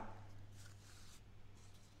lie.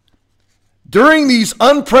 During these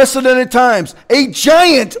unprecedented times, a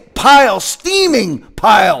giant pile, steaming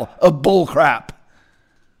pile of bull crap.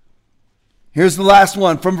 Here's the last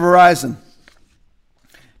one from Verizon.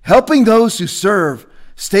 Helping those who serve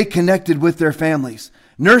stay connected with their families.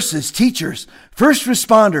 Nurses, teachers, first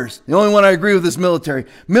responders. The only one I agree with is military.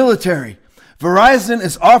 Military. Verizon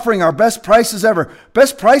is offering our best prices ever.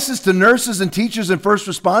 Best prices to nurses and teachers and first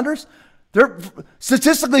responders.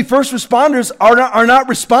 Statistically, first responders are not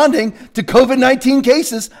responding to COVID-19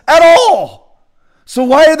 cases at all. So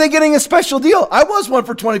why are they getting a special deal? I was one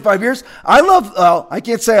for 25 years. I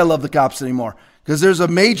can't say I love the cops anymore because there's a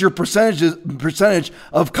major percentage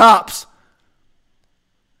of cops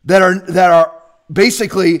that are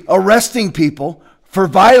basically arresting people for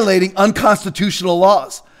violating unconstitutional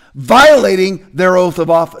laws, violating their oath of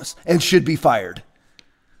office, and should be fired.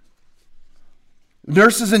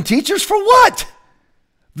 Nurses and teachers for what?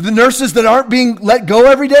 The nurses that aren't being let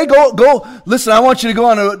go every day, go. Listen, I want you to go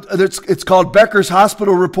on it's called Becker's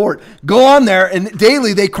Hospital Report. Go on there, and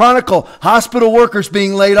daily they chronicle hospital workers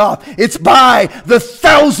being laid off. It's by the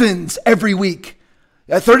thousands every week.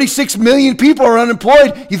 36 million people are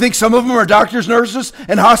unemployed. You think some of them are doctors, nurses,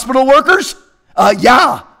 and hospital workers?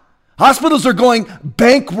 Yeah. Hospitals are going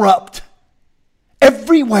bankrupt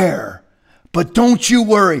everywhere. But don't you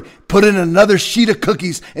worry. Put in another sheet of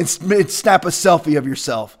cookies and snap a selfie of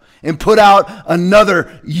yourself. And put out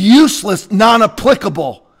another useless,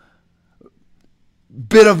 non-applicable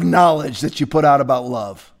bit of knowledge that you put out about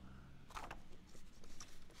love.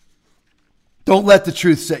 Don't let the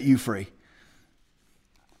truth set you free.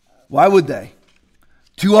 Why would they?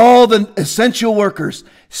 To all the essential workers,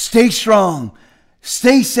 stay strong,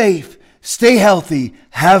 stay safe, stay healthy,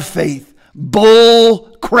 have faith.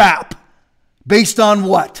 Bull crap. Based on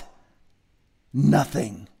what?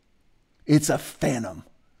 Nothing. It's a phantom.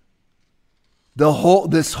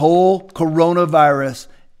 This whole coronavirus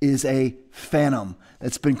is a phantom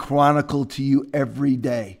that's been chronicled to you every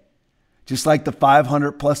day. Just like the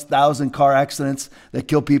 500,000+ car accidents that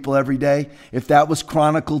kill people every day. If that was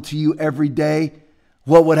chronicled to you every day,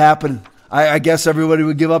 what would happen? I guess everybody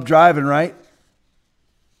would give up driving, right?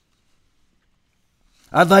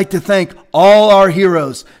 I'd like to thank all our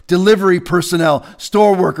heroes, delivery personnel,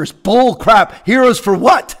 store workers, bull crap. Heroes for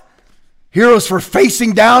what? Heroes for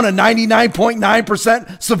facing down a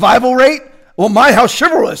 99.9% survival rate? Well, how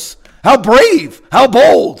chivalrous, how brave, how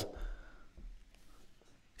bold.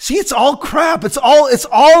 See, it's all crap. It's all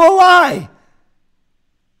a lie.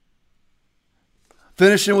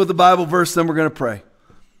 Finishing with the Bible verse, then we're going to pray.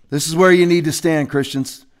 This is where you need to stand,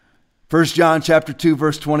 Christians. 1 John chapter 2,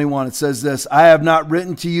 verse 21, it says this, I have not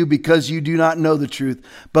written to you because you do not know the truth,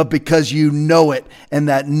 but because you know it, and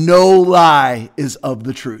that no lie is of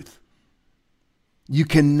the truth. You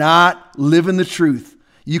cannot live in the truth.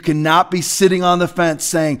 You cannot be sitting on the fence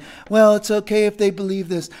saying, well, it's okay if they believe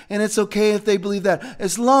this, and it's okay if they believe that,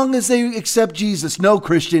 as long as they accept Jesus. No,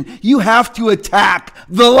 Christian, you have to attack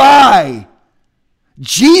the lie.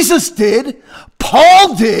 Jesus did.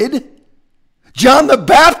 Paul did. John the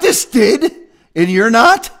Baptist did. And you're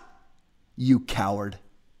not? You coward.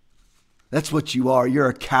 That's what you are. You're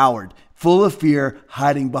a coward, full of fear,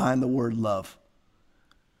 hiding behind the word love.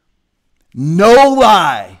 No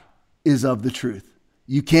lie is of the truth.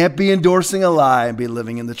 You can't be endorsing a lie and be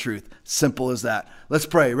living in the truth. Simple as that. Let's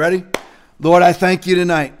pray. Ready? Lord, I thank you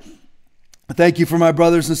tonight. I thank you for my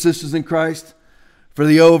brothers and sisters in Christ. For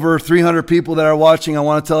the over 300 people that are watching, I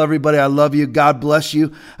want to tell everybody I love you. God bless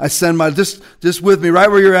you. I send my, just with me, right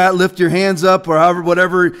where you're at, lift your hands up or however,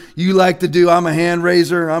 whatever you like to do. I'm a hand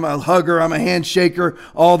raiser. I'm a hugger. I'm a handshaker.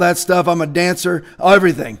 All that stuff. I'm a dancer.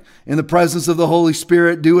 Everything. In the presence of the Holy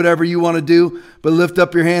Spirit, do whatever you want to do, but lift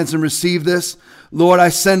up your hands and receive this. Lord, I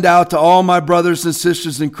send out to all my brothers and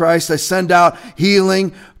sisters in Christ. I send out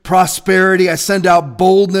healing, prosperity. I send out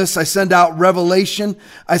boldness. I send out revelation.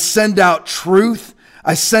 I send out truth.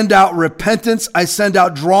 I send out repentance. I send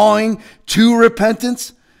out drawing to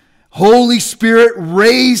repentance. Holy Spirit,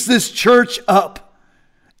 raise this church up.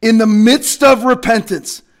 In the midst of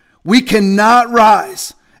repentance, we cannot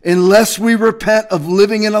rise unless we repent of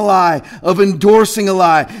living in a lie, of endorsing a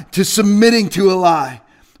lie, to submitting to a lie.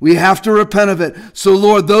 We have to repent of it. So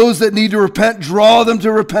Lord, those that need to repent, draw them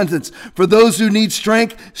to repentance. For those who need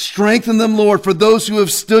strength, strengthen them, Lord. For those who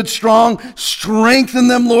have stood strong, strengthen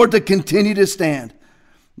them, Lord, to continue to stand.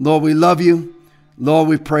 Lord, we love you. Lord,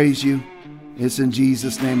 we praise you. It's in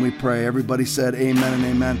Jesus' name we pray. Everybody said amen and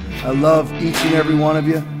amen. I love each and every one of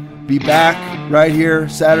you. Be back right here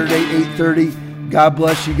Saturday, 8:30. God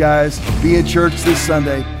bless you guys. Be in church this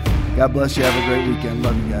Sunday. God bless you. Have a great weekend.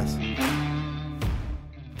 Love you guys.